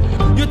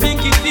 You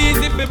think it's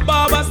easy for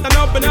barbers stand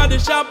up in the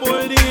shop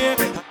all day?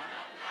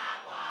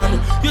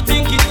 You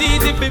think it's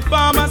easy for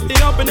farmers stay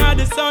up in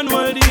the sun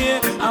all day?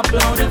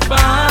 Applaud the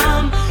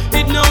farm.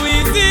 It no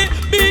easy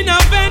being a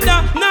vendor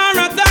nor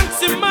a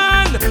taxi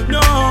man. No,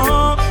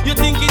 you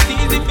think it's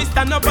easy if you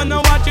stand up and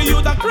watch you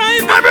use a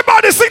crime.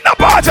 Everybody sing the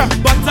part.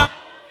 But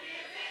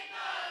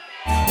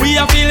we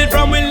are feeling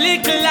from a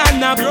little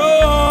and a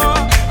grow.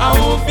 I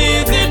won't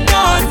feel it,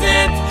 knows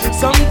it.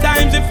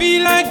 Sometimes it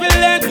feel like we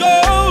let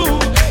go.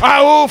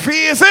 I won't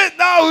feel it,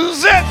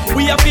 knows it.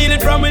 We are feeling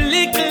from a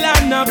little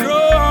and a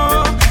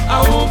grow.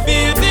 I won't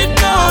feel it,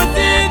 knows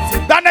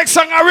it. That next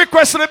song I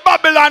request to the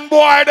Babylon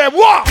boy them.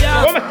 What?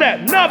 Yeah. What I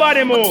said?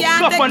 Nobody move.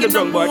 Stop on the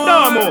drum boy.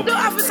 Don't move. No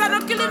officer,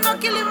 don't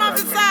kill him,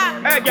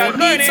 officer. Hey, girl,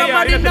 we need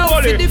somebody here, now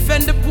to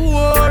defend the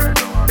poor.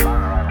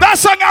 That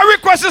song I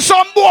request to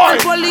some boy.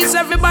 The police,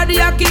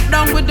 everybody I keep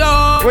down with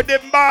dog. With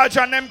them barge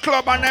and them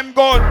club and them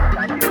gun.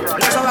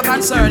 That's our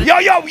concern. Yo.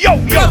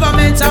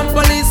 Government and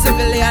police,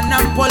 civilian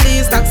and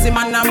police,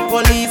 taximan and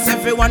police,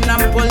 everyone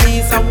and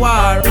police a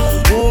war.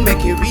 Who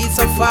make you read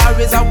so far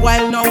is a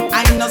while now.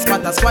 I know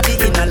spot a squatty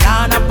in a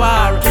land a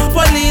bar.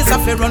 Police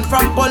have to run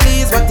from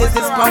police. What is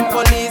this from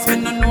police? We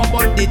don't know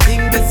about the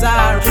thing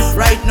bizarre.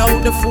 Right now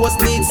the force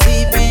needs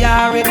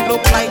CPR. It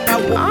look like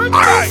a woman.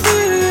 Alright.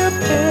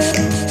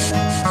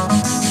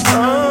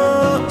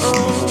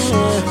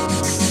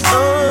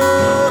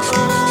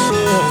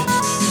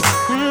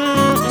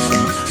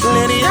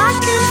 Lady, I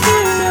can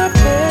feel your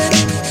pain,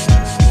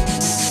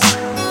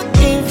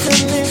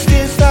 even if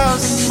you're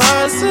 1,000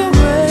 miles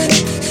away.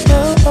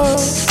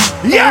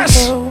 Yes,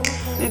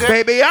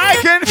 baby, I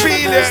can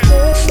feel it.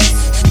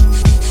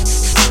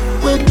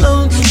 When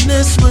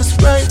loneliness was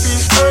right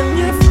on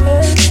your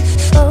face.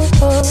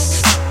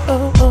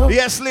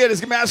 Yes, ladies,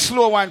 give me a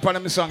slow one for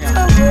them song.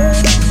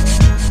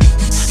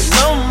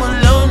 No more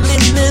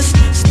loneliness,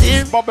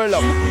 still bubble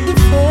up.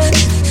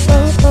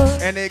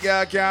 Any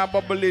girl can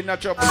bubble in a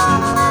trouble.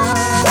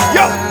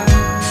 Yo!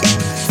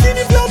 See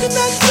the blood in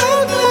that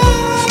cloud.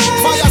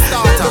 Fire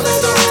starter.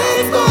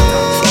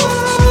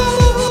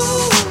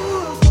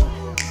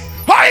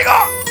 How you go?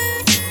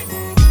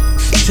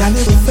 Jah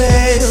never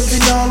fails, He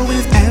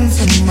always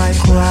answer my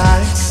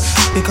cries.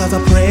 Because I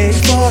pray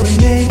for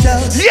an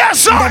angel. Yes,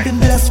 sir. I've been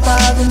blessed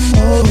by the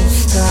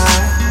Most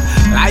High.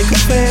 Like a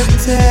fairy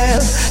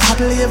tale,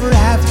 happily ever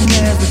after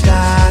never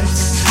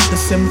dies. The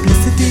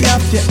simplicity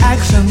of your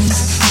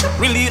actions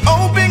really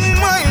open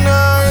my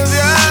eyes,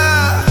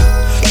 yeah.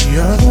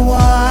 You're the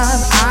one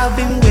I've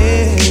been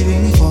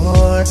waiting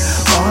for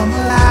all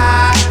my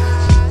life.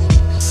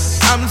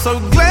 I'm so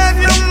glad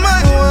you're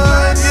my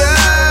one,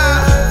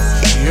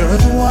 yeah. You're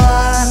the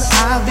one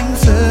I've been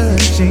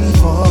searching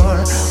for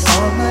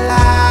all my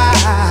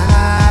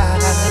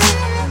life.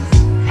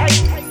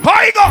 How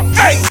you go?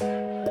 Hey!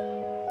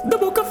 The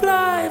book of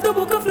life, the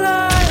book of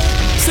life.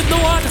 Sit the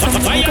water from the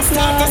book of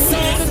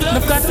life.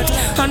 I've got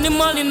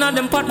animal in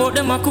them pot, but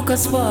them a cook a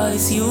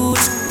spice. You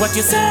what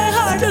you say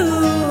I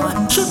do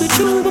should be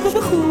true.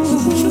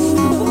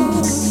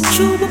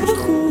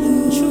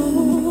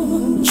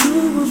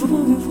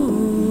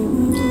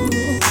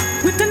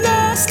 With the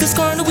last, the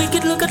score and the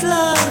wicked look at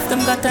life. Them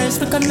got eyes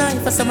with a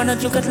knife, for someone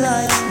that look at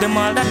life. Them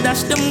all that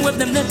dash, them web,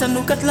 them let and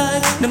look at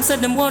life. Them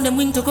said them want them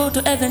wing to go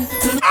to heaven.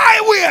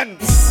 I win!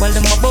 While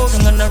them about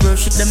and gonna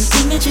worship them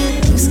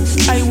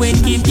images. I win,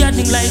 keep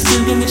gathering life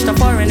till we Mr.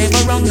 Foreign,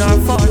 never wrong nor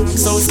fun.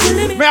 So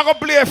still me. May I go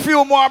play a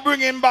few more,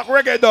 bringing back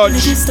reggae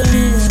dodge.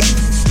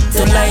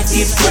 So life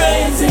is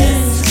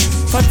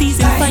praises for these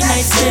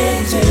infinite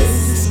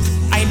stages.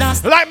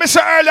 Like me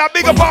said earlier,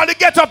 big up all the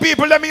ghetto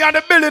people. Let me on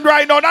the building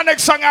right now. That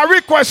next song I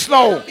request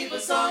now.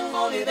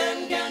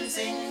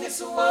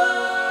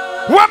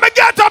 When me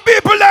ghetto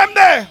people them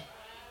there.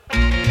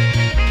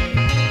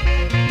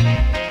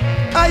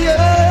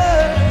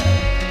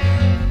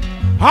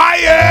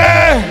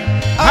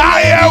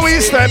 Higher, we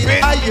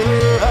stepping.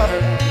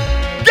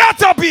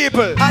 Ghetto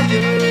people.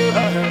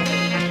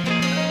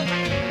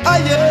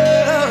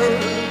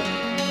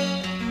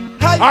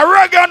 A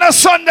reggae on a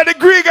Sunday, the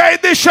Dangriga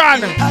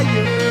edition.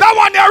 That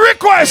one your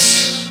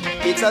request.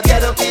 It's a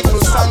ghetto people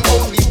song,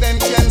 only them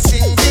can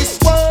sing this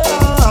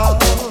one.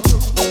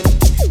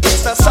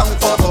 It's a song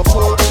for the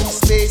poor in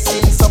space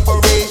in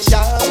separation.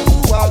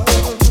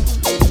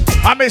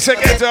 I miss a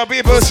ghetto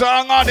people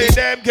song, only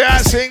them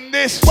can sing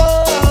this.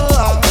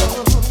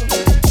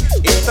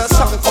 It's a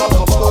song for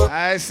the poor.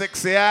 Eyes,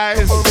 sexy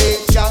eyes.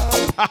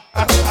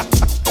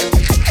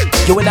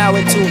 You and I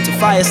went to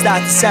FYAH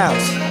STATAH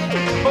sounds.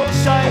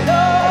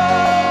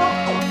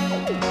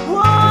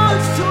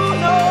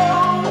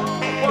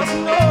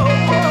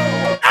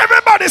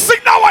 Everybody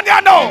sing that one,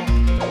 you know.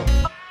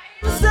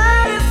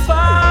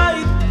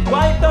 Satisfied,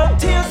 wipe the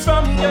tears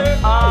from your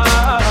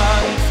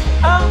eyes.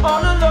 I'm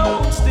all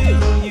alone, still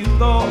you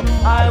go.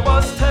 I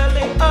was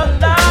telling a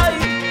lie.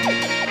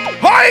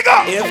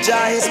 If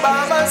Jah is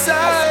by my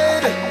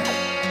side,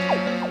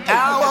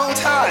 I won't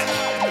hide.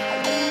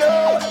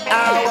 No,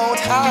 I won't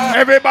hide.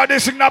 Everybody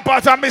sing that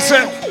part and me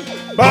say,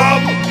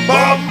 bum,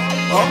 bum.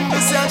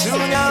 This a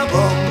junior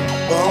bum,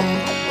 bum,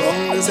 bum.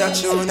 This a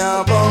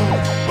junior bum,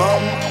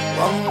 bum,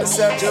 bum. This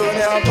a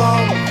junior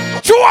bum.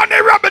 You want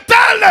the rabbit,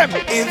 tell them.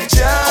 If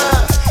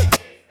Jah,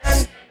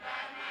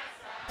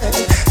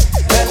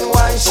 then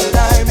why should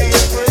I be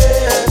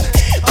afraid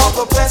of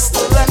a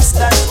pestilence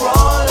that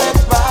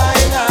crawleth by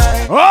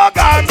night? Oh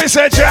God, me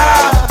say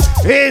Jah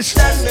is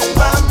standing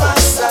by my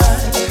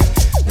side.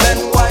 Then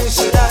why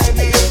should I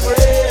be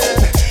afraid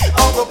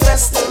of a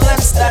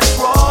pestilence that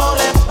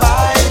crawleth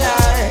by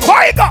night?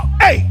 Where you go?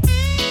 Hey.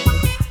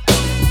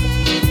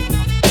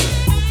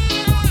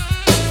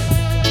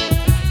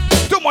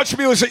 Too much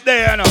music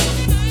there, you know.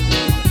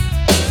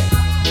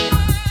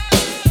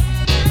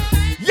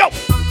 Yo.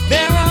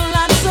 There are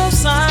lots of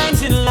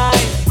signs in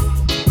life.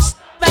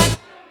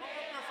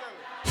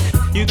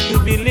 You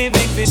could be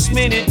living this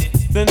minute,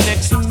 the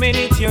next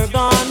minute you're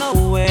gone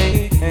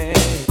away.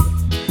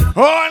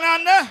 Hold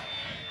on there.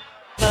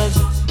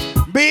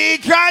 Be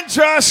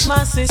conscious.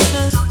 My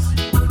sisters,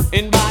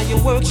 and by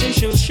your works you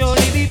shall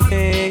surely be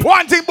paid.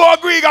 One thing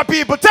about Dangriga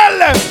people, tell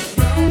them.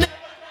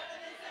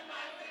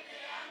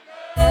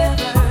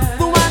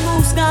 The one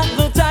who's got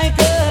the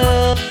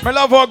tiger. I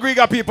love how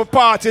Dangriga people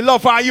party,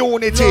 love our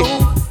unity.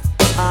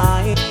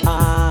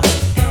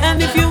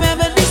 And if you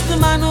ever diss the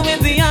man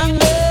with the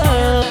anger,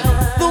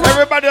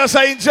 everybody else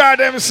enjoy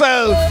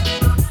themselves.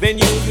 Then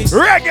you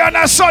reggae on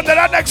a Sunday,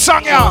 that next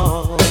song, yeah.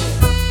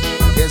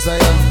 Guess I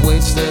have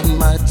wasted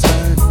my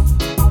time.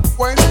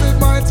 Wasted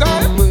my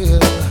time.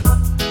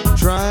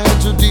 Trying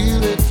to deal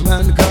with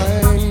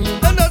mankind.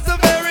 And that's a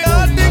very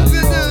hard thing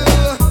to do.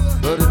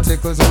 But it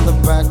tickles in the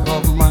back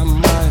of my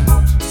mind.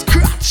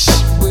 Scratch.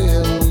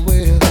 Will,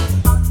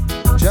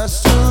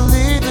 just to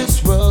leave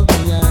this world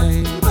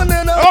behind. And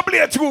then I'll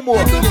play two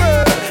more.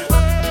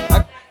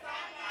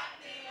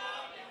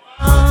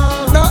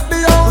 Not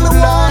the only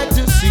one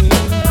to see.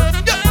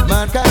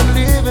 Mankind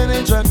living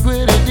in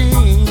tranquility.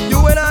 You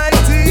and I,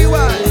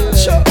 T.Y.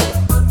 Sure.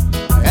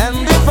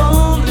 And if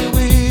only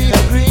we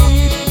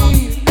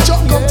agree.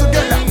 Jump come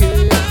together.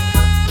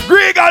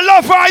 Greg, I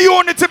love our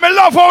unity. Me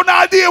love how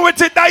now deal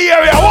with it that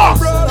area. What?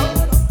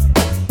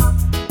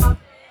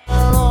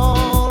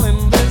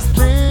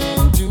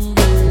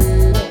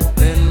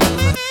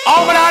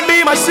 Oh, but I'd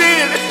be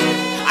machine.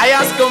 I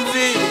ask them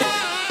feel.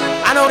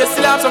 I know they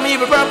still have some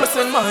evil purpose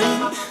in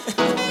mind.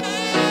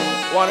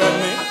 One of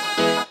me.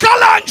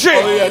 Kalanji!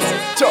 Oh yes,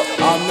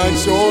 I'm not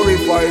sure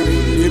if I will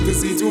live to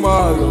see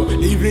tomorrow.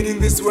 Living in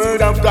this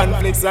world of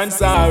conflicts and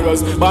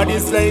sorrows. But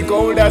it's like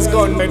old as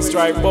gunmen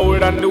strike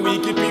bold, and the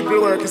wicked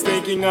people work is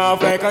taking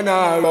off like an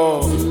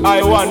arrow.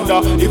 I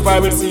wonder if I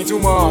will see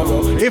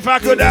tomorrow. If I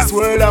could in this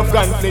world of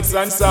conflicts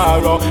and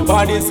sorrow.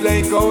 But it's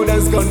like old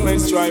as gunmen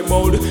strike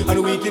bold, and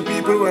the wicked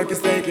people work is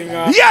taking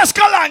off. Yes,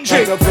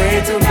 Kalanji! Not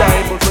afraid to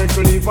die, but afraid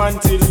to live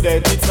until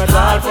death. It's not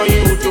hard for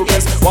you to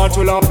guess what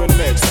will happen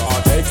next.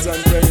 Heartaches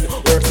and pain,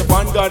 works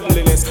upon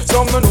godliness.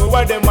 Some don't know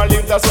why them a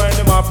live, that's why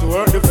them have to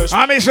work the flesh.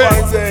 One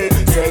say,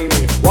 tell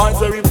me, once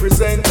I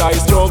represent, I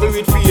struggle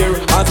with fear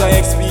as I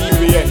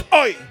experience.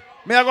 Oi,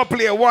 me I go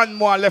play one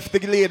more, left the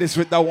ladies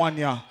with that one,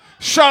 yeah.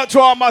 Shout to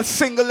all my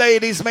single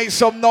ladies, make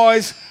some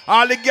noise.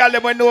 All the girls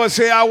them know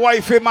say a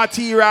wifey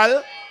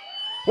material.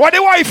 What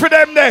the wife for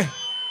them there?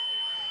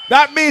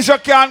 That means you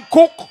can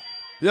cook,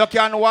 you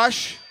can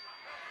wash,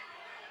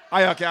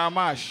 and you can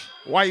mash.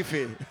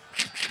 Wifey.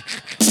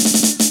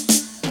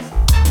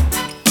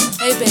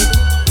 Hey baby.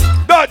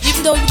 Dutch.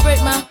 Even though you break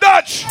my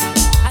Dutch.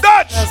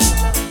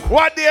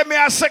 What day me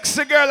a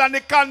sexy girl and the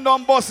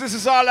condom bus, this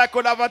is all I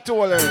could have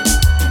told her.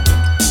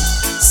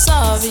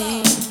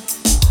 Sorry.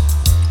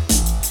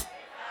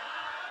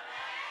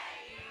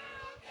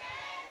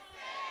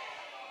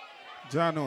 Jano.